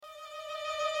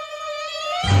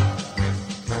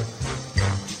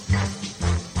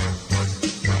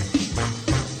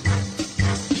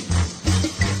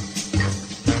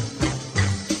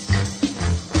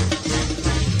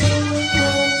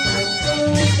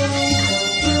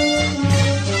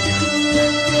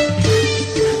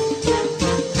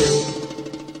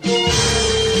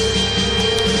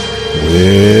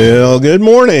Well, good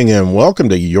morning and welcome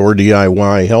to Your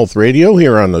DIY Health Radio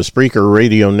here on the Spreaker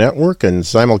Radio Network and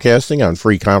simulcasting on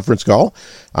Free Conference Call.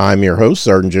 I'm your host,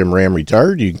 Sergeant Jim Ram,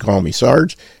 retired. You can call me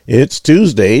Sarge. It's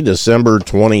Tuesday, December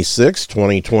 26,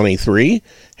 2023.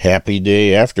 Happy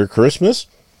day after Christmas.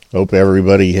 Hope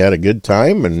everybody had a good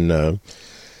time and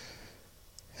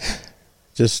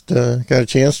just got a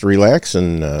chance to relax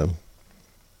and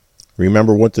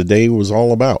remember what the day was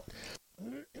all about.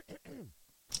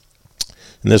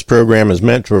 And this program is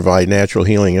meant to provide natural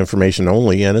healing information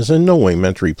only and is in no way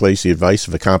meant to replace the advice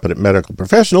of a competent medical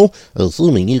professional,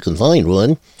 assuming you can find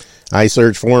one. I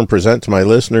search for and present to my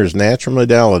listeners natural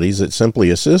modalities that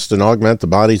simply assist and augment the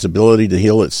body's ability to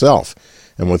heal itself.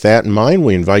 And with that in mind,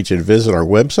 we invite you to visit our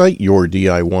website,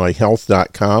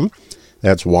 yourdiyhealth.com.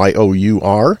 That's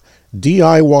Y-O-U-R,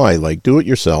 D-I-Y, like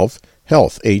do-it-yourself,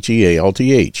 health,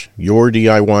 H-E-A-L-T-H,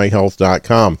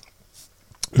 yourdiyhealth.com.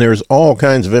 There's all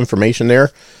kinds of information there.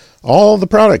 All the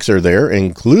products are there,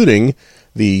 including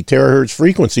the terahertz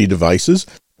frequency devices,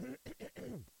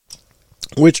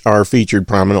 which are featured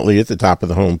prominently at the top of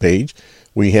the homepage.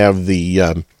 We have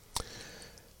the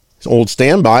old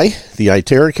standby, the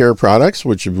iTerracare products,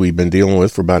 which we've been dealing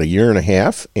with for about a year and a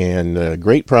half, and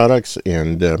great products,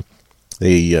 and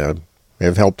they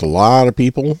have helped a lot of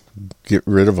people get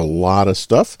rid of a lot of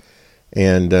stuff.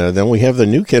 And then we have the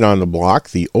new kid on the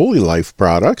block, the Oli Life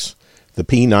products, the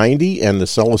P90 and the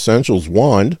Cell Essentials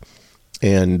wand.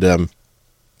 And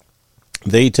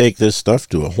they take this stuff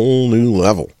to a whole new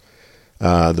level.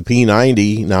 The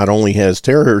P90 not only has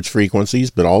terahertz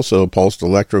frequencies, but also pulsed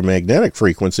electromagnetic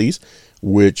frequencies,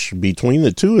 which between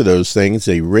the two of those things,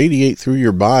 they radiate through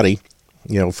your body.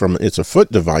 You know, it's a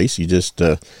foot device. You just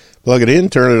plug it in,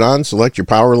 turn it on, select your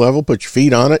power level, put your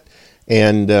feet on it,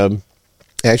 and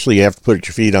actually, you have to put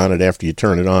your feet on it after you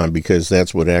turn it on because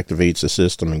that's what activates the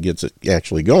system and gets it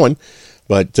actually going.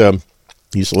 But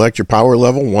you select your power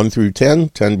level, 1 through 10,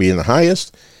 10 being the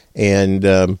highest,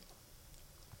 and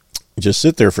just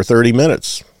sit there for 30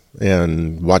 minutes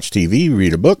and watch TV,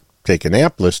 read a book, take a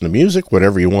nap, listen to music,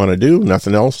 whatever you want to do,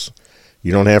 nothing else.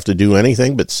 You don't have to do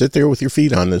anything but sit there with your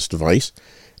feet on this device.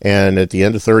 And at the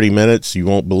end of 30 minutes, you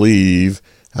won't believe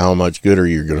how much gooder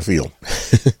you're going to feel.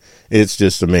 It's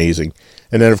just amazing.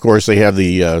 And then, of course, they have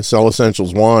the Cell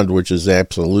Essentials wand, which is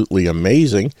absolutely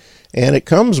amazing. And it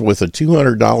comes with a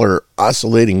 $200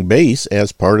 oscillating base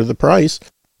as part of the price.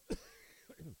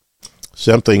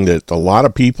 Something that a lot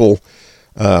of people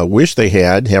wish they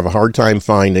had, have a hard time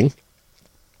finding,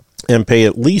 and pay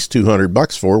at least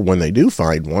 $200 for when they do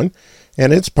find one.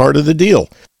 And it's part of the deal.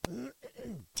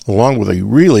 Along with a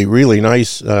really, really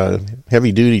nice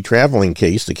heavy-duty traveling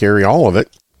case to carry all of it.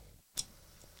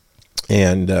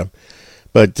 And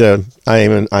But I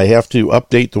have to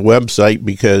update the website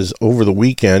because over the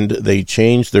weekend they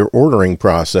changed their ordering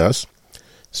process.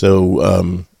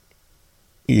 So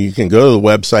you can go to the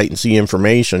website and see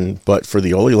information, but for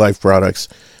the Oli Life products,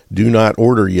 do not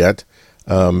order yet.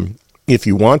 If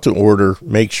you want to order,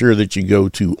 make sure that you go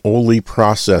to Oli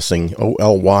Processing,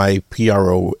 O-L-Y-P-R-O-S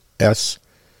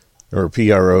or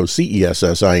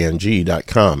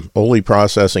P-R-O-C-E-S-S-I-N-G.com,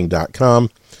 oliprocessing.com.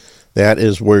 That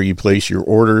is where you place your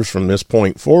orders from this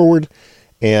point forward,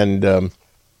 and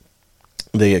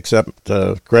they accept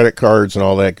credit cards and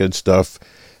all that good stuff.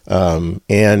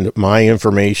 And my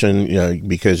information,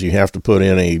 because you have to put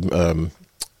in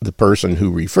the person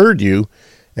who referred you,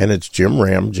 and it's Jim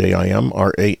Ram,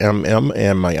 J-I-M-R-A-M-M,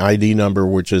 and my ID number,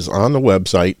 which is on the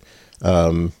website,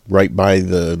 right by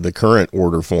the current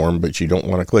order form, but you don't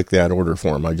want to click that order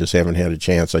form. I just haven't had a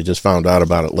chance. I just found out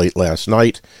about it late last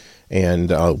night.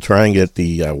 And I'll try and get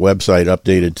the website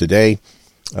updated today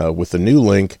with the new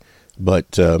link.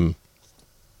 But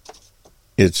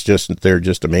they're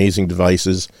just amazing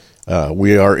devices.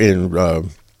 We are in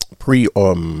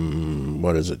pre-launch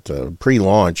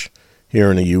here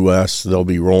in the U.S. They'll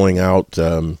be rolling out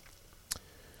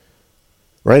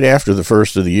right after the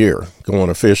first of the year, going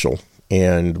official.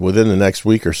 And within the next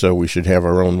week or so, we should have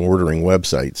our own ordering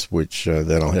websites, which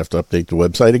then I'll have to update the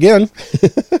website again.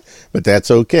 But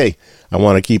that's okay. I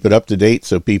want to keep it up to date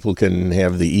so people can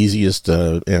have the easiest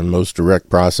and most direct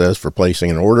process for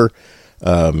placing an order.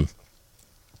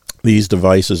 These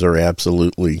devices are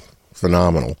absolutely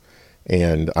phenomenal.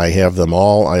 And I have them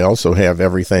all. I also have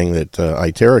everything that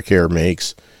iTerracare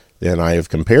makes. And I have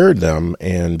compared them,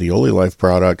 and the Oli Life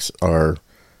products are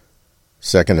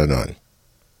second to none.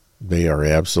 They are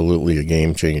absolutely a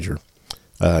game changer.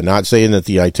 Not saying that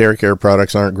the iTerracare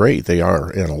products aren't great. They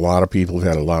are, and a lot of people have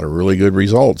had a lot of really good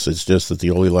results. It's just that the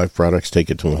Oli Life products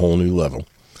take it to a whole new level.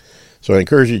 So I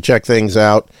encourage you to check things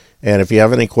out. And if you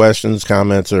have any questions,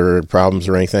 comments, or problems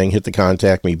or anything, hit the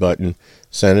contact me button.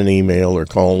 send an email or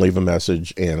call and leave a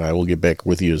message, and I will get back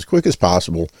with you as quick as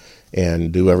possible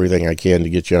and do everything I can to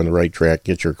get you on the right track,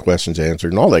 get your questions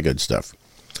answered, and all that good stuff.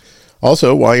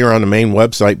 Also, while you're on the main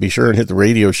website, be sure and hit the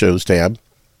radio shows tab.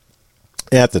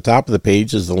 At the top of the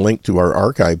page is the link to our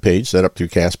archive page set up through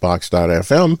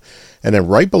castbox.fm, and then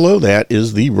right below that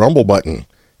is the Rumble button.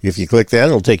 If you click that,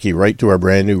 it'll take you right to our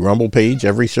brand new Rumble page.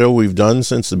 Every show we've done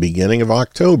since the beginning of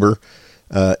October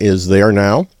is there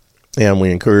now, and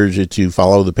we encourage you to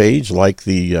follow the page, like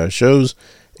the shows,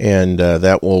 and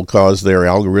that will cause their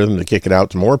algorithm to kick it out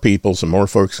to more people so more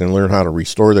folks can learn how to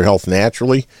restore their health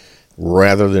naturally,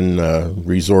 rather than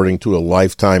resorting to a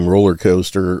lifetime roller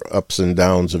coaster, ups and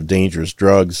downs of dangerous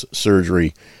drugs,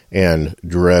 surgery, and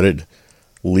dreaded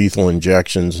lethal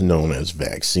injections known as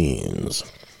vaccines.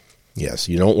 Yes,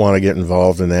 you don't want to get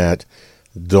involved in that.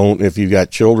 If you've got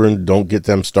children, don't get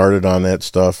them started on that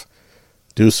stuff.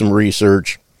 Do some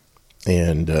research,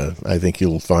 and I think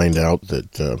you'll find out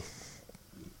that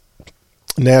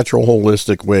natural,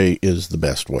 holistic way is the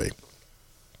best way.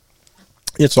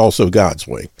 It's also God's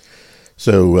way.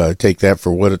 So take that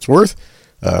for what it's worth.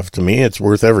 To me, it's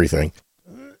worth everything.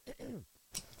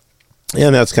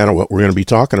 And that's kind of what we're going to be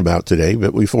talking about today.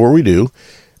 But before we do,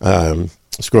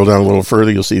 scroll down a little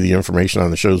further, you'll see the information on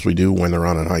the shows we do, when they're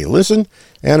on, and how you listen.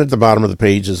 And at the bottom of the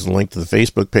page is the link to the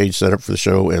Facebook page set up for the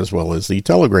show, as well as the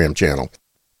Telegram channel.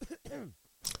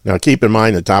 Now, keep in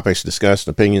mind the topics discussed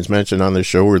and opinions mentioned on this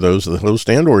show are those of the host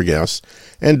and or guests,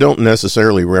 and don't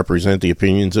necessarily represent the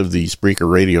opinions of the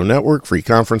Spreaker Radio Network, Free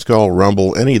Conference Call,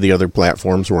 Rumble, any of the other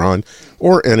platforms we're on,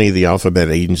 or any of the alphabet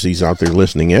agencies out there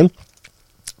listening in.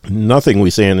 Nothing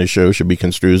we say in this show should be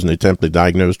construed as an attempt to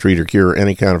diagnose, treat, or cure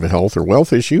any kind of a health or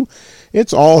wealth issue.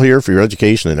 It's all here for your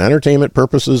education and entertainment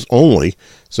purposes only,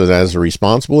 so that as a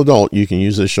responsible adult, you can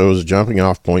use this show as a jumping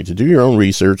off point to do your own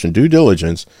research and due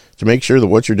diligence to make sure that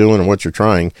what you're doing and what you're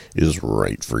trying is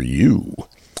right for you.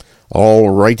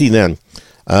 All righty then.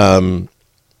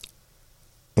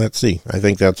 Let's see. I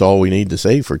think that's all we need to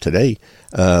say for today.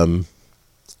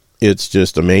 It's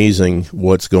just amazing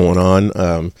what's going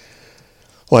on.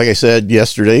 Like I said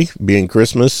yesterday, being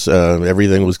Christmas,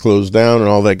 everything was closed down and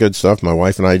all that good stuff. My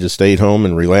wife and I just stayed home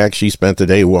and relaxed. She spent the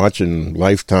day watching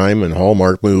Lifetime and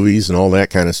Hallmark movies and all that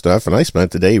kind of stuff. And I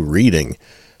spent the day reading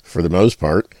for the most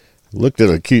part. Looked at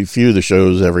a few of the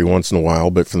shows every once in a while,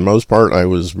 but for the most part, I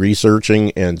was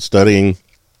researching and studying.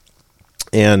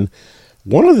 And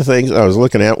one of the things I was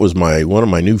looking at was one of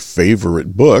my new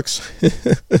favorite books,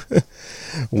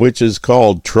 which is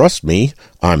called Trust Me,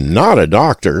 I'm Not a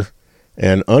Doctor,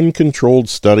 An Uncontrolled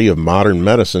Study of Modern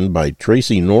Medicine by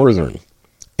Tracy Northern.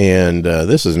 And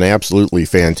this is an absolutely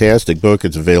fantastic book.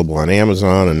 It's available on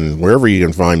Amazon and wherever you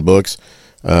can find books.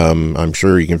 I'm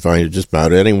sure you can find it just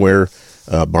about anywhere.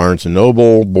 Barnes &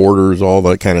 Noble, Borders, all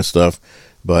that kind of stuff.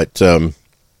 But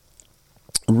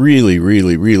really,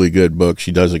 really, really good book.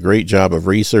 She does a great job of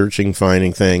researching,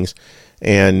 finding things.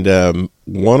 And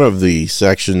one of the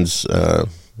sections, I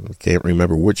can't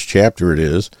remember which chapter it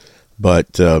is,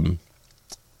 but the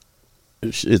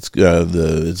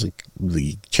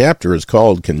chapter is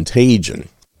called Contagion,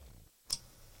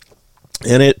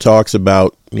 and it talks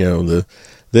about the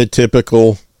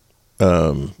typical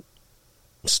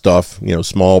stuff,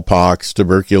 smallpox,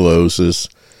 tuberculosis,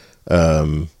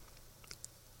 and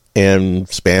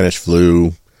Spanish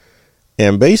flu,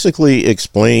 and basically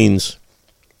explains,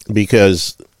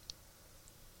 because,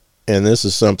 and this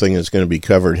is something that's going to be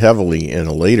covered heavily in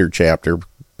a later chapter,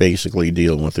 basically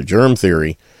dealing with the germ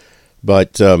theory.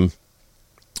 But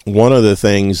one of the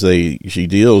things she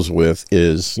deals with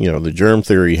is, the germ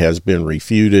theory has been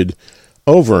refuted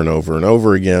over and over and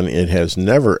over again. It has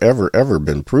never, ever, ever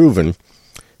been proven.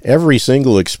 Every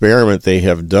single experiment they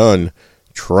have done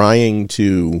trying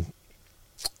to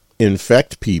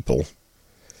infect people,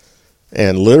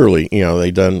 and literally,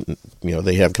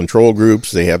 they have control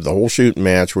groups, they have the whole shooting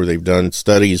match where they've done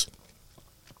studies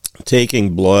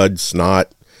taking blood,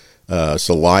 snot,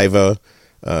 saliva,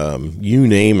 you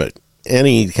name it,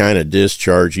 any kind of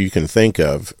discharge you can think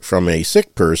of from a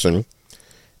sick person,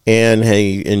 and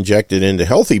inject it into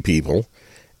healthy people,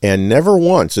 and never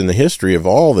once in the history of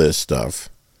all this stuff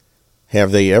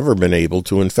have they ever been able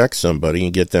to infect somebody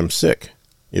and get them sick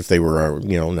if they were,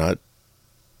 not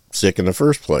sick in the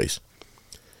first place.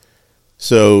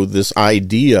 So this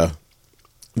idea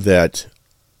that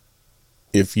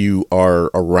if you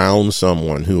are around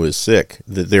someone who is sick,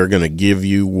 that they're going to give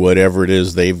you whatever it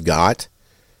is they've got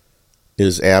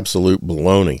is absolute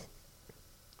baloney.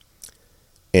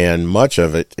 And much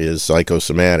of it is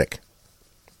psychosomatic.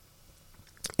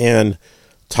 And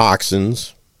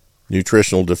toxins,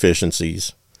 nutritional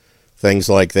deficiencies, things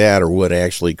like that are what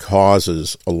actually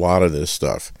causes a lot of this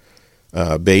stuff.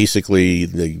 Basically,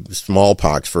 the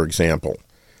smallpox, for example,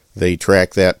 they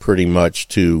track that pretty much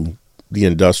to the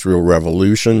Industrial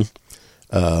Revolution.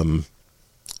 Well,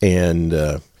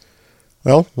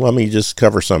 let me just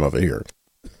cover some of it here.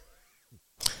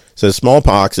 It says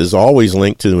smallpox is always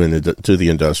linked to the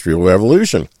Industrial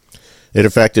Revolution. It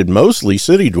affected mostly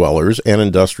city dwellers and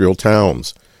industrial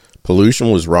towns. Pollution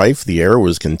was rife, the air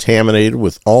was contaminated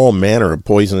with all manner of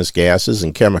poisonous gases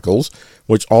and chemicals,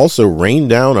 which also rained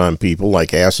down on people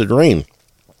like acid rain.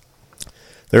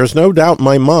 There is no doubt in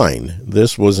my mind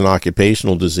this was an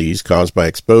occupational disease caused by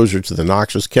exposure to the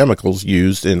noxious chemicals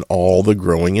used in all the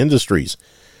growing industries.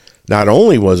 Not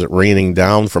only was it raining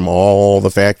down from all the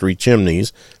factory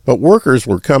chimneys, but workers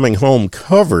were coming home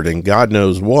covered in God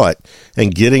knows what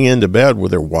and getting into bed with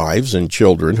their wives and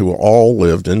children who all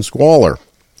lived in squalor.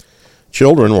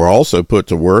 Children were also put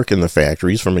to work in the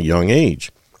factories from a young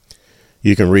age.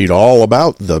 You can read all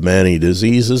about the many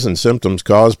diseases and symptoms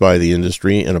caused by the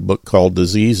industry in a book called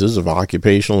Diseases of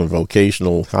Occupational and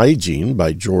Vocational Hygiene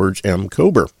by George M.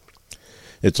 Kober.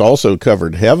 It's also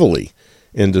covered heavily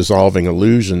in Dissolving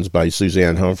Illusions by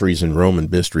Suzanne Humphreys and Roman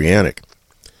Bistrianic.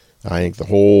 I think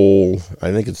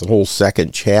it's the whole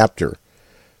second chapter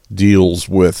deals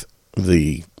with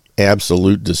the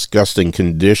absolute disgusting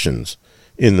conditions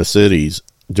in the cities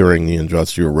during the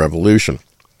Industrial Revolution.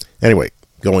 Anyway,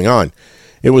 going on.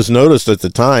 It was noticed at the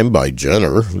time by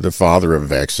Jenner, the father of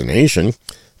vaccination,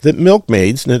 that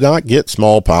milkmaids did not get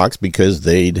smallpox because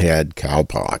they'd had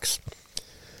cowpox.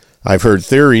 I've heard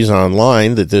theories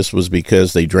online that this was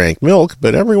because they drank milk,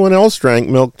 but everyone else drank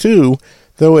milk too,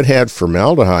 though it had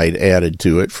formaldehyde added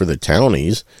to it for the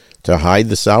townies to hide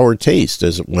the sour taste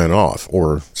as it went off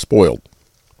or spoiled.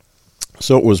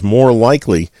 So it was more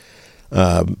likely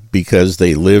because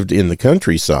they lived in the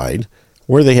countryside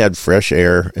where they had fresh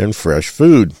air and fresh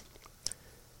food.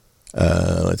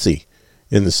 Let's see.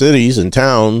 In the cities and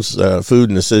towns, food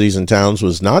in the cities and towns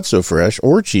was not so fresh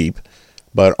or cheap,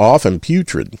 but often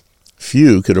putrid.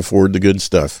 Few could afford the good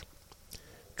stuff.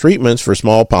 Treatments for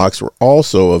smallpox were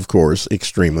also, of course,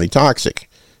 extremely toxic.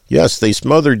 Yes, they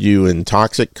smothered you in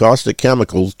toxic caustic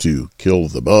chemicals to kill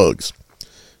the bugs.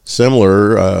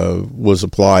 Similar was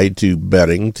applied to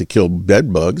bedding to kill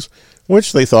bed bugs,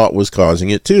 which they thought was causing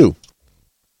it too.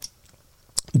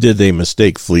 Did they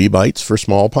mistake flea bites for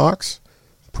smallpox?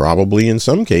 Probably in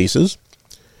some cases.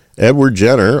 Edward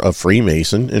Jenner, a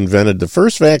Freemason, invented the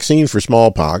first vaccine for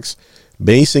smallpox,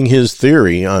 basing his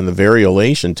theory on the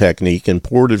variolation technique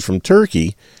imported from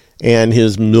Turkey and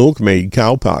his milkmaid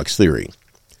cowpox theory.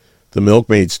 The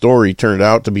milkmaid story turned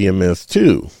out to be a myth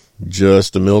too.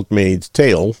 Just a milkmaid's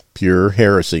tale, pure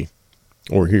heresy.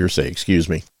 Or hearsay, excuse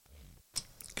me.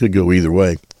 Could go either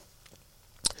way.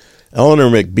 Eleanor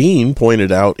McBean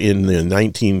pointed out in the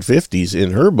 1950s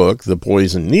in her book, The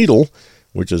Poison Needle,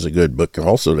 which is a good book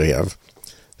also to have,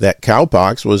 that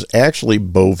cowpox was actually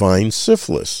bovine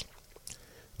syphilis.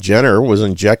 Jenner was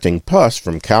injecting pus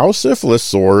from cow syphilis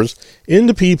sores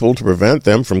into people to prevent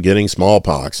them from getting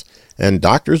smallpox, and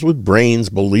doctors with brains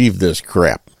believed this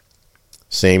crap.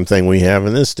 Same thing we have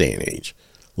in this day and age.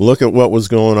 Look at what was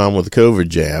going on with the COVID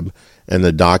jab, and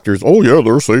the doctors, oh yeah,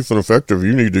 they're safe and effective.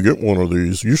 You need to get one of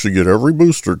these. You should get every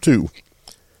booster too.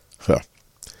 Huh.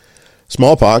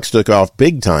 Smallpox took off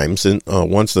big time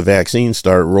once the vaccine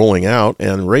started rolling out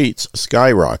and rates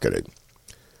skyrocketed.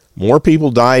 More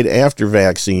people died after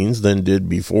vaccines than did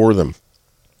before them.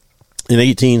 In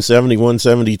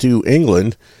 1871-72,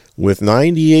 England, with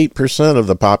 98% of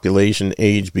the population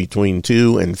aged between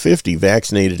 2 and 50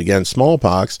 vaccinated against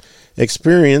smallpox,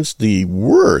 experienced the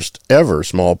worst ever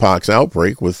smallpox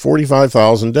outbreak with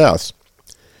 45,000 deaths.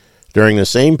 During the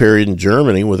same period in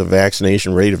Germany, with a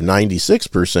vaccination rate of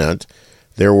 96%,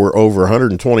 there were over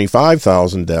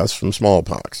 125,000 deaths from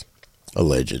smallpox,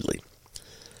 allegedly.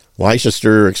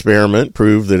 Leicester experiment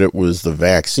proved that it was the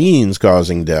vaccines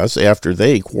causing deaths after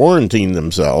they quarantined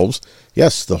themselves,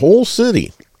 yes, the whole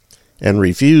city, and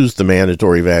refused the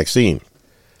mandatory vaccine.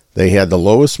 They had the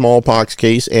lowest smallpox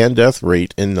case and death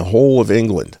rate in the whole of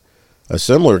England. A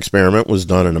similar experiment was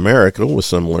done in America with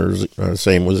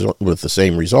the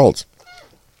same results.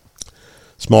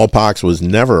 Smallpox was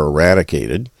never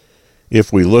eradicated.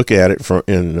 If we look at it from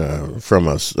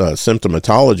a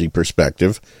symptomatology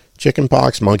perspective,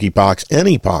 chickenpox, monkeypox,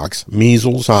 any pox,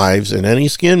 measles, hives, and any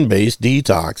skin-based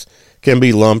detox can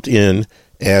be lumped in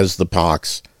as the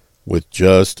pox with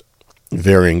just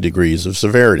varying degrees of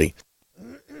severity.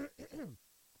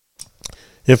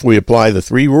 If we apply the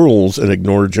 3 rules and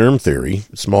ignore germ theory,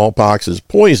 smallpox is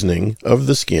poisoning of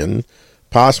the skin,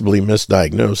 possibly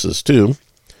misdiagnosis too,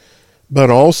 but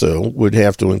also would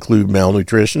have to include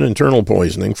malnutrition, internal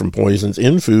poisoning from poisons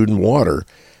in food and water.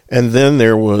 And then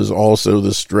there was also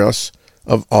the stress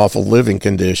of awful living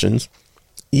conditions.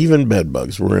 Even bed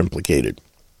bugs were implicated.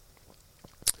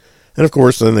 And of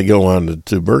course, then they go on to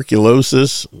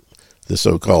tuberculosis, the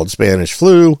so-called Spanish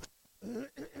flu.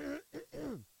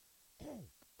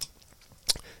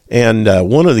 And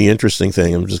one of the interesting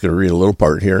things, I'm just going to read a little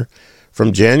part here.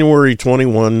 From January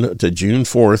 21 to June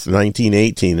 4th,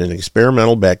 1918, an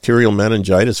experimental bacterial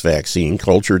meningitis vaccine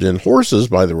cultured in horses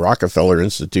by the Rockefeller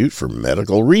Institute for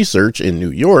Medical Research in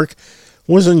New York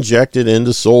was injected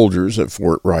into soldiers at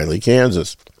Fort Riley,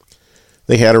 Kansas.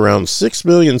 They had around 6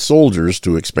 million soldiers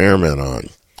to experiment on.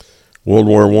 World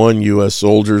War I U.S.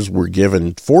 soldiers were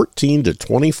given 14 to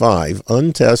 25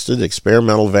 untested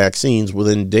experimental vaccines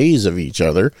within days of each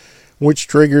other, which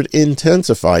triggered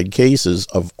intensified cases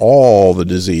of all the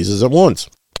diseases at once.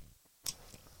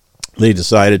 They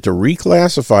decided to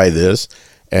reclassify this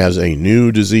as a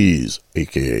new disease,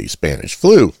 aka Spanish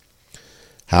flu.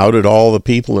 How did all the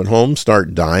people at home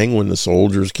start dying when the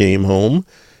soldiers came home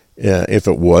if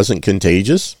it wasn't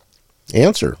contagious?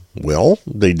 Answer: well,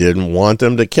 they didn't want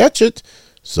them to catch it,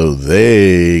 so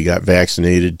they got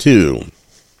vaccinated too.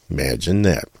 Imagine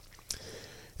that.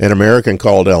 An American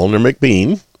called Eleanor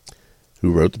McBean,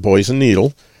 who wrote The Poison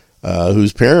Needle,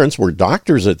 whose parents were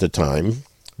doctors at the time,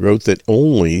 wrote that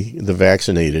only the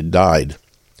vaccinated died.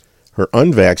 Her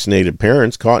unvaccinated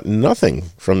parents caught nothing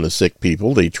from the sick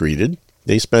people they treated.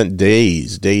 They spent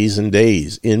days and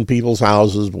days in people's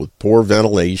houses with poor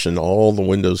ventilation, all the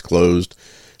windows closed,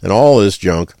 and all this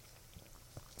junk,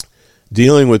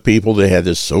 dealing with people that had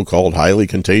this so-called highly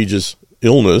contagious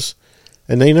illness,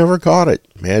 and they never caught it.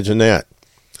 Imagine that.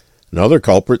 Another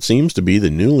culprit seems to be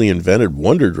the newly invented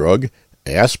wonder drug,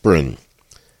 aspirin.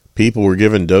 People were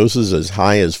given doses as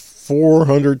high as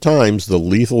 400 times the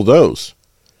lethal dose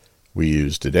we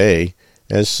use today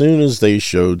as soon as they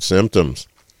showed symptoms.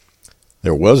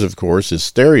 There was, of course,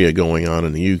 hysteria going on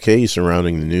in the UK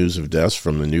surrounding the news of deaths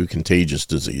from the new contagious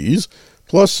disease.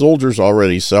 Plus, soldiers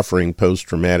already suffering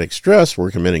post-traumatic stress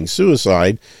were committing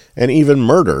suicide and even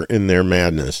murder in their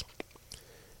madness.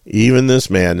 Even this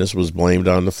madness was blamed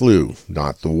on the flu,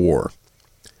 not the war.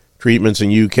 Treatments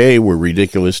in UK were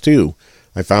ridiculous too.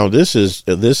 I found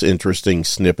this interesting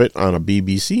snippet on a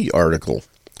BBC article.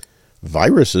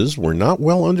 Viruses were not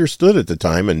well understood at the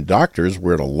time, and doctors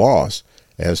were at a loss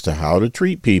as to how to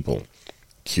treat people.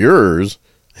 Cures,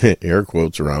 air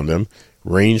quotes around them,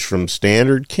 ranged from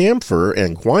standard camphor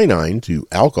and quinine to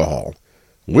alcohol.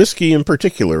 Whiskey in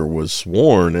particular was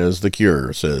sworn as the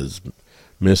cure, says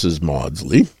Mrs.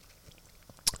 Maudsley.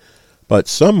 But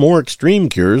some more extreme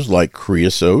cures like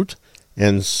creosote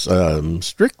and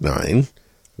strychnine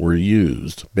were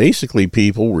used. Basically,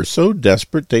 people were so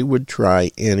desperate they would try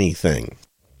anything.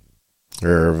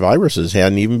 Their viruses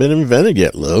hadn't even been invented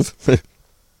yet, love.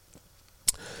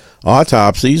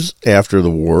 Autopsies after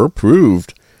the war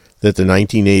proved that the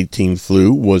 1918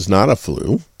 flu was not a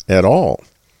flu at all.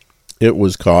 It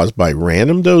was caused by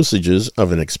random dosages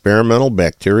of an experimental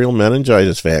bacterial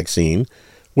meningitis vaccine,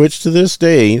 which to this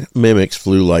day mimics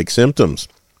flu-like symptoms.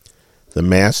 The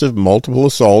massive multiple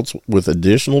assaults with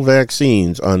additional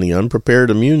vaccines on the unprepared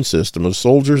immune system of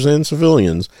soldiers and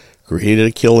civilians created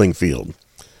a killing field.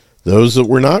 Those that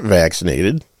were not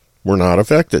vaccinated were not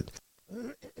affected.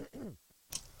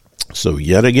 So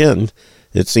yet again,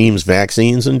 it seems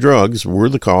vaccines and drugs were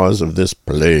the cause of this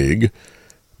plague.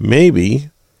 Maybe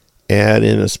add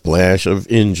in a splash of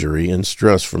injury and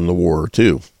stress from the war,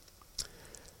 too.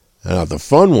 Now, the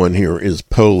fun one here is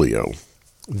polio.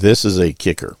 This is a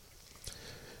kicker.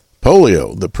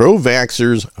 Polio, the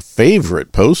pro-vaxxers'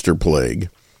 favorite poster plague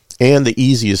and the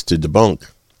easiest to debunk.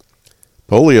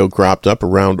 Polio cropped up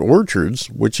around orchards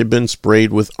which had been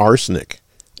sprayed with arsenic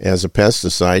as a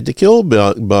pesticide to kill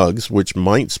bugs which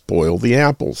might spoil the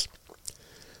apples.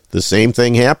 The same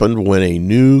thing happened when a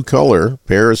new color,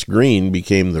 Paris green,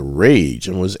 became the rage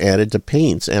and was added to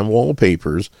paints and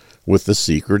wallpapers with the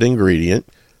secret ingredient,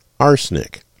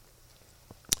 arsenic.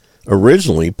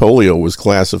 Originally, polio was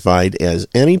classified as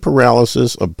any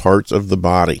paralysis of parts of the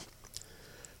body.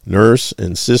 Nurse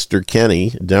and Sister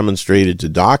Kenny demonstrated to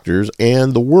doctors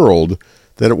and the world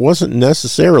that it wasn't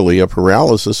necessarily a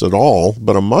paralysis at all,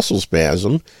 but a muscle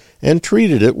spasm, and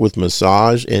treated it with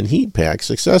massage and heat pack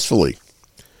successfully.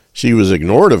 She was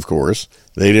ignored, of course.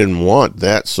 They didn't want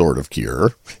that sort of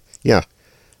cure. Yeah,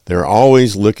 they're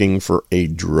always looking for a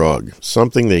drug,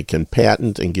 something they can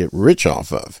patent and get rich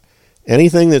off of.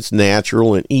 Anything that's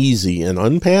natural and easy and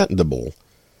unpatentable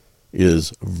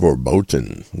is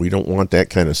verboten. We don't want that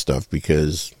kind of stuff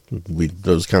because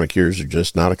those kind of cures are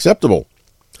just not acceptable.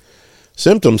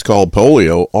 Symptoms called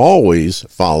polio always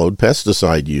followed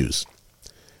pesticide use.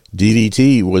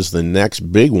 DDT was the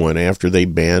next big one after they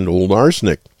banned old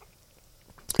arsenic.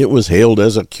 It was hailed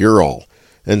as a cure-all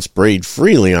and sprayed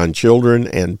freely on children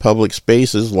and public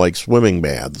spaces like swimming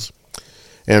baths.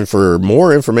 And for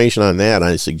more information on that,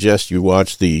 I suggest you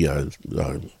watch the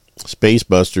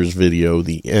Spacebusters video,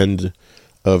 The End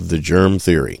of the Germ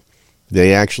Theory.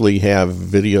 They actually have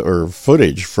video or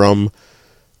footage from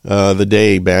the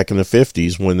day back in the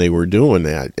 50s when they were doing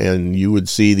that. And you would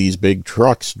see these big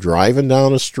trucks driving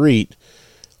down a street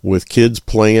with kids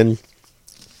playing,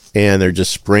 and they're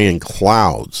just spraying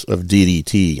clouds of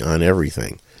DDT on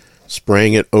everything.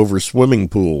 Spraying it over swimming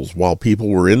pools while people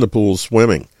were in the pools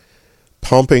swimming.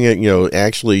 Pumping it,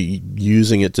 actually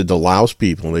using it to delouse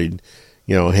people. They'd,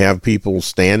 have people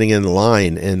standing in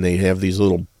line, and they have these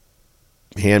little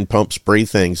hand pump spray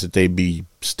things that they'd be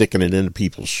sticking it into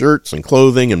people's shirts and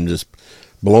clothing and just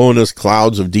blowing us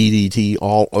clouds of DDT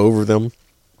all over them.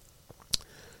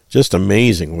 Just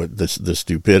amazing what the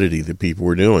stupidity that people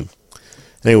were doing.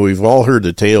 Anyway, we've all heard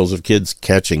the tales of kids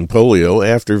catching polio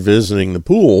after visiting the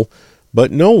pool,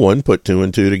 but no one put two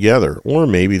and two together. Or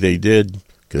maybe they did,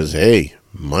 because, hey,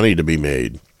 money to be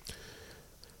made.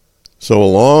 So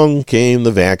along came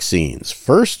the vaccines.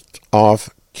 First off,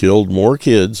 killed more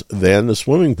kids than the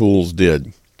swimming pools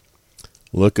did.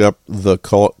 Look up the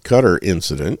Cutter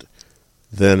incident.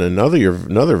 Then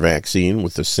another vaccine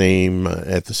with the same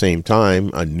at the same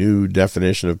time, a new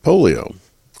definition of polio.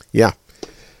 Yeah,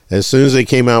 as soon as they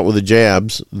came out with the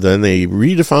jabs, then they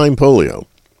redefined polio.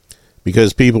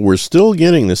 Because people were still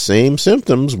getting the same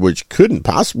symptoms, which couldn't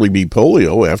possibly be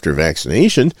polio after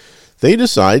vaccination, they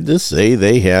decided to say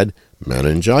they had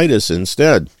meningitis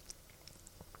instead.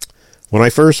 When I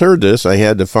first heard this, I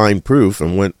had to find proof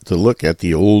and went to look at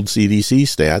the old CDC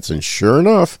stats, and sure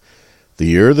enough, the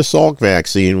year the Salk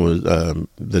vaccine was,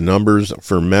 the numbers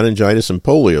for meningitis and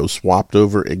polio swapped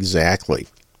over exactly.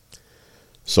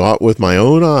 Saw it with my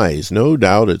own eyes. No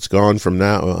doubt it's gone from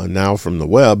now from the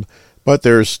web, but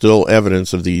there's still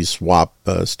evidence of these swap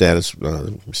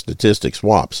statistic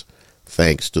swaps,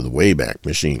 thanks to the Wayback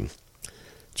Machine.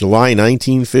 July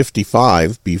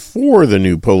 1955, before the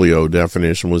new polio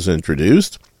definition was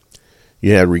introduced,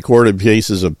 you had recorded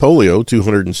cases of polio,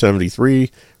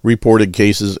 273, reported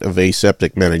cases of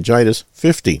aseptic meningitis,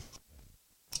 50.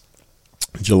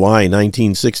 July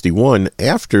 1961,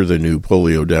 after the new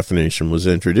polio definition was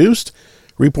introduced,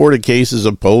 reported cases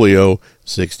of polio,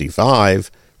 65,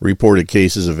 reported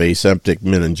cases of aseptic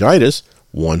meningitis,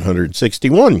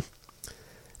 161.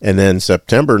 And then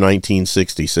September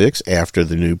 1966, after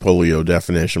the new polio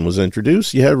definition was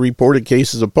introduced, you had reported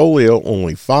cases of polio,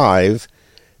 only 5,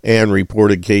 and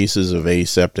reported cases of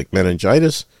aseptic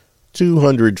meningitis,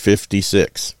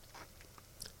 256.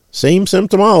 Same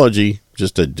symptomology,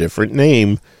 just a different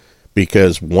name,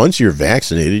 because once you're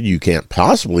vaccinated, you can't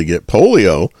possibly get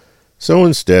polio, so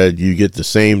instead you get the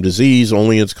same disease,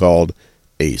 only it's called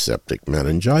aseptic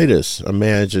meningitis.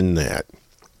 Imagine that.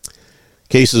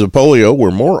 Cases of polio were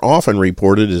more often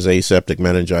reported as aseptic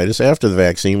meningitis after the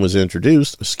vaccine was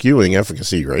introduced, skewing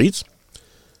efficacy rates.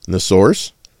 And the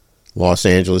source, Los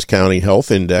Angeles County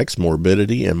Health Index,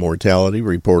 Morbidity and Mortality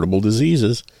Reportable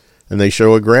Diseases. And they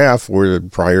show a graph where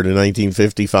prior to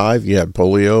 1955, you had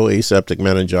polio, aseptic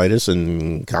meningitis,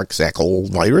 and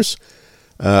coxsackie virus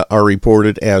are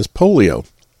reported as polio.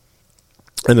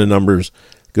 And the numbers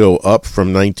go up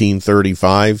from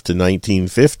 1935 to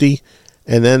 1950,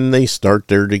 and then they start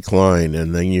their decline.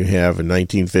 And then you have in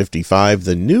 1955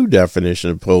 the new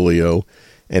definition of polio,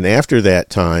 and after that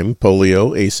time,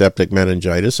 polio, aseptic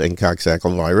meningitis, and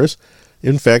coxsackie virus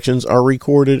infections are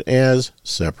recorded as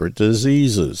separate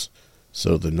diseases.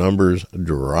 So the numbers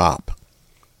drop.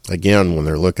 Again, when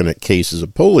they're looking at cases of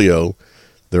polio,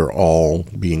 they're all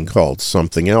being called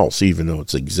something else, even though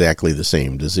it's exactly the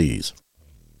same disease.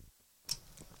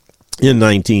 In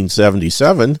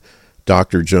 1977,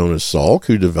 Dr. Jonas Salk,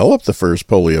 who developed the first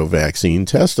polio vaccine,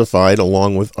 testified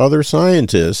along with other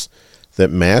scientists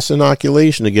that mass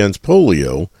inoculation against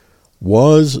polio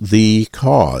was the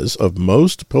cause of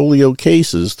most polio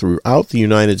cases throughout the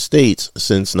United States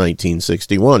since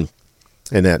 1961.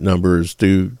 And that number is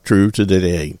true to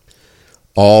today.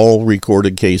 All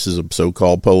recorded cases of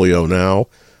so-called polio now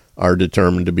are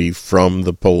determined to be from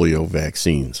the polio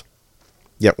vaccines.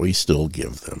 Yet we still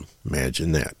give them.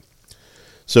 Imagine that.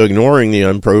 So ignoring the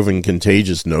unproven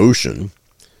contagious notion,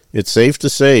 it's safe to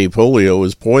say polio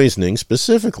is poisoning,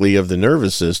 specifically of the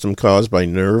nervous system, caused by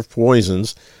nerve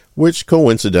poisons, which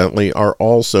coincidentally are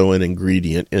also an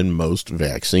ingredient in most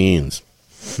vaccines.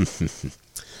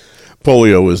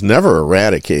 Polio was never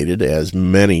eradicated, as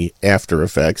many after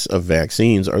effects of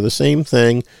vaccines are the same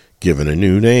thing given a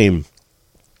new name.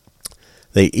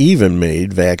 They even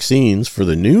made vaccines for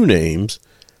the new names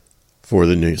for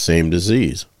the same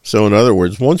disease. So in other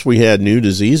words, once we had new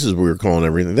diseases, we were calling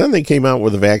everything, then they came out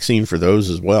with a vaccine for those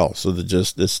as well. So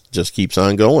this just keeps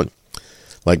on going.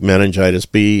 Like meningitis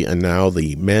B and now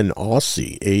the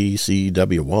Men-Aussie,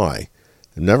 ACWY.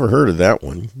 I've never heard of that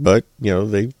one, but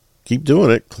they keep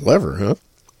doing it. Clever, huh?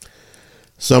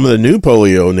 Some of the new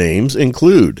polio names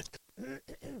include,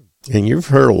 and you've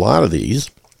heard a lot of these,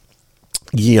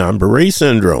 Guillain-Barré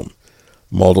syndrome,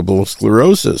 multiple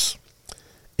sclerosis,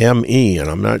 ME, and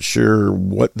I'm not sure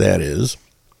what that is,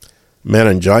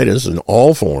 meningitis in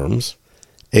all forms,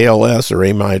 ALS or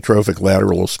amyotrophic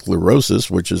lateral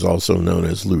sclerosis, which is also known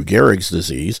as Lou Gehrig's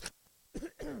disease,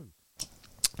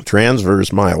 transverse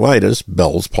myelitis,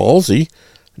 Bell's palsy,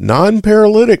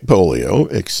 non-paralytic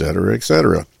polio, etc.,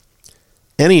 etc.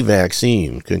 Any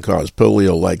vaccine can cause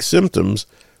polio-like symptoms,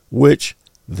 which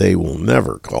they will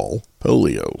never call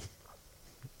polio.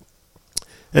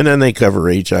 And then they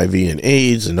cover HIV and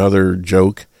AIDS, another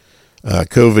joke,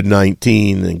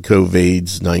 COVID-19 and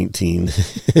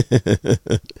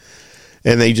COVIDs-19.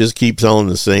 And they just keep telling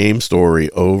the same story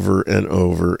over and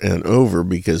over and over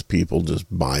because people just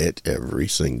buy it every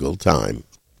single time.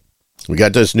 We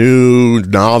got this new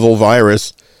novel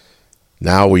virus.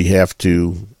 Now we have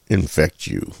to infect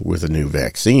you with a new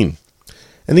vaccine.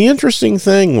 And the interesting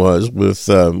thing was with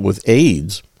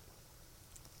AIDS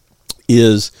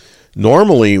is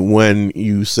normally when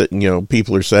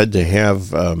people are said to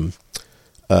have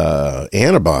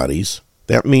antibodies,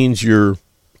 that means you're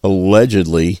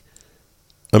allegedly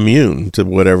immune to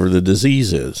whatever the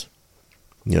disease is.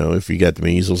 If you got the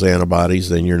measles antibodies,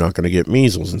 then you're not going to get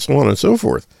measles, and so on and so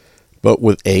forth. But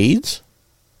with AIDS,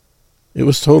 it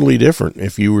was totally different.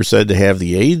 If you were said to have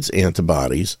the AIDS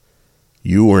antibodies,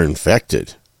 you were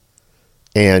infected.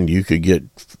 And you could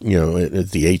get,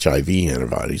 the HIV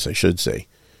antibodies, I should say.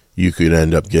 You could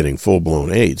end up getting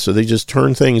full-blown AIDS. So they just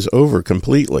turn things over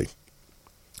completely.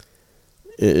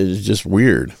 It's just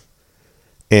weird.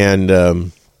 And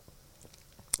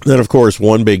then, of course,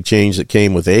 one big change that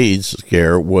came with AIDS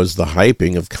scare was the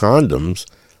hyping of condoms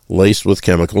laced with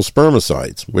chemical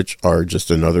spermicides, which are just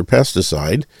another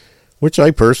pesticide, which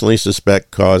I personally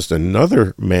suspect caused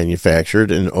another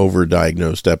manufactured and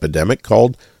overdiagnosed epidemic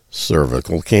called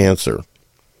cervical cancer,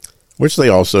 which they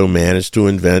also managed to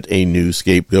invent a new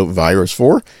scapegoat virus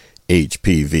for,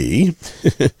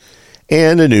 HPV,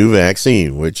 and a new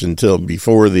vaccine, which until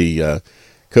before the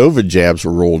COVID jabs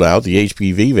were rolled out, the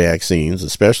HPV vaccines,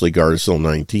 especially Gardasil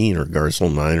 19 or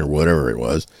Gardasil 9 or whatever it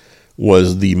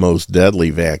was the most deadly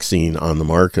vaccine on the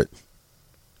market,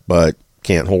 but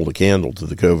can't hold a candle to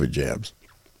the COVID jabs.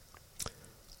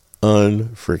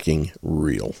 Unfreaking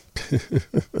real.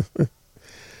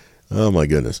 Oh my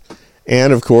goodness.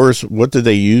 And of course, what did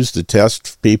they use to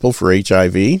test people for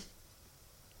HIV?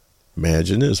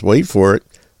 Imagine this, wait for it,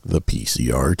 the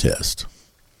PCR test.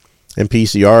 And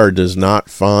PCR does not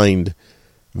find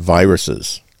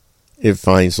viruses. It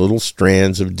finds little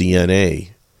strands of DNA.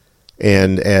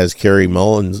 And as Carrie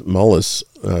Mullis,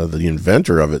 the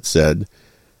inventor of it, said,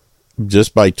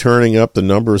 just by turning up the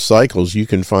number of cycles, you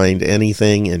can find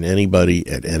anything and anybody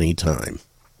at any time.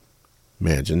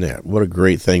 Imagine that. What a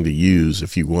great thing to use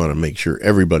if you want to make sure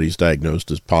everybody's diagnosed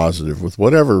as positive with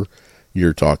whatever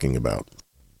you're talking about.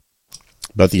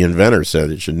 But the inventor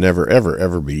said it should never, ever,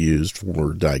 ever be used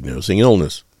for diagnosing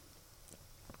illness.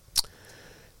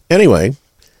 Anyway,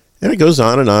 and it goes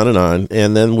on and on and on.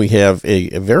 And then we have a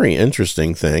very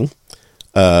interesting thing.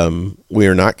 We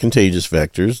are not contagious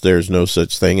vectors. There's no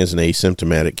such thing as an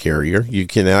asymptomatic carrier. You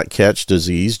cannot catch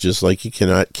disease just like you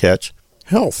cannot catch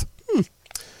health.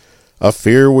 A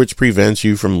fear which prevents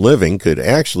you from living could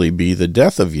actually be the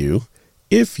death of you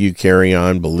if you carry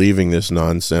on believing this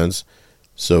nonsense.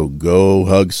 So go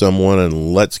hug someone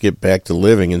and let's get back to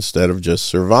living instead of just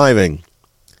surviving.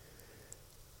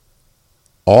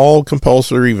 All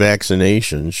compulsory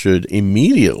vaccination should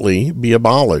immediately be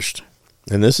abolished.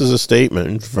 And this is a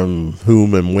statement from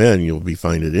whom and when you'll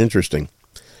find it interesting.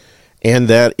 And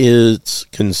that its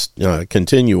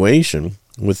continuation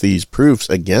with these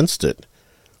proofs against it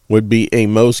would be a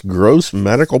most gross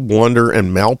medical blunder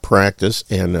and malpractice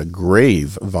and a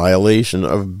grave violation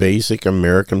of basic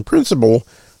American principle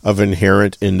of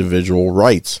inherent individual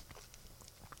rights.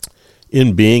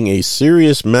 In being a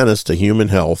serious menace to human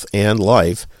health and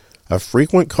life, a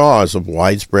frequent cause of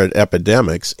widespread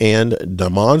epidemics, and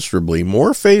demonstrably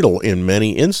more fatal in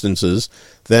many instances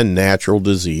than natural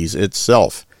disease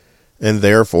itself. and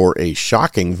therefore a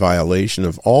shocking violation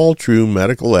of all true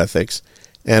medical ethics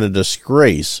and a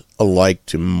disgrace alike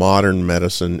to modern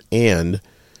medicine and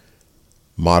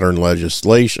modern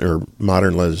legislation,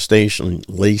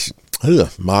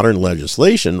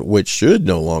 which should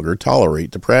no longer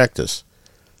tolerate the practice.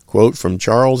 Quote from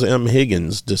Charles M.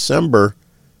 Higgins, December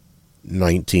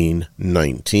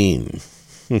 1919.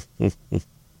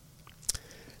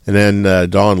 And then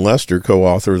Dawn Lester,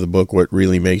 co-author of the book What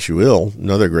Really Makes You Ill,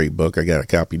 another great book, I got a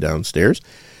copy downstairs,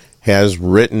 has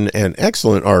written an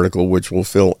excellent article which will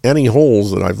fill any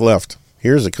holes that I've left.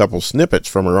 Here's a couple snippets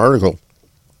from her article.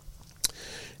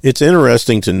 It's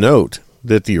interesting to note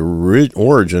that the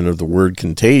origin of the word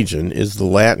contagion is the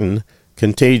Latin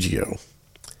contagio,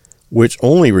 which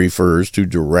only refers to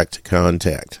direct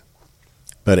contact.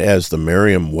 But as the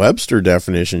Merriam-Webster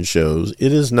definition shows,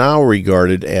 it is now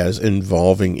regarded as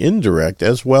involving indirect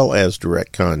as well as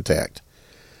direct contact.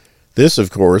 This, of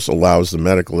course, allows the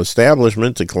medical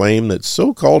establishment to claim that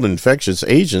so-called infectious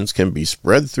agents can be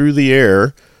spread through the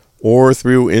air or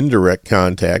through indirect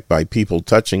contact by people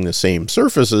touching the same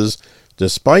surfaces,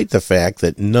 despite the fact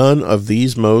that none of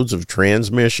these modes of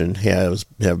transmission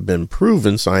have been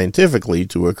proven scientifically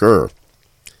to occur.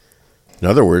 In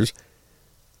other words,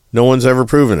 no one's ever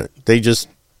proven it. They just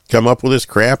come up with this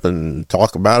crap and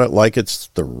talk about it like it's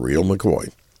the real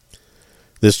McCoy.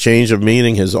 This change of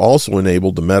meaning has also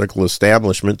enabled the medical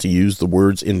establishment to use the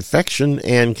words infection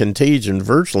and contagion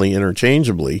virtually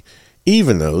interchangeably,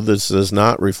 even though this does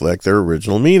not reflect their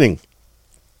original meaning.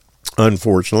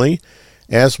 Unfortunately,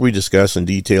 as we discuss in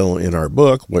detail in our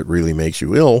book, What Really Makes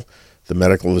You Ill, the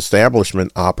medical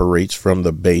establishment operates from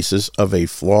the basis of a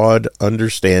flawed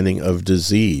understanding of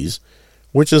disease,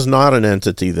 which is not an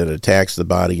entity that attacks the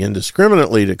body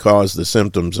indiscriminately to cause the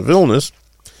symptoms of illness.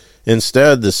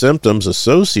 Instead, the symptoms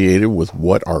associated with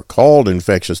what are called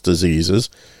infectious diseases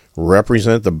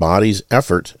represent the body's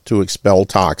effort to expel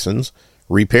toxins,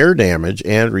 repair damage,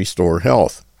 and restore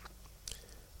health.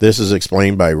 This is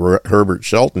explained by Herbert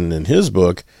Shelton in his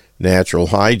book, Natural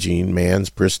Hygiene, Man's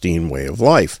Pristine Way of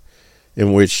Life,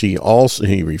 in which he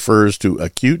refers to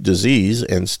acute disease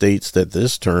and states that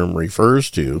this term refers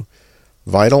to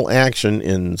vital action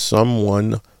in some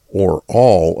one or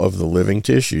all of the living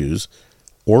tissues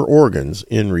or organs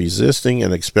in resisting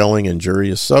and expelling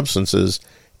injurious substances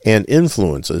and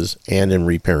influences and in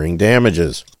repairing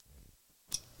damages.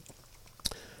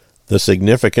 The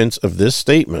significance of this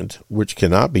statement, which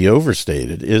cannot be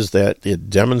overstated, is that it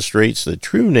demonstrates the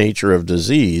true nature of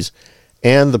disease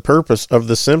and the purpose of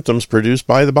the symptoms produced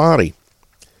by the body.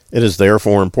 It is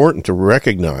therefore important to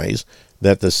recognize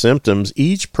that the symptoms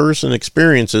each person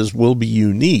experiences will be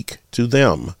unique to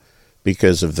them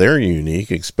because of their unique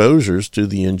exposures to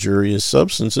the injurious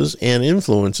substances and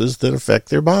influences that affect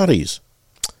their bodies.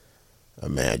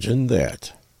 Imagine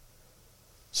that.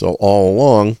 So all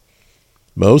along,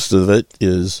 most of it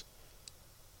is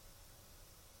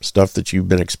stuff that you've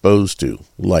been exposed to,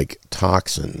 like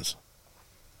toxins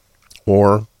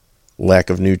or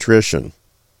lack of nutrition.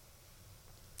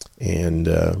 And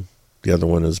the other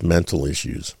one is mental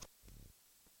issues.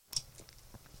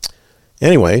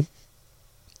 Anyway,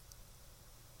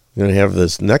 I'm going to have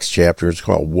this next chapter. It's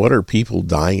called What Are People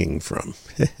Dying From?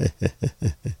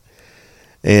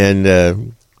 And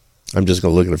I'm just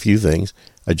going to look at a few things.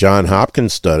 A Johns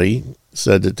Hopkins study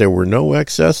said that there were no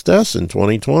excess deaths in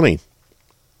 2020.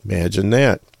 Imagine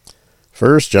that.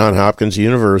 First, Johns Hopkins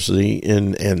University,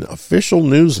 in an official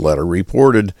newsletter,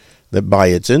 reported that by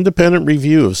its independent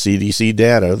review of CDC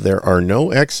data, there are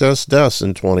no excess deaths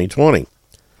in 2020.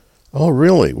 Oh,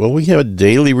 really? Well, we had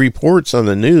daily reports on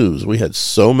the news. We had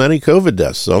so many COVID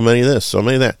deaths, so many this, so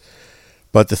many that.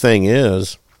 But the thing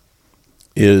is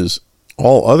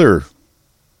all other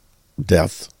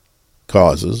death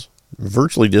causes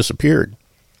virtually disappeared.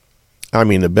 I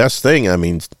mean, the best thing,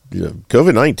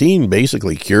 COVID-19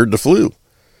 basically cured the flu.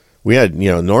 We had,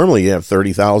 normally you have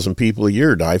 30,000 people a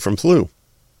year die from flu.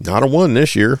 Not a one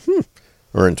this year,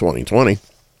 or in 2020.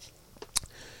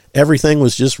 Everything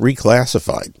was just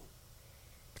reclassified,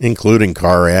 including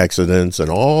car accidents and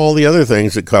all the other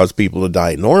things that cause people to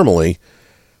die normally,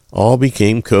 all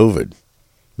became COVID.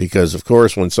 Because, of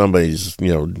course, when somebody's,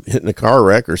 hitting a car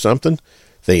wreck or something,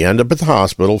 they end up at the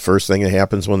hospital. First thing that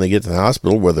happens when they get to the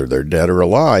hospital, whether they're dead or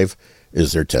alive,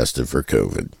 is they're tested for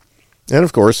COVID. And,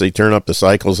 of course, they turn up the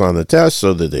cycles on the test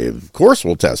so that they, of course,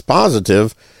 will test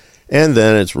positive, and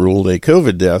then it's ruled a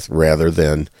COVID death rather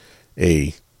than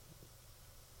a,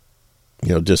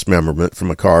 dismemberment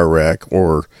from a car wreck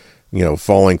or,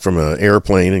 falling from an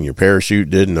airplane and your parachute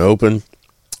didn't open.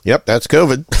 Yep, that's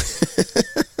COVID.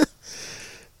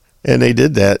 And they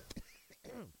did that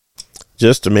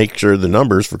just to make sure the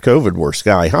numbers for COVID were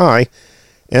sky high.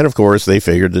 And of course, they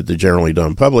figured that the generally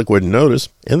dumb public wouldn't notice,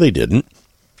 and they didn't.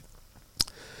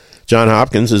 Johns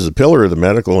Hopkins is a pillar of the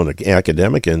medical and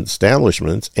academic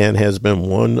establishments and has been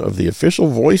one of the official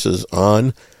voices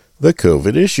on the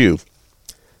COVID issue.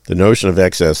 The notion of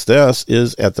excess deaths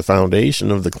is at the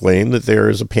foundation of the claim that there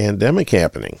is a pandemic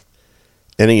happening.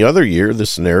 Any other year, the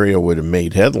scenario would have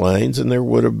made headlines and there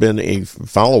would have been a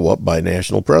follow-up by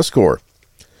National Press Corps.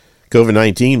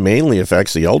 COVID-19 mainly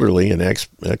affects the elderly, and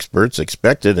experts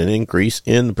expected an increase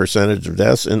in the percentage of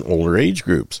deaths in older age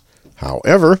groups.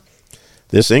 However,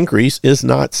 this increase is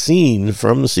not seen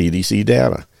from the CDC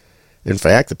data. In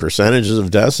fact, the percentages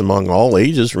of deaths among all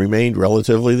ages remained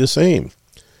relatively the same.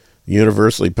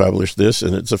 Universally published this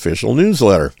in its official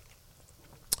newsletter.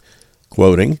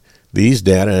 Quoting, "These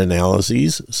data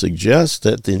analyses suggest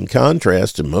that in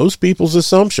contrast to most people's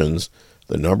assumptions,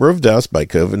 the number of deaths by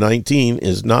COVID-19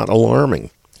 is not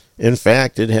alarming. In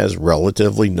fact, it has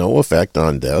relatively no effect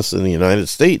on deaths in the United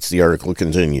States," the article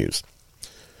continues.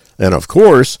 And of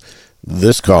course,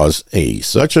 this caused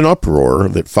such an uproar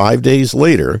that 5 days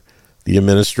later, the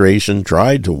administration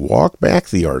tried to walk back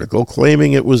the article,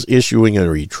 claiming it was issuing a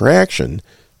retraction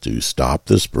to stop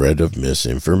the spread of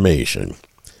misinformation,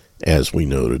 as we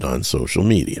noted on social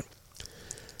media.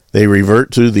 They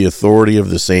revert to the authority of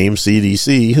the same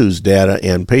CDC, whose data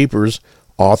and papers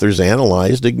authors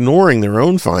analyzed, ignoring their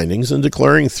own findings and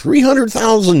declaring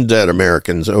 300,000 dead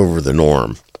Americans over the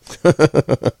norm.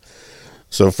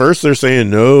 So first they're saying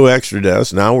no extra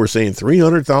deaths. Now we're saying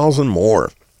 300,000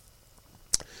 more.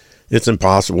 It's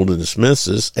impossible to dismiss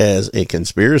this as a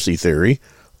conspiracy theory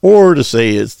or to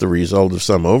say it's the result of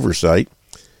some oversight.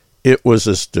 It was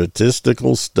a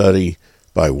statistical study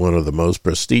by one of the most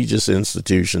prestigious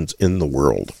institutions in the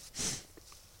world.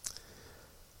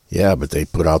 Yeah, but they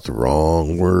put out the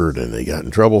wrong word and they got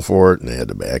in trouble for it and they had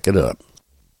to back it up.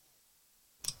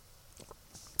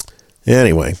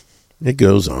 Anyway, it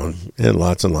goes on, and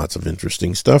lots of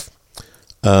interesting stuff.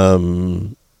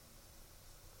 Let's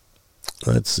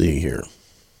see here.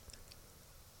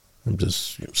 I'm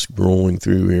just scrolling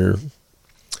through here.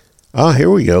 Here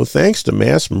we go. Thanks to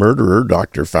mass murderer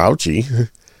Dr. Fauci,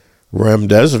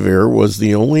 remdesivir was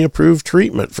the only approved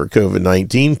treatment for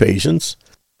COVID-19 patients.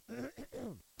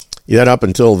 Yet up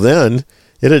until then,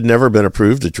 it had never been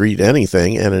approved to treat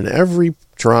anything, and in every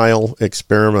trial,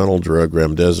 experimental drug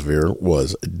remdesivir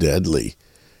was deadly.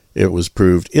 It was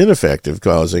proved ineffective,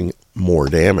 causing more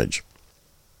damage.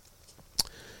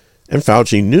 And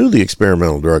Fauci knew the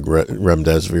experimental drug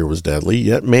remdesivir was deadly,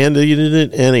 yet mandated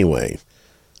it anyway.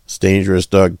 This dangerous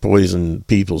drug poisoned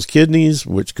people's kidneys,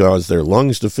 which caused their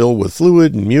lungs to fill with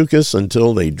fluid and mucus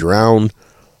until they drowned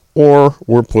or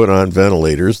were put on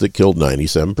ventilators that killed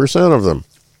 97% of them.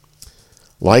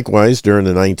 Likewise, during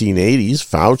the 1980s,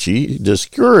 Fauci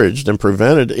discouraged and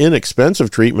prevented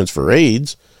inexpensive treatments for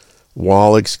AIDS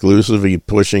while exclusively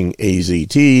pushing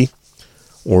AZT,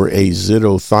 or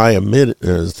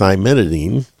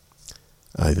azithromycin,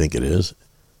 I think it is.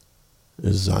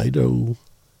 Thymidine.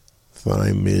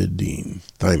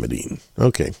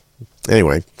 Okay.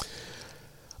 Anyway,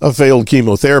 a failed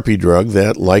chemotherapy drug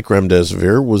that, like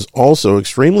remdesivir, was also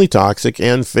extremely toxic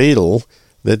and fatal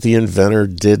that the inventor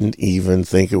didn't even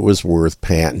think it was worth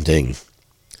patenting.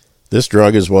 This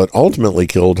drug is what ultimately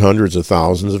killed hundreds of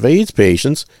thousands of AIDS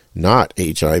patients, not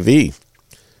HIV.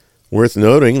 Worth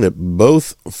noting that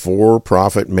both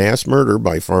for-profit mass murder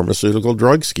by pharmaceutical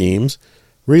drug schemes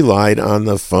relied on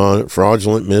the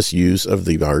fraudulent misuse of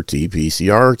the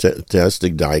RT-PCR test to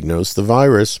diagnose the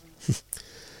virus.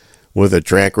 With a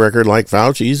track record like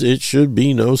Fauci's, it should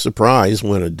be no surprise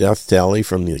when a death tally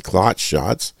from the clot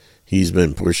shots he's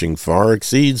been pushing far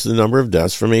exceeds the number of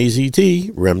deaths from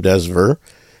AZT, remdesivir,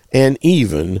 and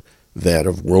even that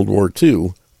of World War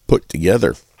II put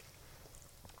together.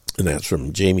 And that's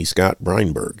from Jamie Scott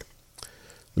Breinberg.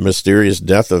 The mysterious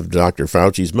death of Dr.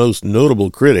 Fauci's most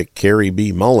notable critic, Carrie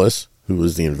B. Mullis, who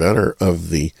was the inventor of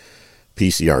the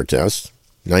PCR test,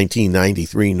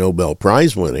 1993 Nobel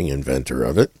Prize-winning inventor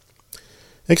of it,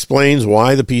 explains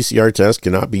why the PCR test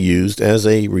cannot be used as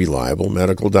a reliable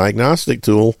medical diagnostic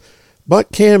tool,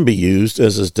 but can be used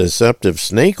as a deceptive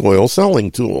snake oil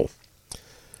selling tool.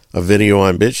 A video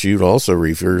on BitChute also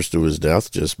refers to his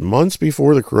death just months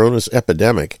before the coronavirus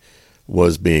epidemic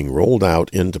was being rolled out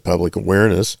into public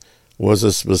awareness, was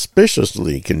a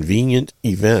suspiciously convenient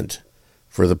event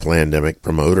for the pandemic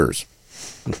promoters.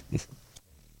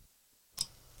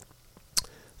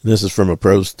 This is from a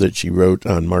post that she wrote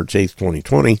on March 8th,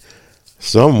 2020.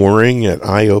 Some worrying at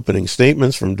eye-opening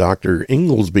statements from Dr.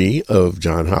 Inglesby of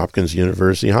Johns Hopkins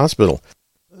University Hospital.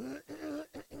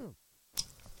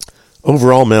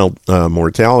 Overall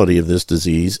mortality of this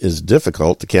disease is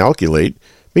difficult to calculate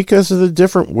because of the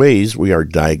different ways we are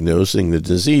diagnosing the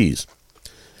disease.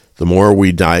 The more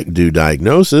we do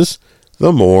diagnosis,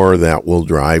 the more that will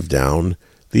drive down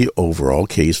the overall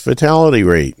case fatality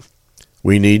rate.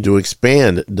 We need to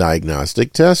expand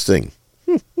diagnostic testing.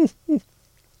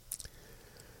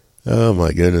 Oh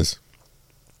my goodness.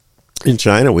 In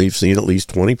China, we've seen at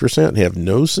least 20% have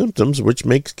no symptoms, which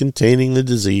makes containing the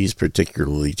disease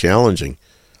particularly challenging.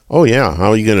 Oh yeah, how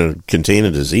are you going to contain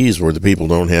a disease where the people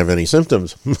don't have any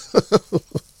symptoms?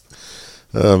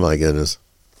 Oh my goodness.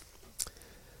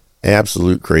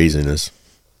 Absolute craziness.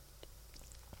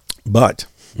 But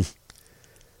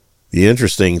the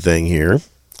interesting thing here,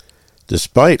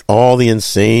 despite all the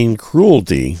insane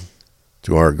cruelty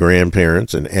to our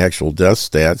grandparents, and actual death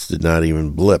stats did not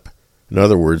even blip. In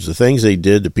other words, the things they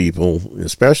did to people,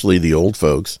 especially the old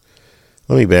folks.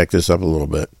 Let me back this up a little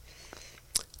bit.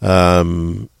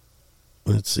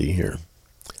 Let's see here.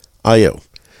 IO.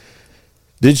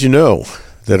 Did you know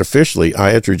that officially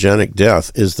iatrogenic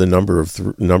death is the number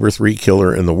 3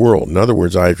 killer in the world? In other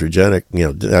words, iatrogenic,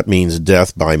 that means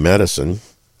death by medicine.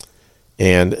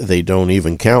 And they don't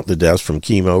even count the deaths from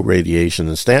chemo, radiation,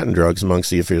 and statin drugs amongst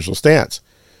the official stats.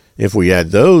 If we add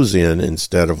those in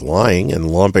instead of lying and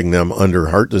lumping them under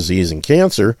heart disease and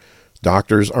cancer,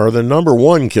 doctors are the number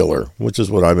 1 killer, which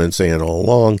is what I've been saying all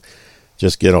along.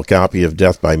 Just get a copy of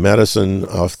Death by Medicine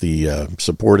off the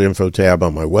support info tab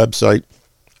on my website,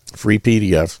 free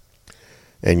PDF,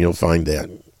 and you'll find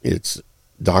that. It's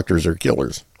doctors are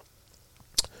killers.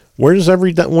 Where does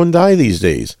everyone die these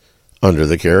days? Under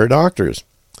the care of doctors.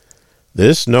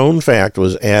 This known fact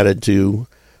was added to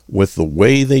with the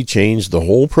way they changed the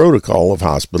whole protocol of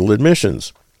hospital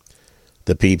admissions.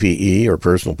 The PPE, or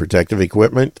personal protective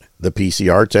equipment, the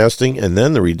PCR testing, and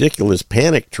then the ridiculous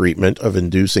panic treatment of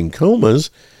inducing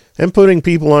comas and putting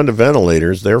people onto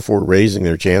ventilators, therefore raising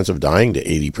their chance of dying to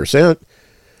 80%.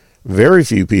 Very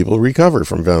few people recover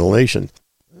from ventilation.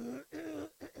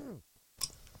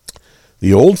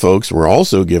 The old folks were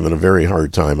also given a very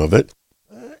hard time of it.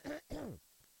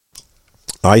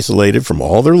 Isolated from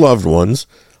all their loved ones,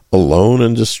 alone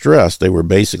and distressed, they were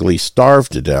basically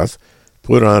starved to death,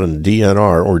 put on a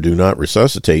DNR, or do not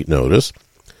resuscitate notice,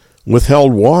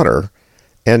 withheld water,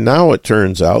 and now it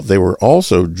turns out they were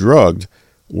also drugged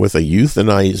with a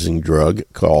euthanizing drug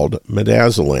called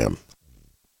midazolam.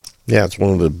 Yeah, it's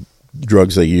one of the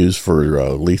drugs they use for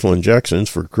lethal injections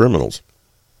for criminals.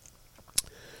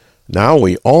 Now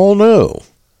we all know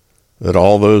that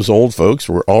all those old folks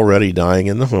were already dying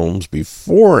in the homes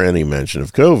before any mention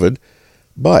of COVID,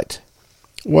 but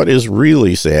what is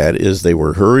really sad is they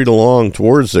were hurried along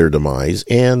towards their demise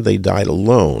and they died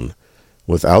alone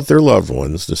without their loved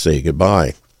ones to say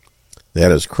goodbye.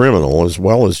 That is criminal as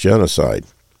well as genocide.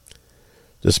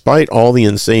 Despite all the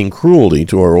insane cruelty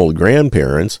to our old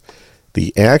grandparents,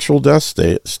 the actual death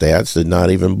stats did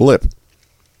not even blip.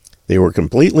 They were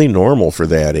completely normal for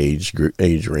that age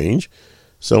range.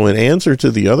 So in answer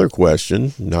to the other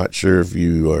question, not sure if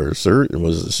you are certain it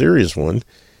was a serious one,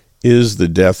 is the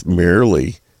death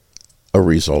merely a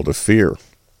result of fear?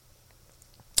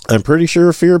 I'm pretty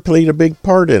sure fear played a big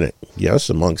part in it. Yes,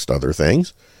 amongst other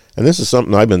things. And this is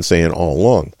something I've been saying all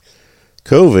along.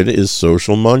 COVID is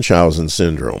social Munchausen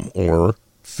syndrome, or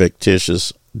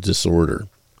fictitious disorder.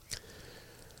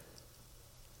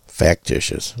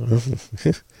 Factitious.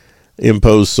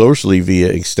 Imposed socially via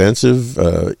extensive,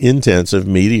 intensive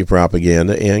media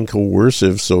propaganda and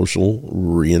coercive social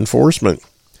reinforcement.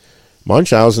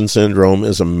 Munchausen syndrome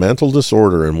is a mental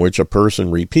disorder in which a person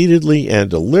repeatedly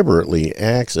and deliberately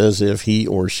acts as if he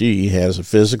or she has a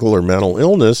physical or mental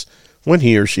illness when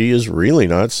he or she is really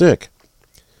not sick.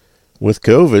 With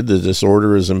COVID, the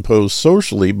disorder is imposed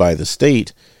socially by the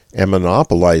state and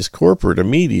monopolized corporate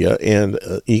media and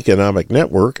economic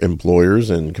network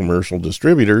employers and commercial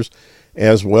distributors,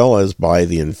 as well as by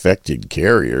the infected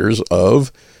carriers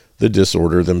of the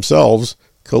disorder themselves,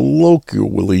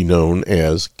 colloquially known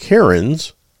as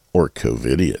Karens or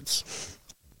COVIDiots.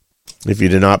 If you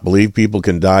do not believe people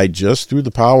can die just through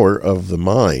the power of the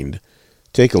mind,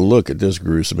 take a look at this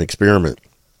gruesome experiment.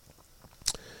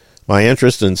 My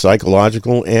interest in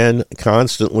psychological was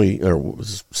constantly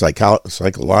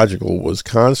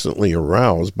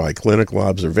aroused by clinical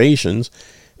observations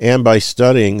and by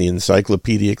studying the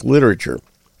encyclopedic literature.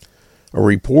 A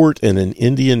report in an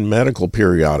Indian medical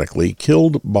periodically,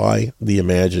 Killed by the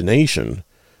Imagination,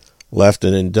 left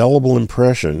an indelible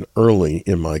impression early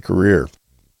in my career.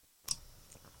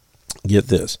 Get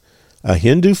this. A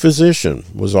Hindu physician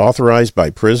was authorized by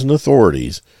prison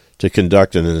authorities to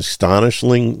conduct an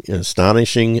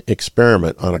astonishing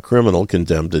experiment on a criminal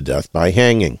condemned to death by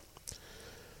hanging.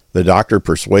 The doctor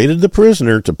persuaded the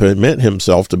prisoner to permit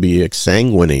himself to be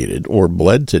exsanguinated or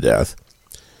bled to death,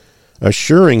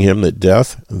 assuring him that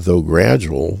death, though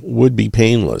gradual, would be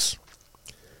painless.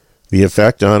 The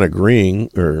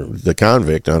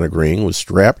convict on agreeing was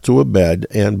strapped to a bed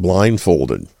and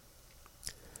blindfolded.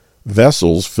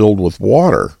 Vessels filled with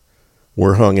water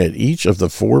were hung at each of the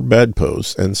 4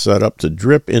 bedposts and set up to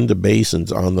drip into basins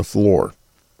on the floor.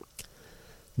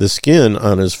 The skin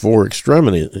on his 4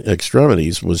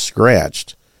 extremities was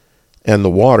scratched, and the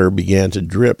water began to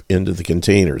drip into the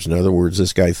containers. In other words,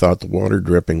 this guy thought the water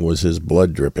dripping was his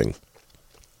blood dripping.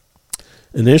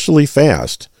 Initially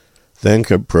fast, then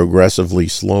progressively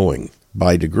slowing.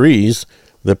 By degrees,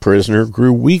 the prisoner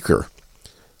grew weaker,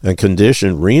 a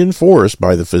condition reinforced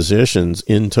by the physicians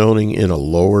intoning in a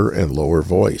lower and lower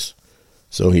voice.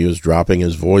 So he was dropping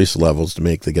his voice levels to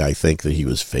make the guy think that he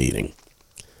was fading.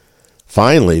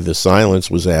 Finally, the silence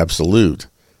was absolute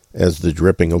as the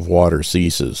dripping of water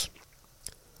ceases.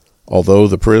 Although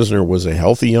the prisoner was a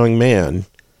healthy young man,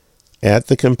 at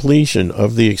the completion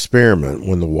of the experiment,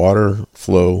 when the water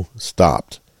flow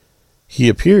stopped, he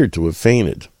appeared to have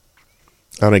fainted.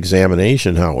 On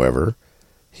examination, however,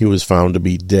 he was found to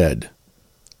be dead,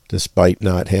 despite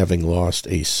not having lost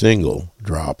a single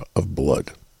drop of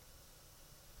blood.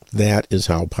 That is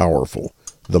how powerful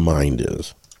the mind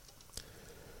is.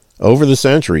 Over the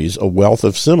centuries, a wealth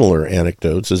of similar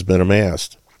anecdotes has been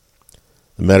amassed.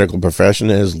 The medical profession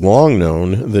has long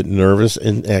known that nervous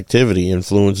activity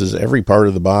influences every part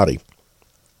of the body.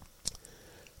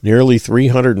 Nearly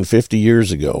 350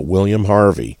 years ago, William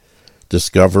Harvey,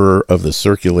 discoverer of the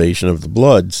circulation of the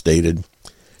blood, stated,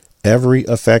 "Every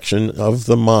affection of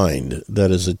the mind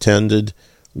that is attended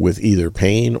with either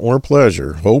pain or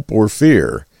pleasure, hope or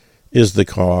fear, is the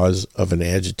cause of an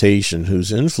agitation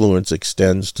whose influence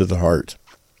extends to the heart."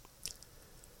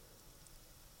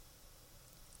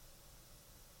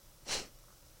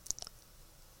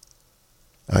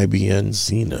 Ibn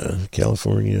Sina,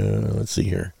 California, let's see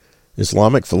here.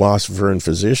 Islamic philosopher and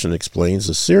physician explains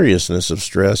the seriousness of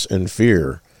stress and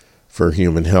fear for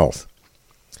human health.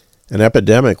 An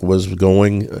epidemic was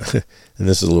going, and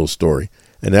this is a little story,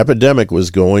 an epidemic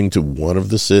was going to one of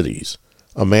the cities.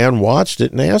 A man watched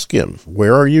it and asked him,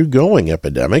 "Where are you going,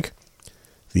 epidemic?"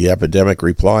 The epidemic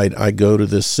replied, "I go to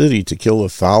this city to kill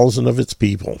 1,000 of its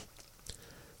people."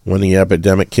 When the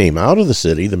epidemic came out of the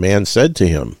city, the man said to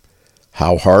him,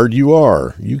 "How hard you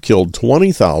are. You killed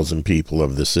 20,000 people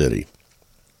of the city."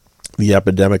 The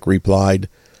epidemic replied,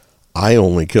 "I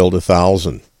only killed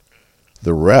 1,000.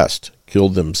 The rest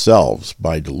killed themselves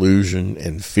by delusion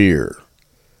and fear.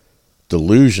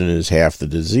 Delusion is half the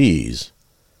disease.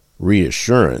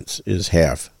 Reassurance is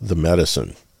half the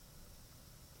medicine."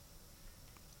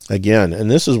 Again, and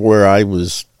this is where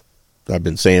I've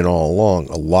been saying all along,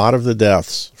 a lot of the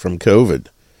deaths from COVID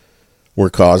were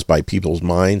caused by people's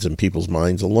minds and people's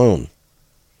minds alone.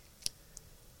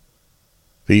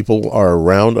 People are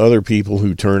around other people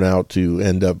who turn out to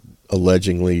end up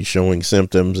allegedly showing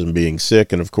symptoms and being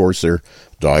sick, and of course they're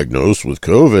diagnosed with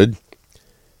COVID,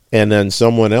 and then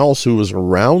someone else who was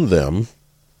around them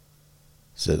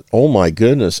said, "Oh my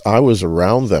goodness, I was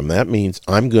around them. That means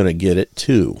I'm going to get it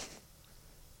too."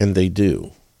 And they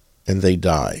do, and they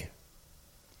die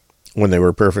when they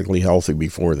were perfectly healthy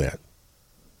before that.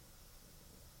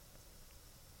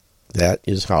 That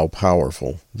is how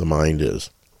powerful the mind is.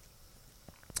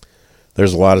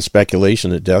 There's a lot of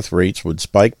speculation that death rates would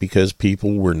spike because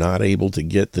people were not able to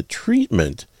get the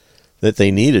treatment that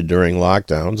they needed during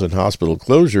lockdowns and hospital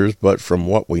closures, but from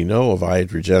what we know of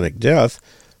iatrogenic death,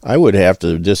 I would have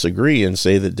to disagree and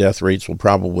say that death rates will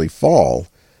probably fall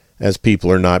as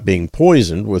people are not being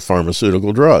poisoned with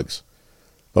pharmaceutical drugs.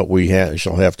 But we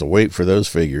shall have to wait for those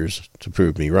figures to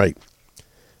prove me right.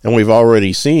 And we've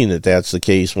already seen that that's the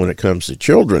case when it comes to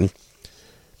children,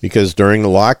 because during the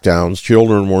lockdowns,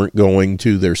 children weren't going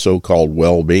to their so-called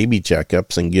well baby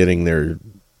checkups and getting their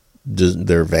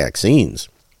vaccines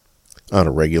on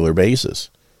a regular basis.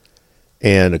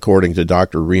 And according to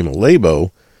Dr. Rima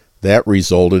Labo, that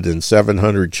resulted in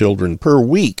 700 children per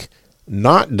week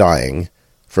not dying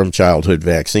from childhood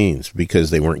vaccines because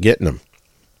they weren't getting them.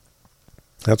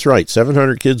 That's right,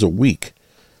 700 kids a week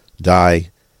die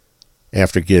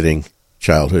after getting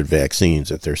childhood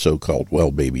vaccines at their so-called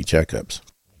well baby checkups.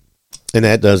 And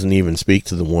that doesn't even speak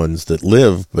to the ones that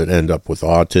live but end up with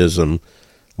autism,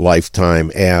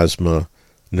 lifetime asthma,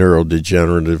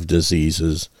 neurodegenerative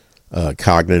diseases,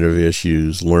 cognitive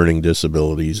issues, learning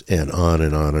disabilities, and on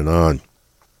and on and on.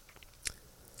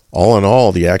 All in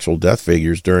all, the actual death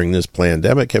figures during this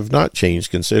pandemic have not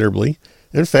changed considerably.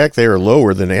 In fact, they are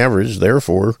lower than average.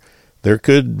 Therefore, there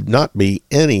could not be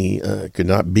any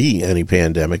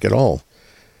pandemic at all.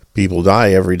 People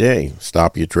die every day.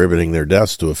 Stop attributing their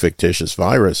deaths to a fictitious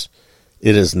virus.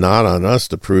 It is not on us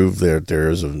to prove that there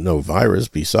is no virus.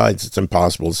 Besides, it's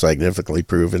impossible to significantly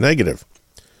prove a negative.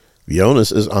 The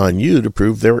onus is on you to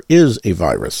prove there is a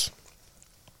virus.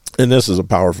 And this is a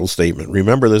powerful statement.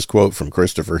 Remember this quote from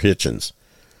Christopher Hitchens.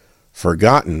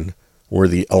 Forgotten were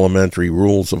the elementary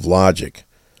rules of logic,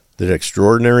 that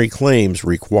extraordinary claims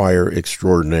require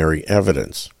extraordinary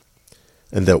evidence,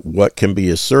 and that what can be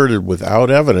asserted without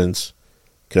evidence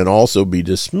can also be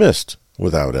dismissed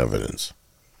without evidence.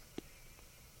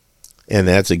 And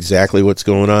that's exactly what's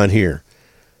going on here.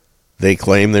 They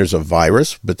claim there's a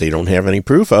virus, but they don't have any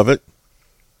proof of it.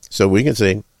 So we can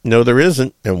say, no, there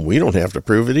isn't, and we don't have to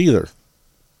prove it either.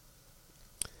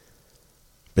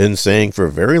 Been saying for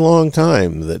a very long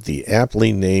time that the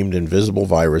aptly named invisible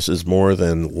virus is more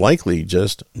than likely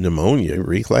just pneumonia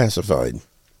reclassified.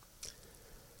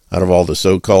 Out of all the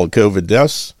so-called COVID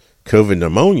deaths, COVID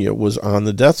pneumonia was on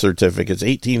the death certificates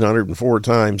 1,804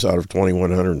 times out of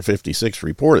 2,156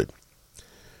 reported.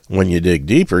 When you dig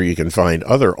deeper, you can find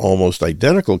other almost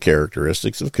identical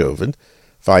characteristics of COVID.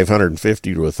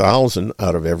 550 to 1,000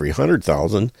 out of every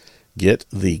 100,000 get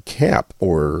the CAP,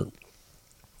 or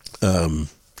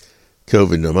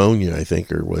COVID pneumonia, I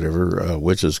think, or whatever,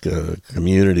 which is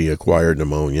community-acquired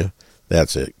pneumonia.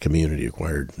 That's it,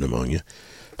 community-acquired pneumonia,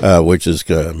 which is,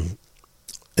 and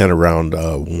around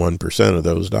 1% of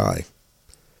those die.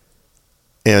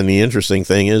 And the interesting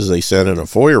thing is they sent in a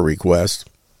FOIA request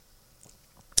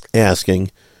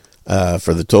asking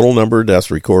for the total number of deaths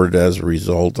recorded as a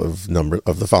result of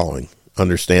the following.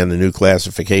 Understand the new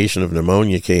classification of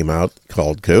pneumonia came out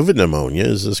called COVID pneumonia.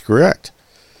 Is this correct?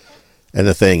 And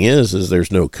the thing is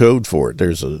there's no code for it.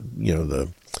 There's I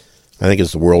think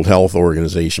it's the World Health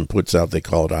Organization puts out, they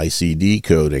call it ICD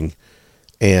coding,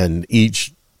 and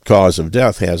each cause of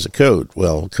death has a code.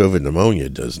 Well, COVID pneumonia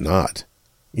does not.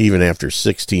 Even after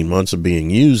 16 months of being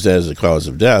used as a cause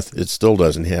of death, it still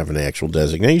doesn't have an actual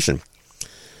designation.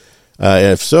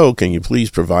 If so, can you please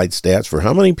provide stats for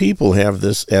how many people have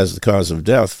this as the cause of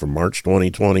death from March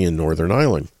 2020 in Northern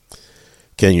Ireland?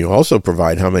 Can you also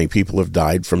provide how many people have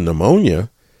died from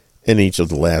pneumonia in each of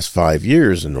the last 5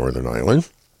 years in Northern Ireland?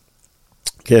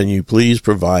 Can you please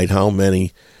provide how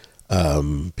many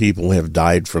people have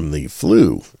died from the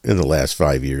flu in the last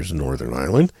 5 years in Northern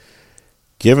Ireland?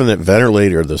 Given that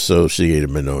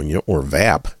ventilator-associated pneumonia, or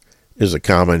VAP, is a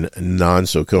common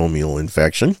nosocomial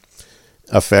infection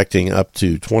affecting up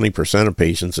to 20% of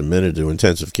patients admitted to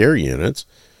intensive care units,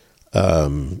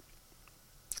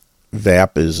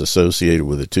 VAP is associated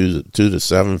with a 2 to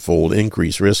 7-fold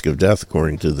increased risk of death,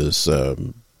 according to this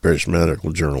British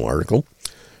Medical Journal article.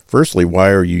 Firstly,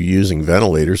 why are you using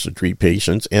ventilators to treat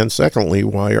patients? And secondly,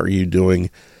 what are you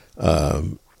doing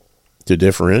to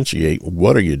differentiate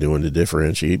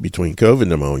between COVID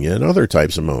pneumonia and other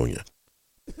types of pneumonia?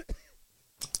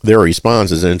 Their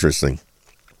response is interesting.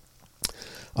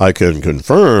 I can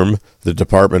confirm the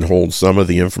department holds some of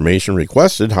the information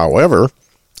requested. However,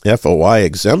 FOI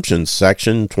exemption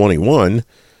section 21,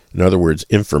 in other words,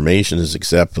 information is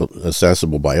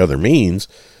accessible by other means.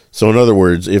 So in other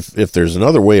words, if there's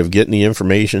another way of getting the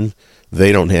information,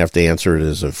 they don't have to answer it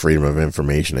as a Freedom of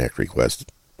Information Act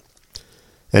request.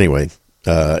 Anyway,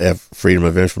 if freedom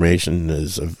of information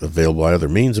is available by other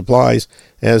means applies,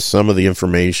 as some of the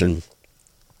information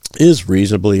is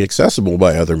reasonably accessible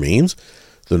by other means.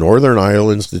 The Northern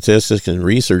Ireland Statistics and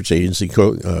Research Agency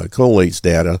collates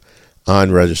data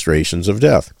on registrations of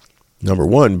death. Number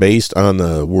one, based on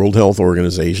the World Health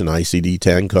Organization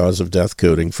ICD-10 cause of death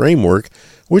coding framework,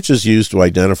 which is used to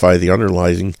identify the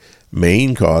underlying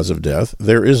main cause of death,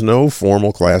 there is no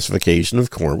formal classification of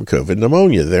COVID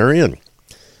pneumonia therein.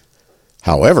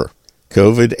 However,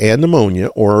 COVID and pneumonia,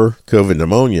 or COVID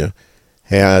pneumonia,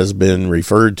 has been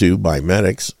referred to by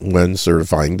medics when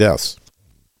certifying deaths.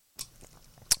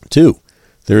 2.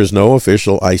 There is no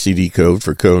official ICD code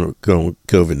for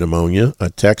COVID pneumonia. A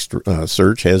text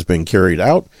search has been carried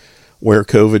out where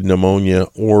COVID pneumonia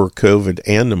or COVID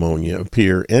and pneumonia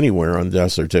appear anywhere on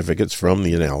death certificates from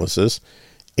the analysis.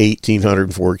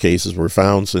 1,804 cases were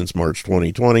found since March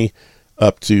 2020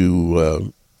 up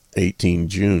to 18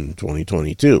 June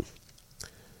 2022.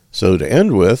 So to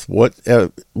end with, what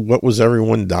was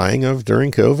everyone dying of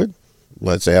during COVID?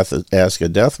 Let's ask a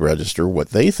death register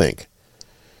what they think.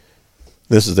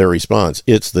 This is their response.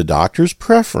 It's the doctor's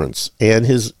preference and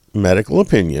his medical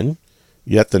opinion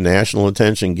Yet the national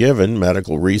attention given,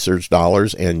 medical research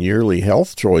dollars, and yearly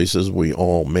health choices we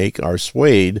all make are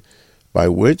swayed by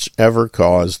whichever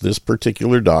cause this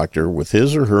particular doctor, with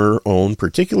his or her own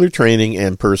particular training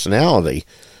and personality,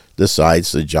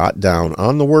 decides to jot down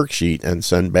on the worksheet and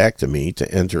send back to me to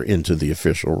enter into the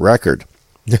official record.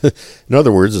 In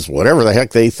other words, it's whatever the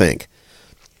heck they think.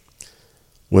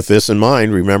 With this in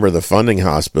mind, remember the funding that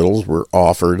hospitals were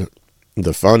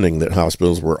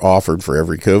offered for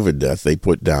every COVID death they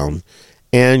put down,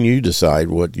 and you decide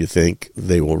what you think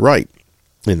they will write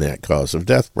in that cause of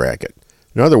death bracket.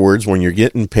 In other words, when you're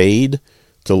getting paid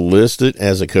to list it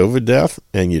as a COVID death,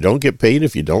 and you don't get paid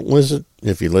if you don't list it,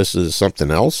 if you list it as something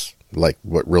else, like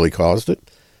what really caused it,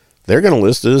 they're going to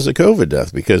list it as a COVID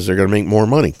death because they're going to make more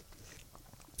money.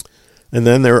 And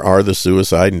then there are the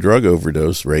suicide and drug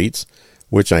overdose rates,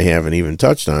 which I haven't even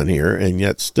touched on here, and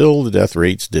yet still the death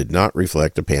rates did not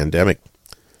reflect a pandemic.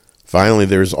 Finally,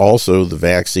 there's also the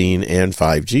vaccine and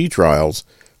 5G trials,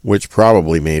 which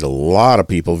probably made a lot of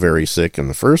people very sick in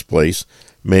the first place,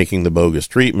 making the bogus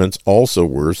treatments also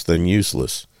worse than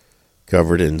useless.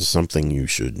 Covered in Something You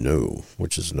Should Know,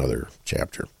 which is another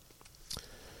chapter.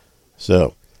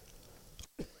 So,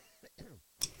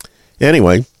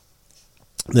 anyway,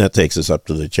 that takes us up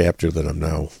to the chapter that I'm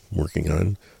now working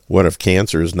on. What if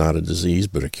cancer is not a disease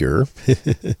but a cure?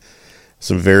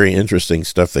 Some very interesting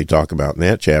stuff they talk about in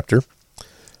that chapter.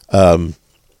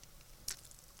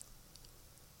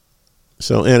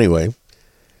 So anyway,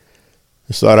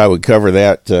 I thought I would cover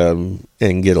that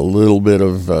and get a little bit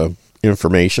of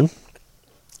information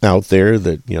out there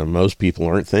that most people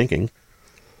aren't thinking.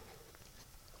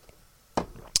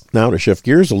 Now to shift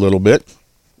gears a little bit,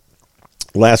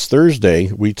 last Thursday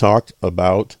we talked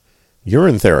about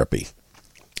urine therapy.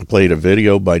 I played a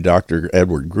video by Dr.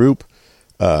 Edward Group,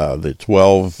 the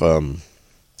 12,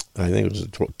 I think it was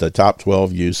the top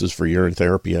 12 uses for urine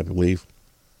therapy, I believe.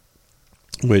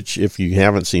 Which, if you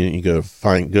haven't seen it, you go to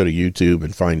YouTube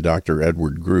and find Dr.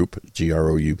 Edward Group,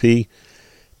 Group,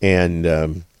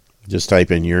 and just type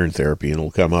in urine therapy and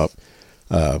it'll come up.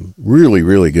 Really,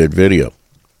 really good video.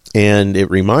 And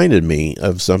it reminded me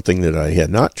of something that I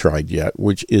had not tried yet,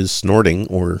 which is snorting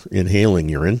or inhaling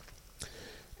urine.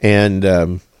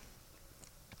 And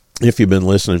if you've been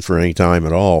listening for any time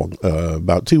at all,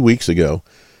 about 2 weeks ago,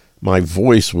 my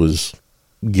voice was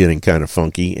getting kind of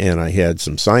funky, and I had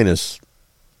some sinus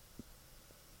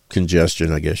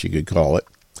congestion, I guess you could call it.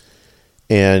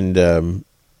 And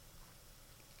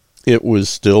it was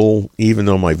still, even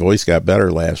though my voice got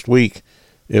better last week,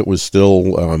 it was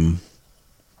still an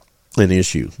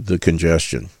issue, the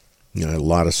congestion. A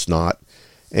lot of snot.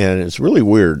 And it's really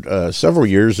weird. Several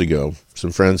years ago,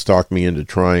 some friends talked me into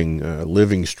trying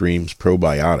Living Stream's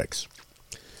probiotics.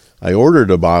 I ordered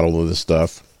a bottle of the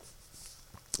stuff,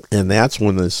 and that's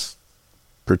when this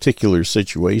particular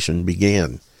situation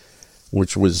began,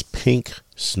 which was pink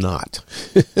snot.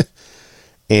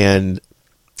 And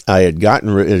I had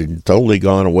it had totally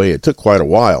gone away. It took quite a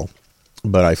while,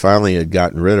 but I finally had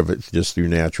gotten rid of it just through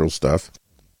natural stuff.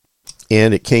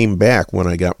 And it came back when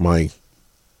I got my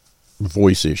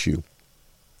voice issue.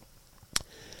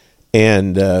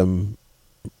 And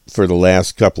for the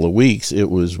last couple of weeks, it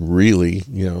was really,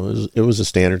 it was a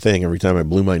standard thing. Every time I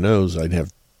blew my nose, I'd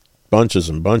have bunches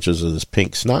and bunches of this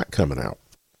pink snot coming out.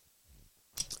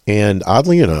 And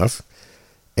oddly enough,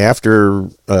 after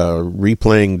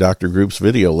replaying Dr. Group's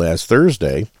video last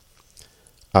Thursday,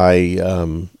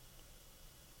 I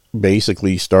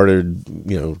basically kick-started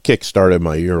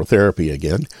my urotherapy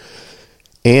again.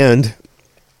 And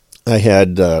I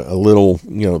had a little,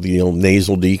 the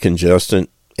nasal decongestant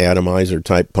atomizer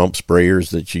type pump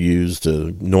sprayers that you use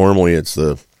to, normally it's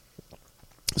the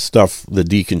stuff, the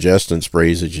decongestant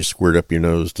sprays that you squirt up your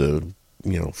nose to,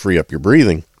 free up your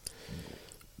breathing.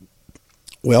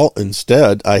 Well,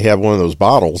 instead, I have one of those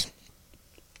bottles,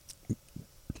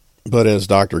 but as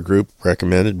Dr. Group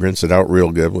recommended, rinse it out real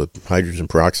good with hydrogen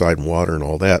peroxide and water and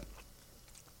all that.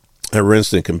 I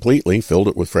rinsed it completely, filled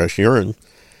it with fresh urine,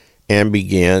 and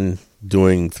began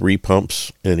doing 3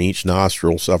 pumps in each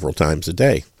nostril several times a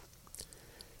day.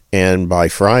 And by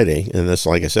Friday, and this,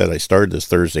 like I said, I started this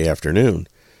Thursday afternoon,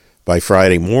 by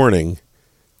Friday morning,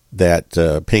 that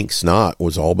pink snot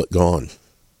was all but gone.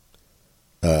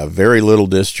 Very little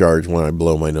discharge when I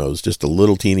blow my nose, just a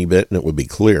little teeny bit, and it would be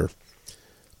clear.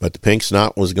 But the pink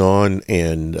snot was gone,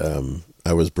 and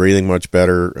I was breathing much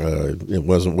better. It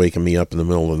wasn't waking me up in the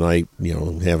middle of the night,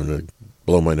 having to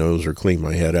blow my nose or clean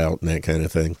my head out and that kind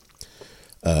of thing.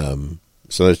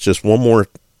 So it's just one more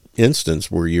instance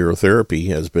where urotherapy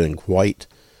has been quite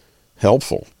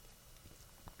helpful.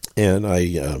 And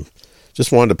I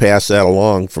just wanted to pass that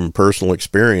along from personal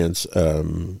experience.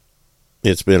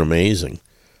 It's been amazing.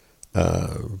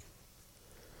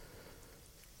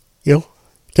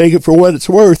 Take it for what it's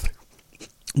worth.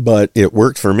 But it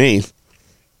worked for me.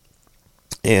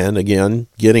 And again,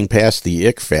 getting past the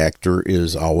ick factor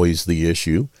is always the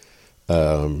issue.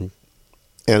 And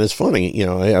it's funny,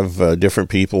 I have different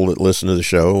people that listen to the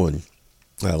show. And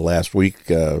last week,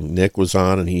 Nick was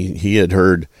on, and he had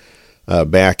heard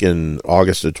back in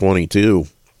August of 22,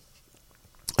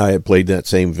 I had played that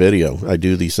same video. I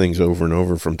do these things over and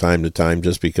over from time to time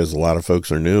just because a lot of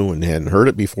folks are new and hadn't heard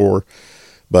it before.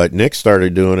 But Nick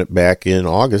started doing it back in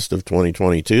August of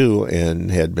 2022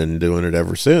 and had been doing it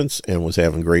ever since and was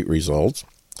having great results.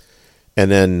 And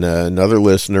then another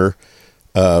listener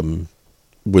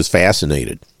was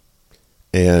fascinated.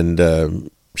 And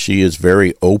she is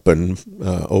very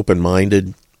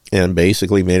open-minded, and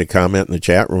basically made a comment in the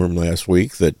chat room last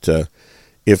week that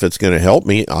if it's going to help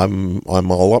me, I'm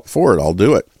all up for it. I'll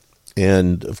do it.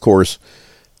 And, of course,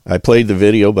 I played the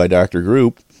video by Dr.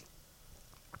 Group,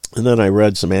 and then I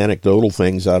read some anecdotal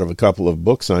things out of a couple of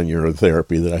books on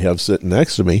urotherapy that I have sitting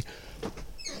next to me.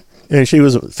 And she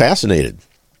was fascinated.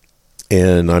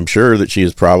 And I'm sure that she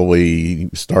has probably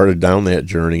started down that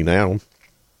journey now.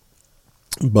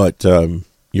 But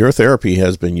urotherapy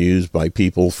has been used by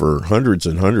people for hundreds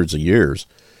and hundreds of years.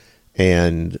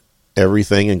 And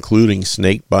everything, including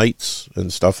snake bites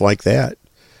and stuff like that.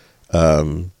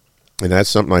 And that's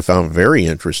something I found very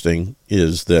interesting,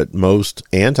 is that most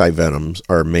antivenoms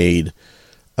are made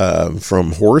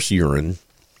from horse urine,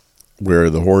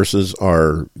 where the horses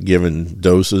are given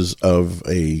doses of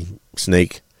a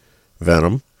snake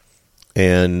venom,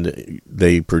 and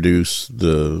they produce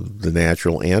the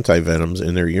natural antivenoms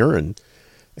in their urine.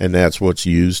 And that's what's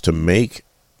used to make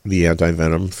the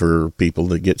antivenom for people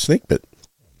that get snake bit.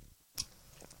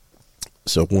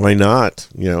 So why not?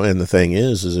 And the thing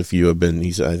is if you have been,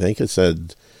 I think it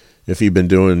said, if you've been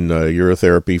doing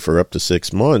urotherapy for up to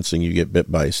 6 months and you get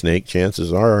bit by a snake,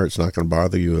 chances are it's not going to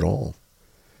bother you at all.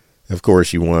 Of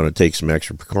course, you want to take some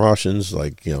extra precautions,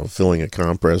 like, filling a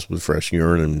compress with fresh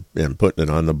urine and putting it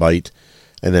on the bite,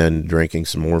 and then drinking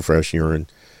some more fresh urine.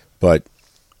 But,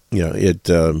 it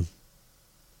will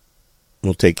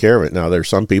take care of it. Now, there's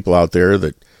some people out there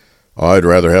that, I'd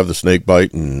rather have the snake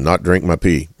bite and not drink my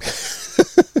pee.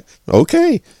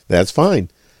 Okay, that's fine.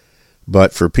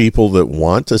 But for people that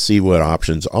want to see what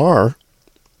options are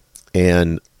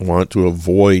and want to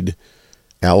avoid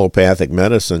allopathic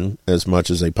medicine as much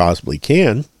as they possibly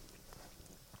can,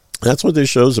 that's what this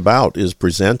show's about, is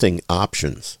presenting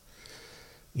options.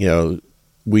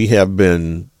 We have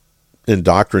been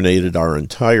indoctrinated our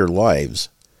entire lives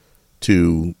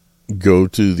to go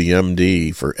to the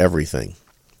MD for everything,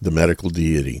 the medical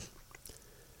deity,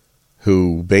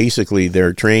 who basically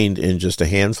they're trained in just a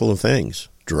handful of things: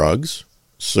 drugs,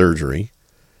 surgery,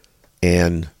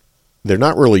 and they're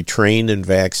not really trained in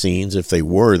vaccines. If they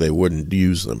were, they wouldn't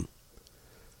use them.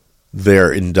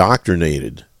 They're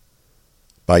indoctrinated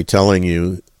by telling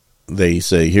you, they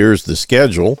say, here's the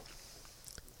schedule,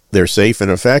 they're safe and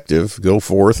effective, go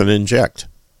forth and inject.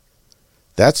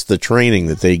 That's the training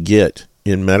that they get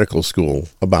in medical school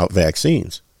about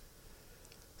vaccines.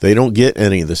 They don't get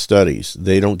any of the studies.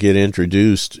 They don't get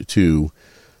introduced to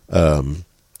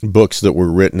books that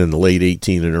were written in the late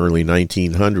 18 and early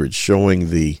 1900s showing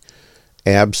the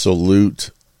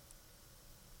absolute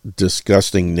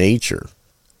disgusting nature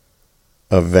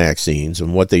of vaccines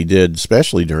and what they did,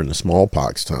 especially during the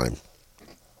smallpox time.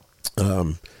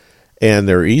 And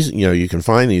they're easy. You can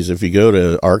find these if you go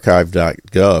to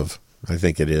archive.gov, I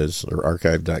think it is, or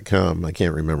archive.com. I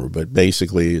can't remember, but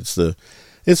basically it's the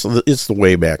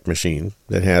Wayback Machine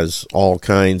that has all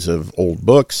kinds of old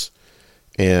books,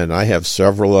 and I have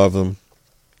several of them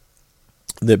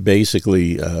that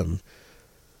basically,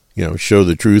 show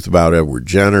the truth about Edward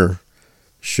Jenner,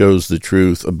 shows the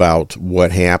truth about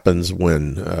what happens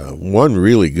when, one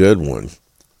really good one,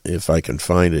 if I can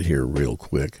find it here real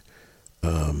quick,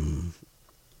 and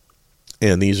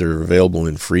these are available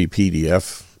in free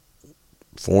PDF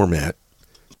format.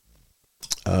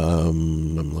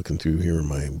 I'm looking through here in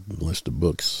my list of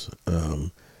books.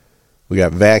 We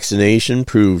got Vaccination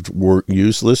Proved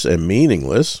Useless and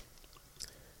Meaningless,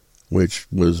 which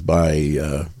was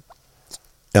by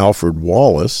Alfred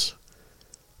Wallace,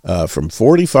 from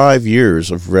 45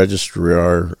 years of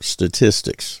registrar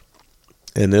statistics.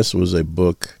 And this was a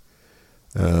book,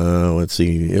 let's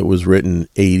see, it was written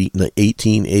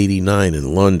 1889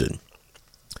 in London.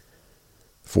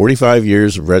 45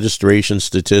 years of registration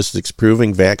statistics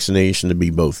proving vaccination to be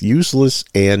both useless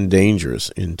and dangerous,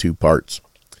 in 2 parts.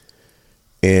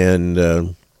 And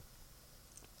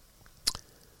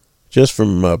Just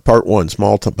from Part 1,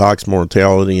 Smallpox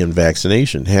Mortality and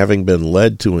Vaccination, having been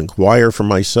led to inquire for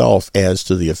myself as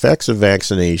to the effects of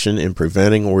vaccination in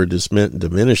preventing or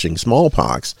diminishing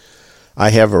smallpox,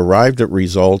 I have arrived at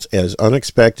results as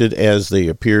unexpected as they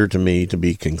appear to me to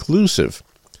be conclusive.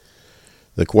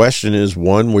 The question is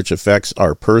one which affects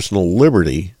our personal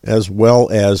liberty as well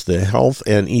as the health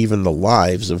and even the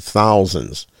lives of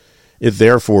thousands. It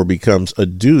therefore becomes a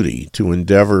duty to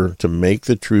endeavor to make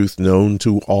the truth known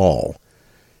to all,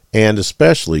 and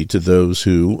especially to those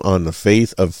who, on the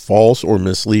faith of false or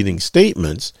misleading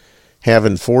statements, have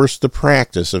enforced the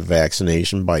practice of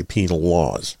vaccination by penal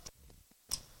laws.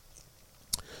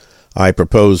 I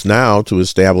propose now to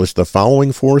establish the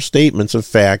following 4 statements of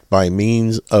fact by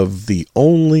means of the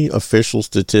only official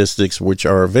statistics which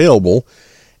are available,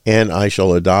 and I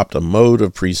shall adopt a mode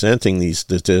of presenting these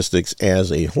statistics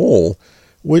as a whole,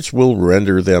 which will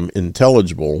render them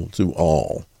intelligible to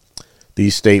all.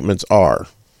 These statements are,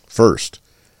 first,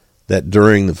 that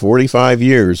during the 45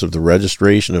 years of the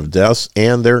registration of deaths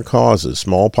and their causes,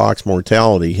 smallpox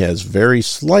mortality has very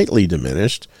slightly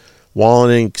diminished, while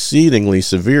an exceedingly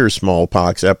severe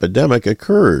smallpox epidemic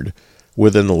occurred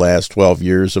within the last 12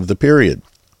 years of the period.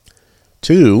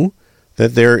 2,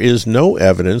 that there is no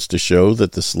evidence to show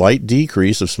that the slight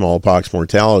decrease of smallpox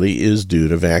mortality is due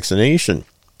to vaccination.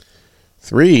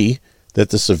 3, that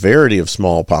the severity of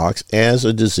smallpox as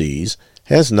a disease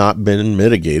has not been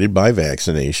mitigated by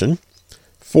vaccination.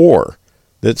 4,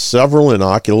 that several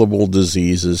inoculable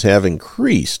diseases have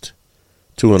increased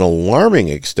to an alarming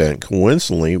extent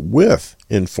coincidentally with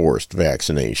enforced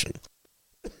vaccination.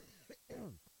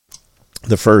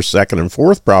 The first, second, and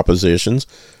fourth propositions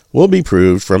will be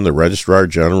proved from the Registrar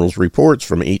General's reports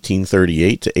from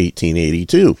 1838 to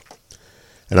 1882,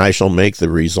 and I shall make the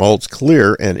results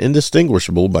clear and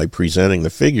indistinguishable by presenting the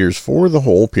figures for the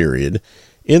whole period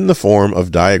in the form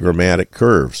of diagrammatic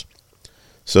curves,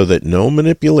 so that no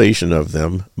manipulation of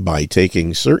them by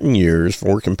taking certain years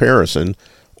for comparison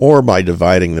or by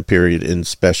dividing the period in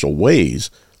special ways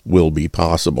will be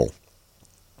possible.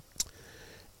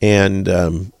 And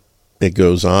it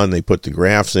goes on, they put the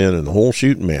graphs in and the whole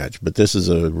shooting match, but this is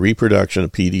a reproduction, a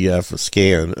PDF, a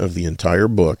scan of the entire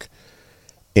book,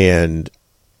 and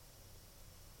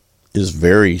is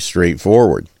very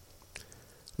straightforward.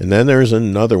 And then there's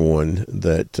another one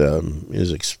that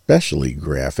is especially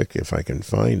graphic, if I can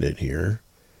find it here.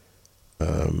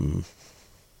 Good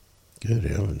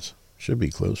heavens. Should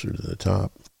be closer to the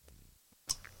top.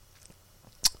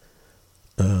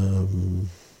 Of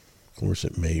course,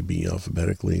 it may be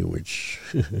alphabetically, which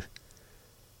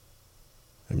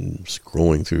I'm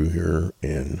scrolling through here,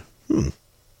 and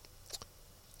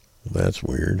that's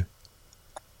weird.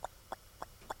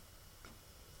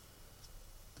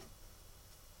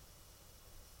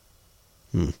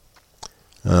 I'm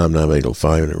not able to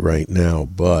find it right now,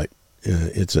 but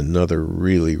it's another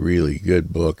really, really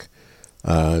good book.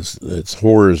 It's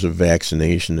Horrors of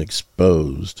Vaccination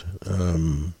Exposed.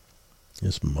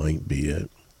 This might be it.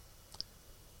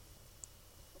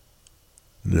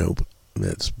 Nope,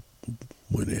 that's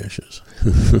Wood Ashes.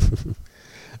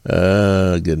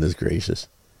 Goodness gracious.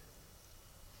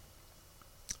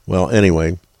 Well,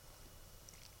 anyway,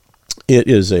 it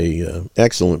is a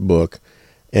excellent book,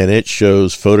 and it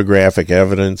shows photographic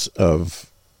evidence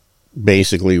of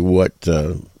basically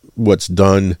what's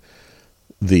done,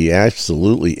 the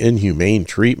absolutely inhumane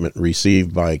treatment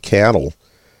received by cattle,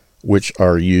 which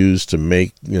are used to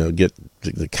make, get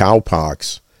the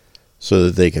cowpox so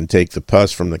that they can take the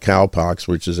pus from the cowpox,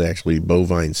 which is actually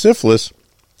bovine syphilis,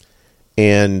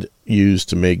 and used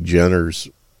to make Jenner's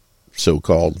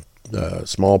so-called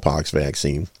smallpox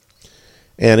vaccine.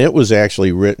 And it was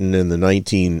actually written in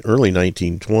the early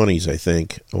 1920s, I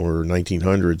think, or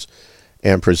 1900s,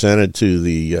 and presented to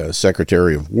the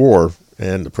Secretary of War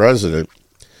and the President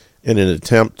in an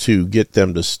attempt to get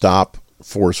them to stop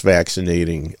force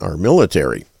vaccinating our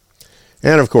military.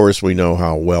 And of course, we know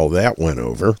how well that went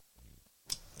over.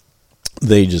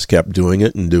 They just kept doing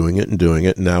it and doing it and doing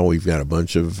it, and now we've got a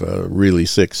bunch of really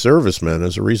sick servicemen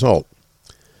as a result.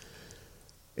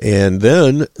 And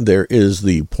then there is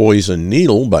The Poison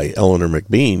Needle by Eleanor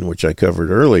McBean, which I covered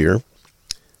earlier,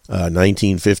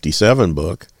 1957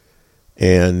 book.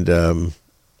 And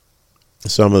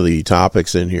some of the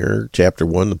topics in here, Chapter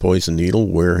 1, The Poison Needle,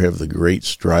 where have the great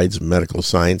strides of medical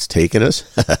science taken us?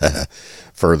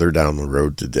 Further down the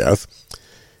road to death.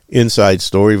 Inside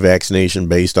story, vaccination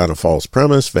based on a false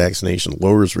premise. Vaccination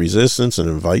lowers resistance and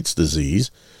invites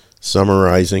disease.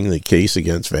 Summarizing the case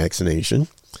against vaccination.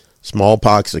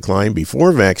 Smallpox declined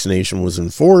before vaccination was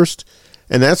enforced,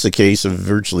 and that's the case of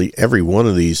virtually every one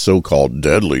of these so-called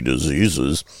deadly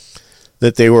diseases.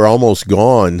 that they were almost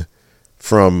gone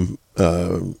from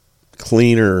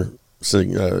cleaner,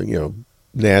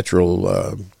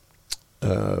 natural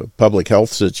public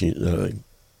health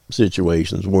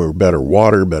situations where better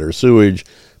water, better sewage,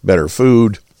 better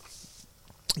food,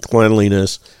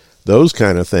 cleanliness, those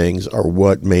kind of things are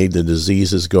what made the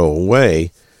diseases go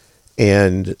away.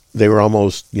 And they were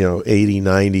almost, 80,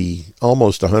 90,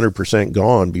 almost 100%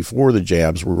 gone before the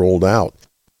jabs were rolled out.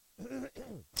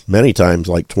 Many times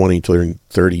like 20,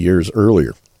 30 years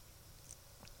earlier.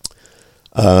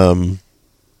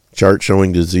 Chart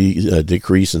showing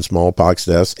decrease in smallpox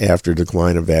deaths after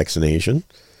decline of vaccination.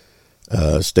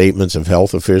 Statements of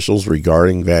health officials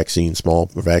regarding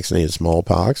vaccinated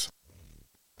smallpox.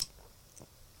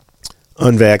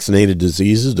 Unvaccinated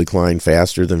diseases decline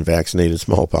faster than vaccinated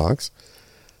smallpox.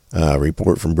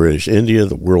 Report from British India,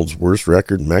 the world's worst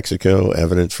record in Mexico,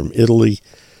 evidence from Italy.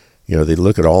 They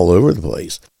look at all over the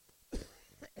place.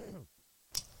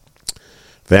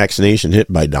 Vaccination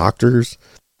hit by doctors.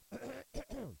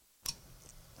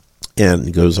 And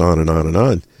it goes on and on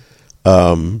and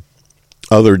on.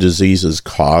 Other diseases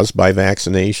caused by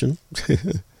vaccination.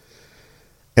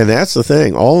 And that's the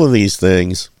thing. All of these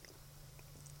things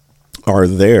are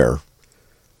there.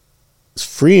 It's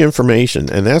free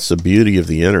information, and that's the beauty of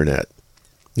the internet.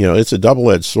 It's a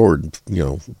double-edged sword,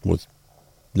 with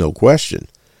no question.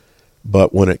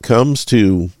 But when it comes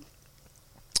to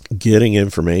getting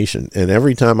information, and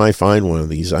every time I find one of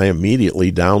these, I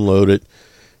immediately download it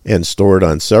and store it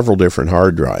on several different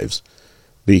hard drives,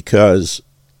 because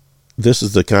this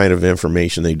is the kind of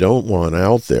information they don't want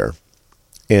out there,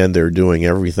 and they're doing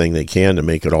everything they can to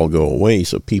make it all go away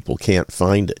so people can't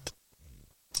find it.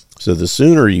 So the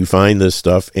sooner you find this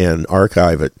stuff and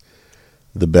archive it,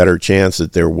 the better chance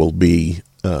that there will be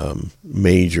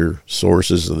major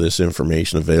sources of this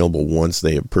information available once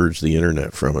they have purged the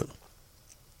internet from it.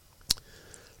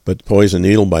 But The Poison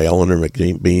Needle by Eleanor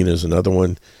McBean is another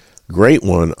one. Great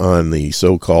one on the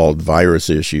so-called virus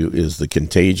issue is The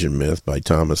Contagion Myth by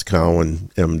Thomas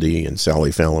Cowan, MD, and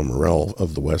Sally Fallon Morell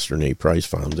of the Western A. Price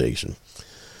Foundation.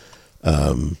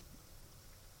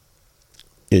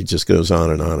 It just goes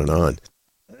on and on and on.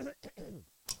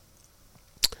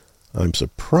 I'm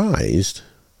surprised.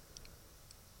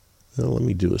 Well, let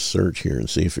me do a search here and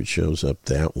see if it shows up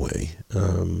that way.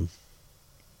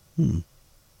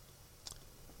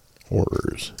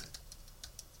 Horrors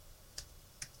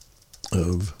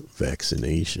of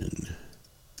vaccination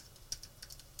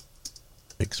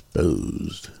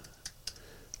exposed.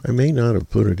 I may not have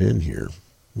put it in here,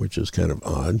 which is kind of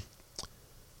odd.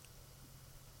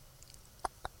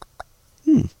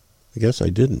 I guess I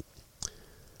didn't.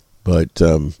 But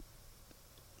I'm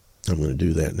going to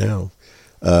do that now.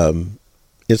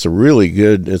 It's a really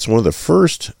good, it's one of the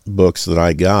first books that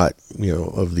I got,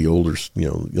 of the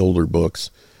older books.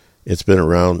 It's been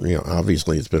around,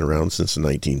 obviously it's been around since the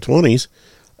 1920s.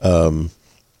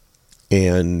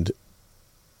 And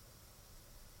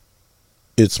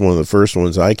it's one of the first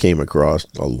ones I came across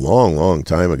a long, long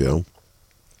time ago.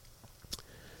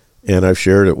 And I've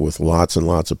shared it with lots and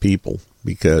lots of people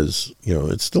because,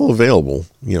 it's still available,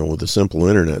 with a simple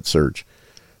internet search.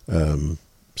 So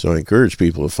I encourage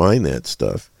people to find that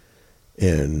stuff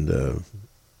and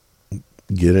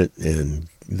get it. And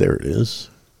there it is.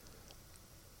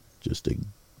 Just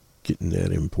getting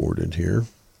that imported here.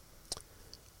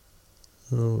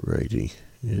 Alrighty.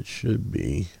 It should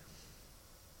be.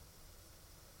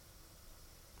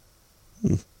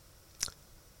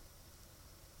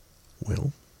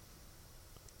 Well,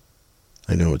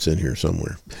 I know it's in here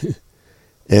somewhere.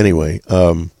 Anyway,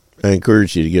 I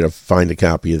encourage you to find a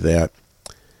copy of that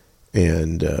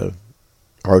and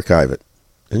archive it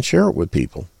and share it with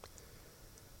people.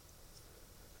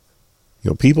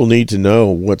 People need to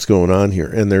know what's going on here,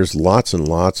 and there's lots and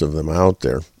lots of them out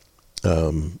there.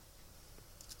 In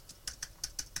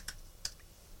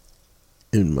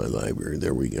my library,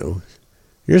 there we go.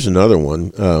 Here's another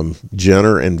one,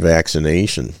 Jenner and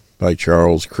Vaccination by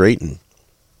Charles Creighton.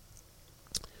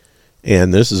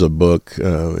 And this is a book,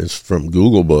 it's from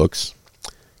Google Books,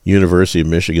 University of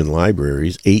Michigan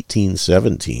Libraries,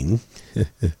 1817.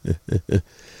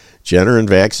 Jenner and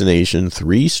Vaccination,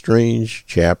 3 strange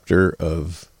chapter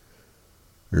of,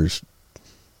 it's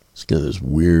got this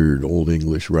weird old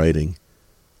English writing,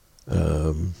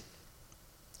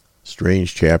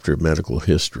 strange chapter of medical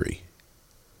history.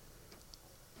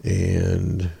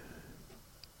 And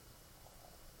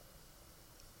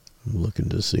I'm looking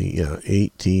to see,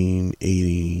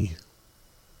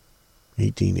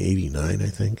 1889, I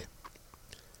think.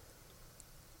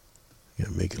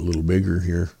 Gotta make it a little bigger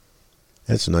here.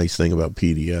 That's a nice thing about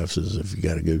PDFs is if you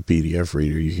got a good PDF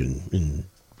reader, you can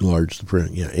Large the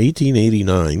print. Yeah,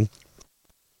 1889.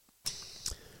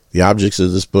 The objects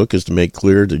of this book is to make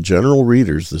clear to general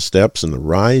readers the steps in the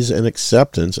rise and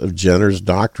acceptance of Jenner's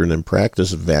doctrine and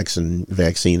practice of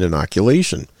vaccine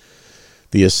inoculation.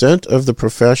 The ascent of the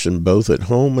profession both at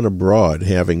home and abroad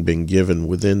having been given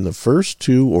within the first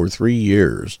 2 or 3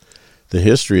 years, the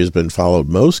history has been followed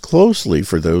most closely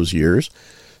for those years.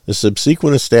 The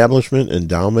subsequent establishment,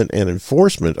 endowment, and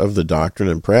enforcement of the doctrine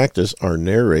and practice are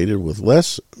narrated with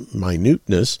less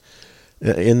minuteness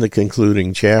in the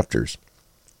concluding chapters.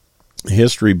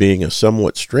 History being a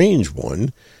somewhat strange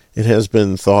one, it has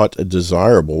been thought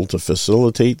desirable to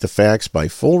facilitate the facts by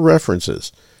full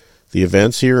references. The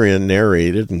events herein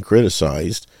narrated and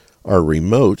criticized are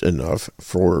remote enough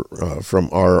from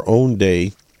our own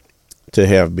day to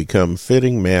have become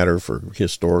fitting matter for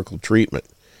historical treatment.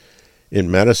 In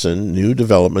medicine, new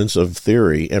developments of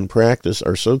theory and practice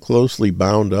are so closely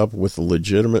bound up with the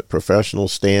legitimate professional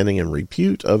standing and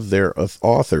repute of their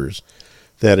authors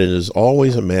that it is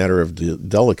always a matter of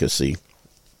delicacy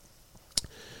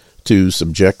to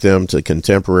subject them to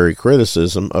contemporary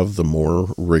criticism of the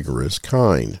more rigorous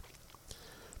kind.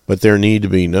 But there need to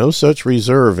be no such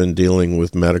reserve in dealing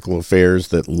with medical affairs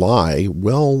that lie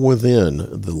well within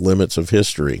the limits of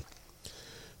history.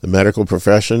 The medical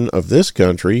profession of this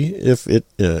country, if it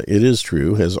is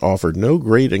true, has offered no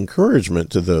great encouragement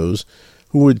to those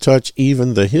who would touch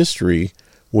even the history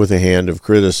with a hand of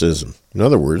criticism. In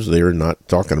other words, they are not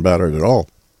talking about it at all.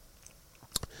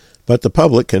 But the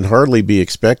public can hardly be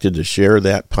expected to share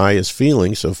that pious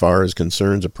feeling so far as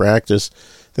concerns a practice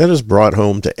that is brought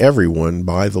home to everyone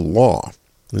by the law.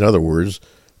 In other words,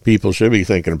 people should be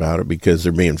thinking about it because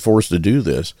they're being forced to do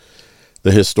this.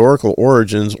 The historical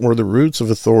origins or the roots of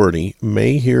authority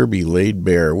may here be laid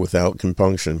bare without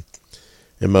compunction.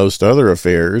 In most other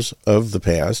affairs of the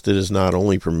past, it is not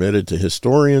only permitted to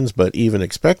historians, but even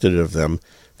expected of them,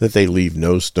 that they leave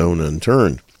no stone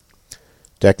unturned.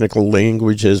 Technical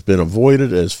language has been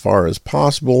avoided as far as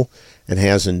possible, and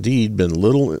has indeed been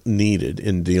little needed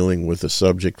in dealing with a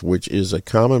subject which is a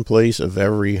commonplace of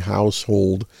every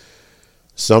household.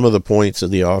 Some of the points that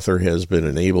the author has been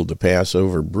enabled to pass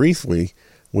over briefly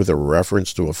with a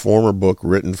reference to a former book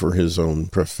written for his own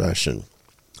profession.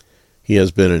 He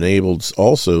has been enabled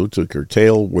also to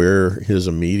curtail where his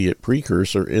immediate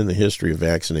precursor in the history of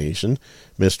vaccination,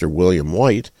 Mr. William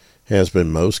White, has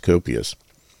been most copious.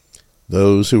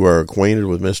 Those who are acquainted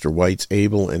with Mr. White's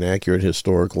able and accurate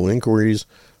historical inquiries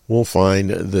will find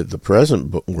that the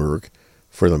present work,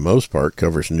 for the most part,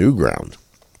 covers new ground.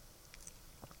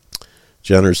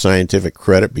 Jenner's scientific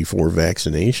credit before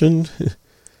vaccination,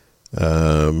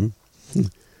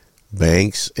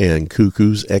 Banks and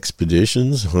Cuckoo's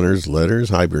expeditions, Hunter's letters,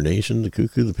 hibernation, the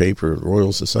cuckoo, the paper of the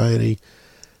Royal Society,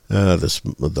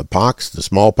 the pox, the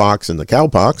smallpox, and the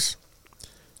cowpox,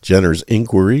 Jenner's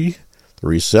inquiry, the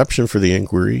reception for the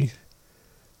inquiry,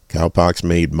 cowpox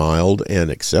made mild and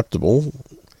acceptable,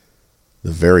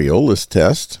 the variolous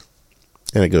test,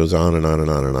 and it goes on and on and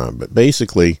on and on. But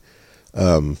basically,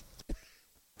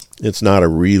 it's not a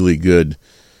really good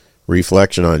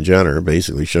reflection on Jenner.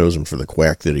 Basically shows him for the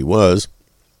quack that he was.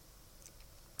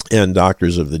 And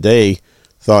doctors of the day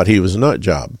thought he was a nut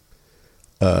job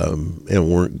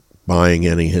and weren't buying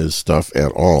any of his stuff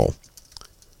at all.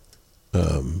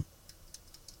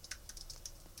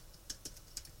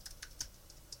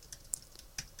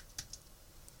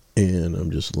 And I'm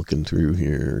just looking through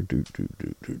here.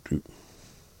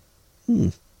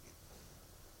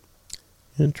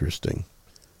 Interesting.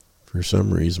 For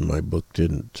some reason, my book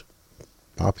didn't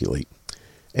populate.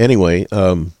 Anyway,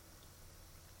 I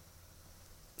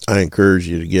encourage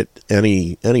you to get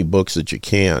any books that you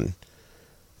can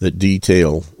that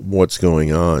detail what's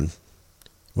going on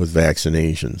with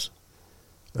vaccinations,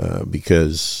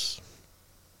 because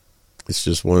it's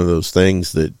just one of those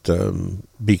things that,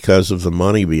 because of the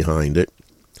money behind it,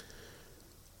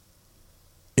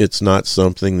 it's not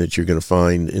something that you're going to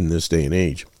find in this day and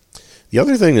age. The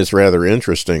other thing that's rather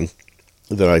interesting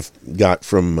that I've got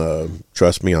from,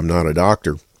 trust me, I'm not a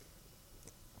doctor,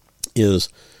 is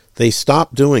they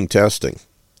stopped doing testing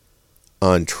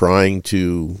on trying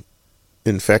to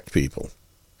infect people.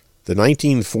 The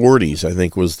 1940s, I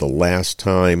think, was the last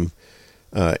time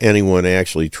anyone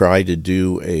actually tried to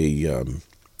do a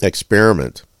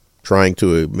experiment trying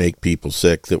to make people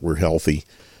sick that were healthy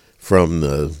from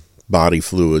the body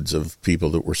fluids of people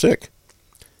that were sick.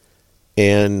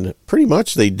 And pretty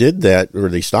much they did that, or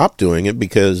they stopped doing it,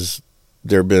 because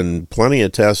there have been plenty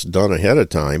of tests done ahead of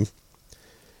time.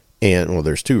 And, well,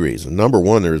 there's two reasons. Number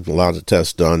one, there's a lot of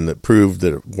tests done that proved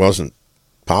that it wasn't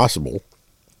possible.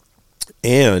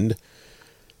 And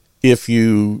if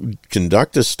you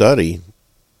conduct a study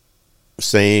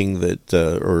saying that,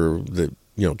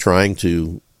 trying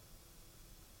to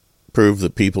prove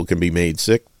that people can be made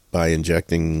sick by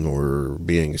injecting or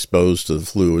being exposed to the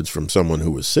fluids from someone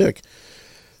who was sick,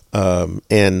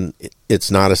 and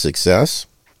it's not a success,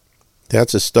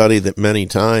 that's a study that many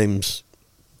times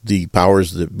the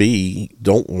powers that be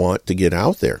don't want to get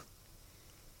out there.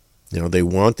 They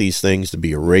want these things to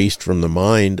be erased from the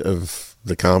mind of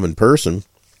the common person,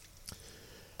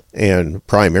 and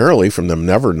primarily from them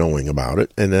never knowing about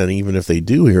it. And then even if they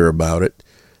do hear about it,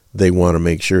 they want to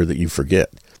make sure that you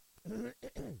forget,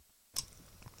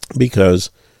 because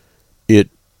it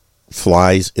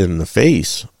flies in the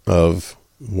face of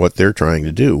what they're trying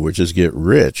to do, which is get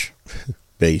rich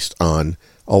based on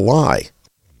a lie.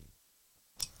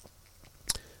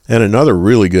 And another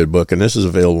really good book, and this is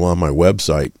available on my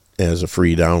website as a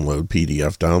free download,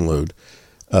 PDF download,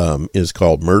 is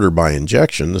called Murder by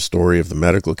Injection, The Story of the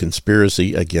Medical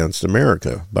Conspiracy Against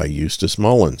America by Eustace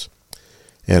Mullins.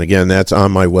 And again, that's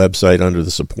on my website under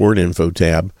the support info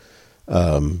tab.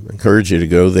 Encourage you to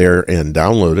go there and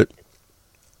download it.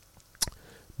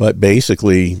 But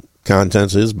basically,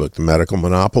 contents of his book: The Medical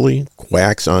Monopoly,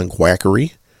 Quacks on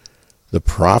Quackery, The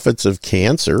Profits of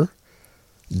Cancer,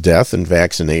 Death and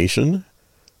Vaccination.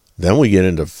 Then we get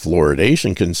into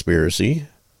fluoridation conspiracy,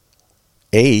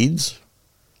 AIDS,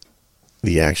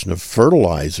 the action of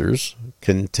fertilizers,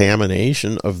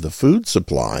 contamination of the food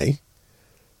supply,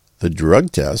 the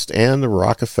drug test, and the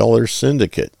Rockefeller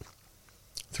Syndicate.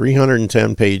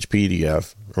 310-page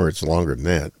PDF, or it's longer than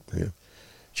that. Yeah.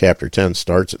 Chapter 10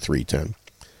 starts at 310.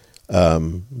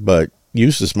 But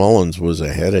Eustace Mullins was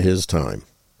ahead of his time,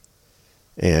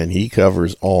 and he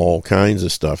covers all kinds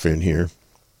of stuff in here.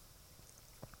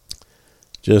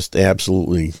 Just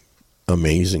absolutely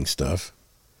amazing stuff.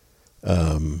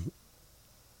 I'm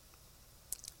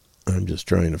just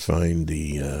trying to find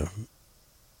the...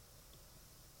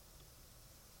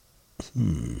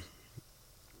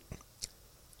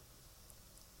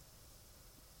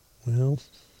 Well,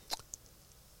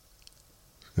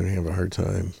 I'm going to have a hard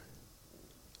time.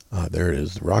 There it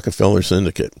is. The Rockefeller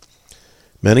Syndicate.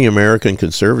 Many American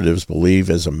conservatives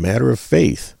believe, as a matter of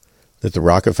faith, that the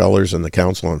Rockefellers and the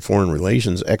Council on Foreign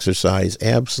Relations exercise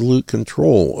absolute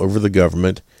control over the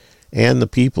government and the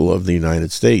people of the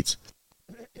United States.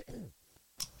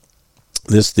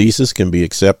 This thesis can be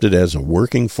accepted as a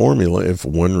working formula if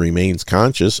one remains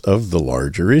conscious of the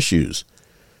larger issues.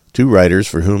 Two writers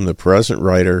for whom the present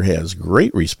writer has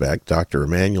great respect, Dr.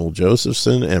 Emanuel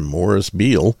Josephson and Morris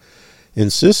Beale,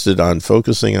 insisted on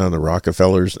focusing on the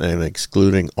Rockefellers and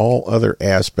excluding all other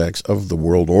aspects of the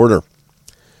world order.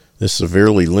 This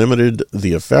severely limited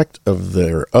the effect of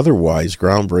their otherwise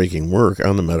groundbreaking work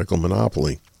on the medical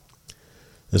monopoly.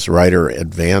 This writer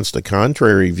advanced a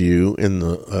contrary view in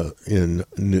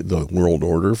the world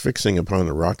order, fixing upon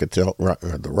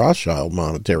the Rothschild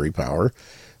monetary power,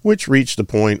 which reached a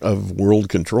point of world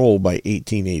control by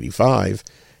 1885,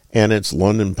 and its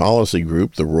London policy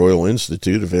group, the Royal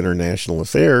Institute of International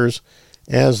Affairs,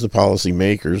 as the policy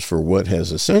makers for what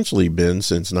has essentially been,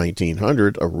 since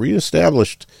 1900, a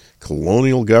reestablished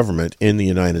colonial government in the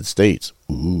United States.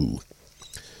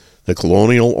 The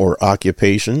colonial or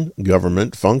occupation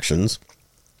government functions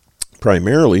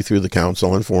primarily through the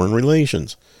Council on Foreign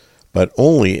Relations, but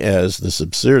only as the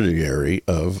subsidiary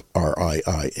of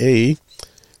RIIA,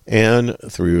 and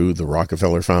through the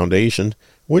Rockefeller Foundation,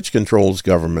 which controls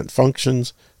government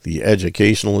functions, the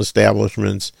educational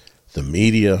establishments, the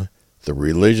media, the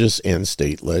religious, and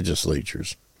state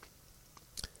legislatures.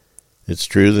 It's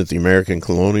true that the American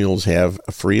colonials have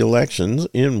free elections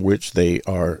in which they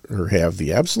have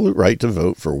the absolute right to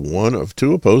vote for one of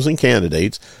two opposing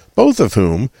candidates, both of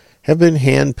whom have been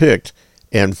handpicked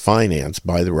and financed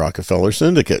by the Rockefeller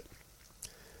Syndicate.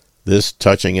 This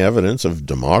touching evidence of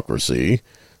democracy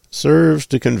serves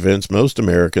to convince most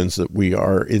Americans that we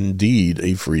are indeed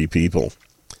a free people.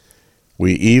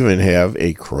 We even have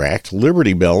a cracked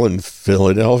Liberty Bell in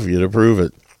Philadelphia to prove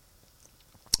it.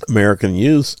 American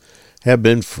youths have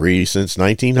been free since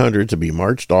 1900 to be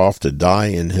marched off to die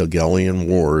in Hegelian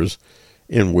wars,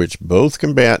 in which both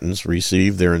combatants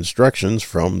receive their instructions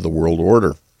from the world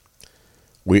order.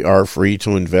 We are free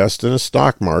to invest in a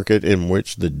stock market in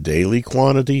which the daily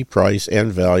quantity, price,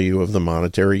 and value of the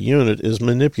monetary unit is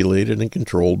manipulated and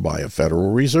controlled by a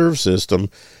Federal Reserve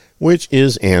System, which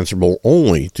is answerable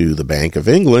only to the Bank of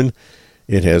England.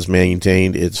 It has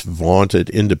maintained its vaunted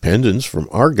independence from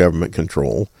our government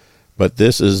control, but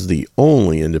this is the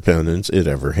only independence it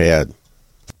ever had.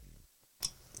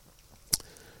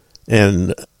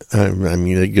 And, I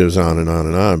mean, it goes on and on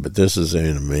and on, but this is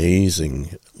an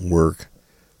amazing work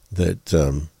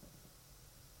that,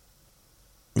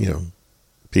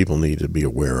 people need to be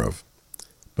aware of.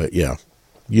 But yeah,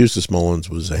 Eustace Mullins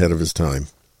was ahead of his time.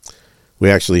 We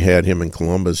actually had him in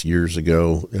Columbus years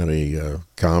ago at a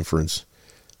conference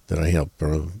that I helped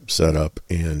set up,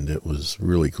 and it was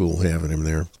really cool having him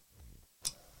there.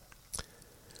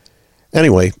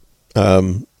 Anyway,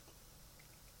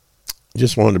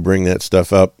 just wanted to bring that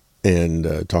stuff up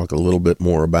and talk a little bit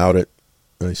more about it.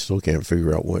 I still can't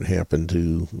figure out what happened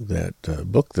to that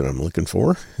book that I'm looking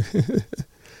for.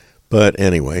 But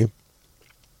anyway,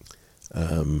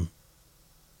 I'm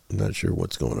not sure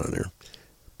what's going on there.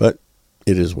 But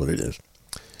it is what it is.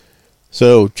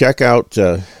 So check out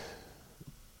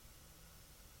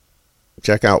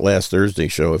last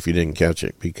Thursday's show if you didn't catch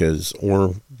it,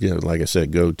 like I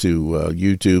said, go to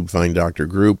YouTube, find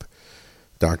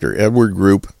Dr. Edward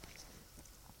Group,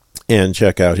 and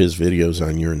check out his videos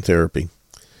on urine therapy.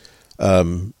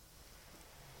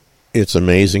 It's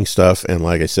amazing stuff, and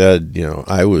like I said,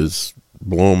 I was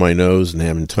blowing my nose and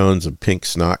having tons of pink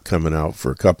snot coming out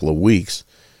for a couple of weeks,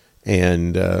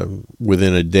 and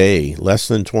within a day, less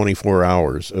than 24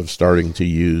 hours of starting to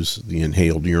use the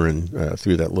inhaled urine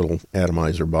through that little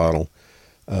atomizer bottle,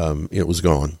 it was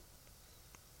gone.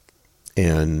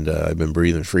 And I've been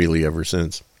breathing freely ever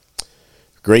since.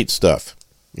 Great stuff.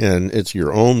 And it's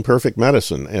your own perfect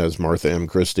medicine, as Martha M.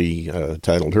 Christie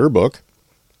titled her book.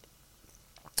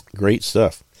 Great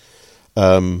stuff.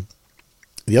 The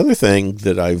other thing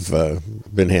that I've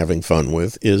been having fun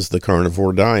with is the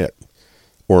carnivore diet,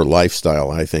 or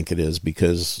lifestyle, I think it is,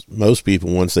 because most people,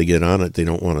 once they get on it, they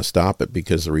don't want to stop it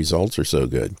because the results are so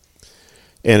good.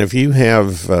 And if you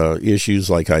have issues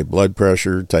like high blood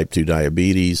pressure, type 2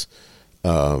 diabetes,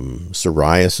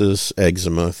 psoriasis,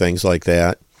 eczema, things like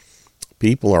that,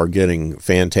 people are getting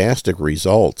fantastic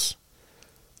results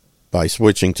by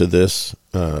switching to this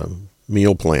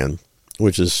meal plan,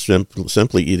 which is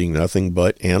simply eating nothing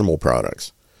but animal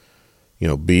products.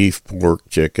 Beef, pork,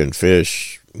 chicken,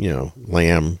 fish,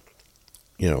 lamb,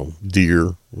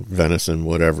 deer, venison,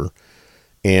 whatever,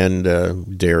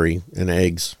 and dairy and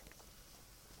eggs.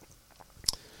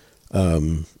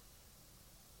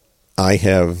 I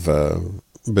have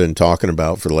been talking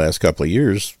about for the last couple of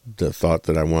years the thought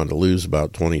that I wanted to lose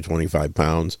about 20-25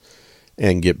 pounds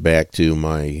and get back to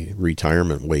my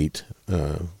retirement weight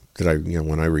that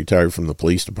when I retired from the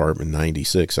police department in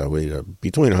 96, I weighed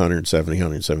between 170,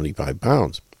 175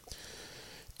 pounds.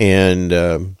 And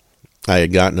I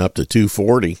had gotten up to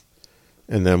 240.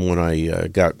 And then when I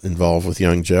got involved with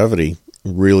longevity,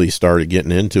 really started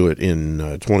getting into it in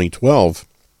 2012,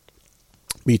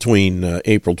 between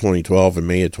April 2012 and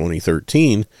May of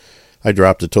 2013, I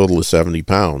dropped a total of 70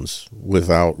 pounds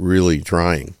without really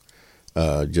trying.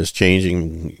 Just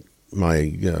changing my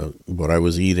what I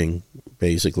was eating,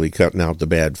 basically cutting out the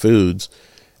bad foods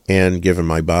and giving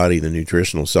my body the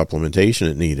nutritional supplementation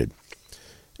it needed.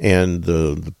 And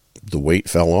the weight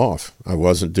fell off. I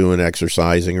wasn't doing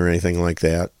exercising or anything like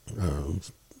that.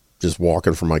 Just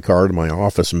walking from my car to my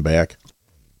office and back.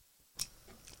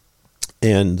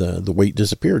 And the weight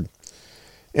disappeared.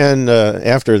 And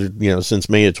after, since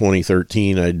May of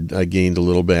 2013, I gained a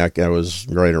little back. I was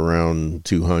right around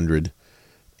 200.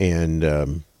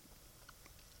 And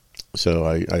so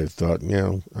I thought,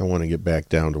 I want to get back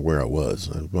down to where I was.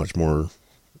 I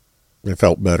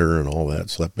felt better and all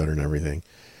that, slept better and everything.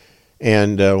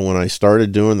 And when I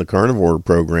started doing the carnivore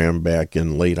program back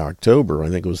in late October, I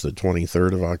think it was the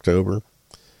 23rd of October,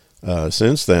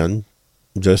 since then,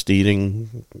 just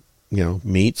eating,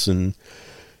 meats and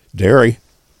dairy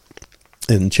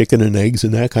and chicken and eggs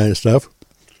and that kind of stuff,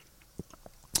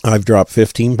 I've dropped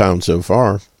 15 pounds so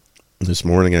far. This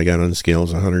morning I got on the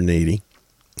scales 180.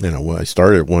 I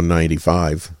started at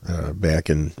 195 back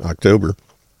in October.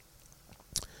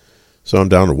 So I'm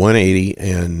down to 180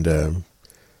 and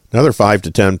another 5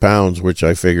 to 10 pounds, which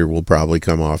I figure will probably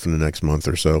come off in the next month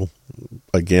or so.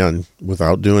 Again,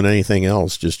 without doing anything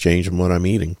else, just changing what I'm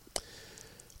eating.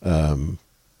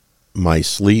 My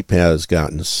sleep has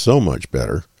gotten so much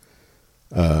better.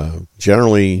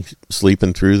 Generally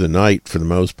sleeping through the night for the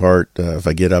most part. If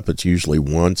I get up, it's usually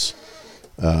once.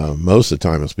 Most of the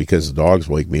time it's because the dogs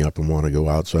wake me up and want to go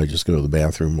out, so I just go to the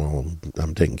bathroom while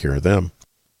I'm taking care of them.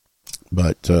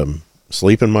 But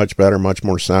sleeping much better, much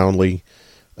more soundly.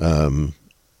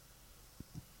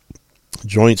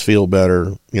 Joints feel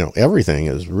better. Everything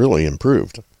is really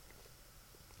improved.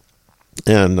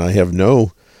 And I have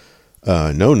no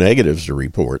negatives to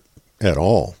report at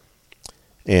all.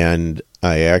 And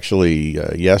I actually,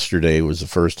 yesterday was the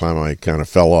first time I kind of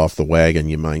fell off the wagon,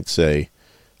 you might say,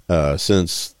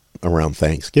 since around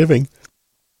Thanksgiving.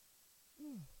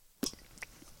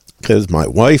 because my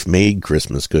wife made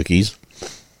Christmas cookies,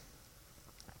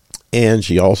 and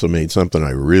she also made something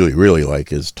I really, really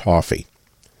like, is toffee.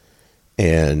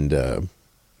 And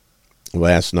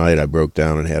last night I broke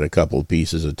down and had a couple of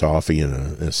pieces of toffee in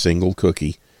a single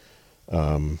cookie.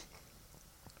 And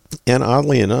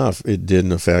oddly enough, it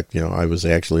didn't affect, I was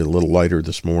actually a little lighter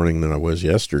this morning than I was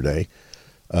yesterday,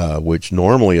 which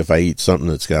normally if I eat something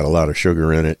that's got a lot of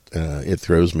sugar in it, it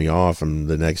throws me off, and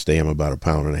the next day I'm about 1.5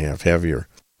 pounds heavier.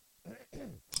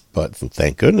 But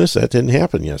thank goodness that didn't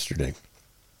happen yesterday.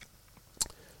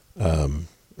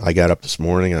 I got up this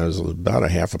morning, I was about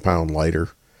 0.5 pound lighter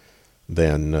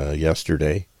than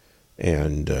yesterday,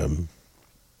 and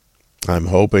I'm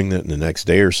hoping that in the next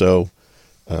day or so,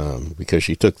 because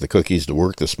she took the cookies to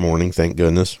work this morning, thank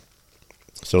goodness,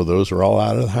 so those are all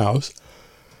out of the house.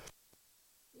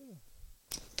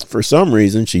 For some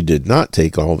reason, she did not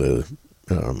take all the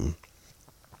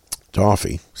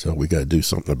toffee, so we got to do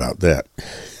something about that.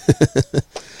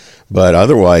 But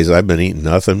otherwise, I've been eating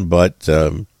nothing but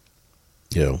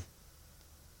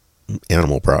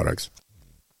animal products,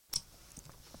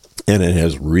 and it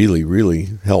has really, really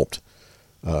helped.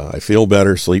 I feel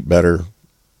better, sleep better.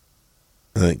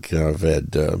 I think I've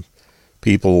had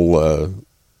people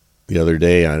the other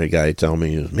day, I had a guy tell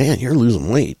me, "Man, you're losing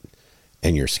weight,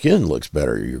 and your skin looks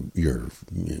better.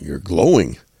 You're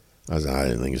glowing." I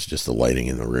think it's just the lighting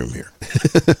in the room here.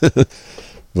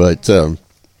 But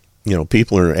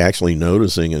people are actually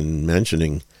noticing and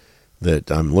mentioning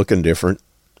that I'm looking different,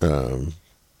 and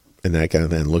that kind of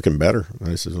thing, looking better.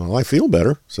 I said, "Well, I feel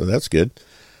better, so that's good."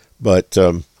 But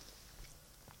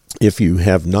if you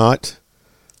have not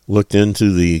looked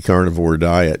into the carnivore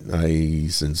diet, I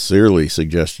sincerely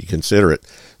suggest you consider it,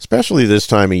 especially this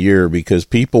time of year, because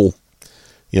people,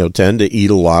 tend to eat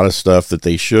a lot of stuff that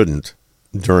they shouldn't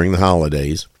during the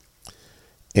holidays.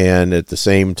 And at the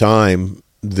same time,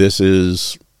 this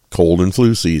is cold and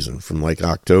flu season from like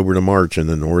October to March in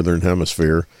the northern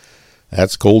hemisphere.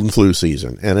 That's cold and flu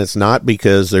season. And it's not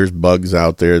because there's bugs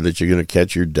out there that you're going to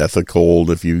catch your death of cold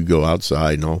if you go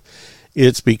outside. No,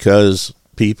 it's because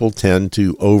people tend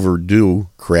to overdo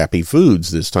crappy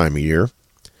foods this time of year,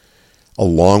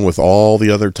 along with all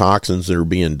the other toxins that are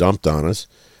being dumped on us.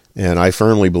 And I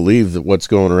firmly believe that what's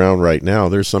going around right now,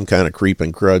 there's some kind of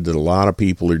creeping crud that a lot of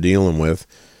people are dealing with.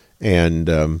 And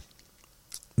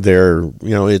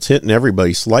it's hitting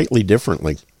everybody slightly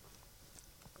differently.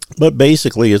 But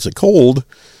basically, it's a cold,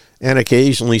 and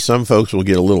occasionally some folks will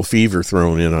get a little fever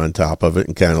thrown in on top of it,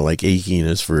 and kind of like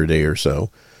achiness for a day or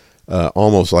so.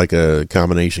 Almost like a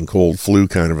combination cold flu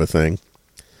kind of a thing.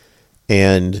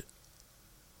 And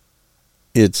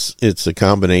it's a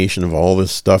combination of all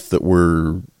this stuff that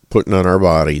we're putting on our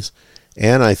bodies,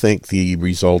 and I think the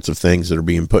results of things that are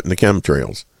being put in the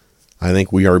chemtrails. I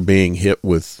think we are being hit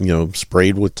with,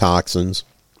 sprayed with toxins,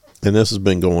 and this has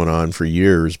been going on for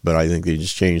years, but I think they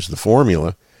just changed the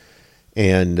formula,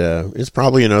 and it's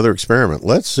probably another experiment.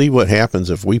 Let's see what happens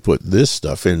if we put this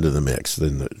stuff into the mix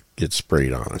then that gets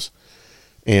sprayed on us.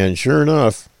 And sure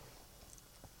enough,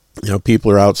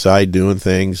 people are outside doing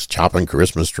things, chopping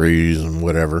Christmas trees and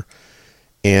whatever.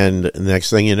 And next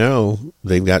thing you know,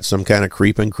 they've got some kind of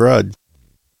creeping crud.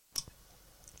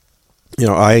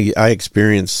 I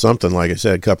experienced something, like I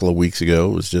said, a couple of weeks ago.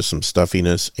 It was just some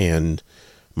stuffiness and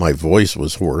my voice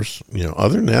was hoarse.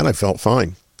 Other than that, I felt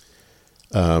fine.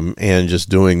 And just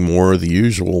doing more of the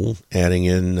usual, adding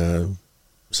in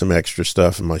some extra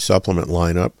stuff in my supplement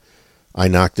lineup, I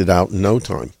knocked it out in no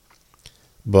time.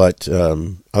 But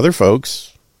other folks,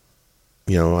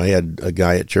 I had a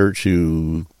guy at church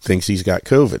who thinks he's got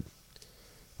COVID.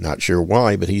 Not sure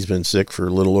why, but he's been sick for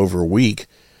a little over a week,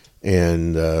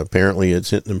 and apparently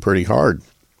it's hitting him pretty hard.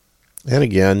 And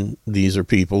again, these are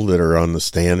people that are on the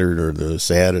standard or the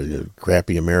sad or the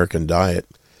crappy American diet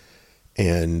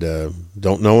and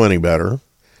don't know any better,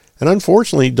 and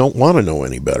unfortunately don't want to know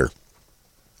any better.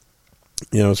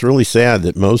 It's really sad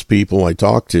that most people I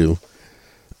talk to,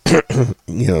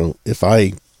 if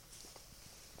I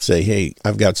say, "Hey,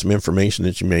 I've got some information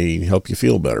that may help you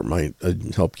feel better, might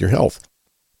help your health,"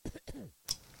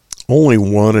 only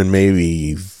 1 in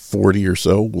maybe 40 or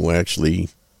so will actually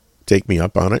take me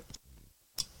up on it.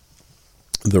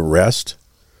 The rest,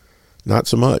 not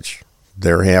so much.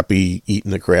 They're happy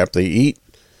eating the crap they eat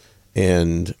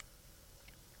and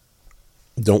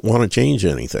don't want to change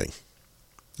anything.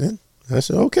 And I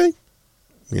said, okay.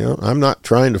 I'm not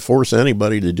trying to force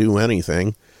anybody to do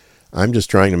anything. I'm just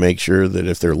trying to make sure that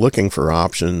if they're looking for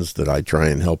options, that I try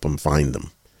and help them find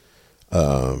them.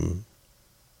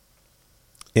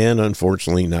 And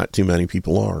unfortunately, not too many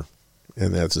people are.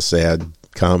 And that's a sad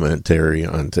commentary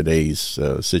on today's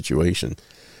situation.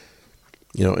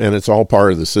 And it's all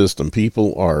part of the system.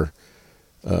 People are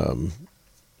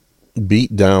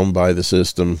beat down by the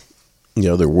system.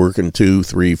 They're working 2,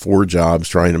 3, 4 jobs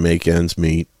trying to make ends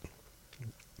meet.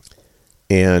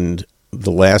 And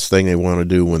the last thing they want to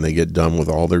do when they get done with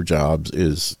all their jobs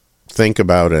is think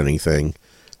about anything,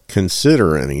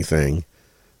 consider anything,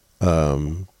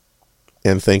 and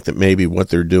think that maybe what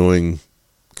they're doing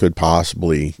could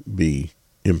possibly be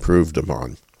improved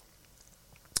upon.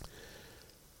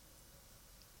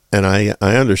 And I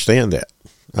understand that.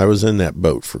 I was in that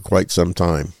boat for quite some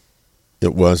time.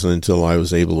 It wasn't until I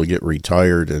was able to get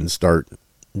retired and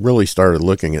really started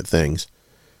looking at things,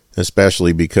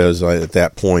 especially because at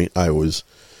that point I was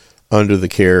under the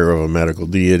care of a medical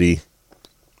deity,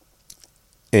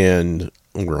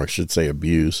 or I should say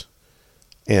abuse,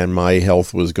 and my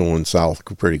health was going south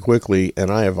pretty quickly, and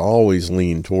I have always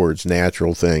leaned towards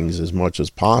natural things as much as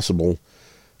possible,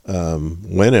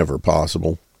 whenever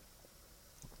possible.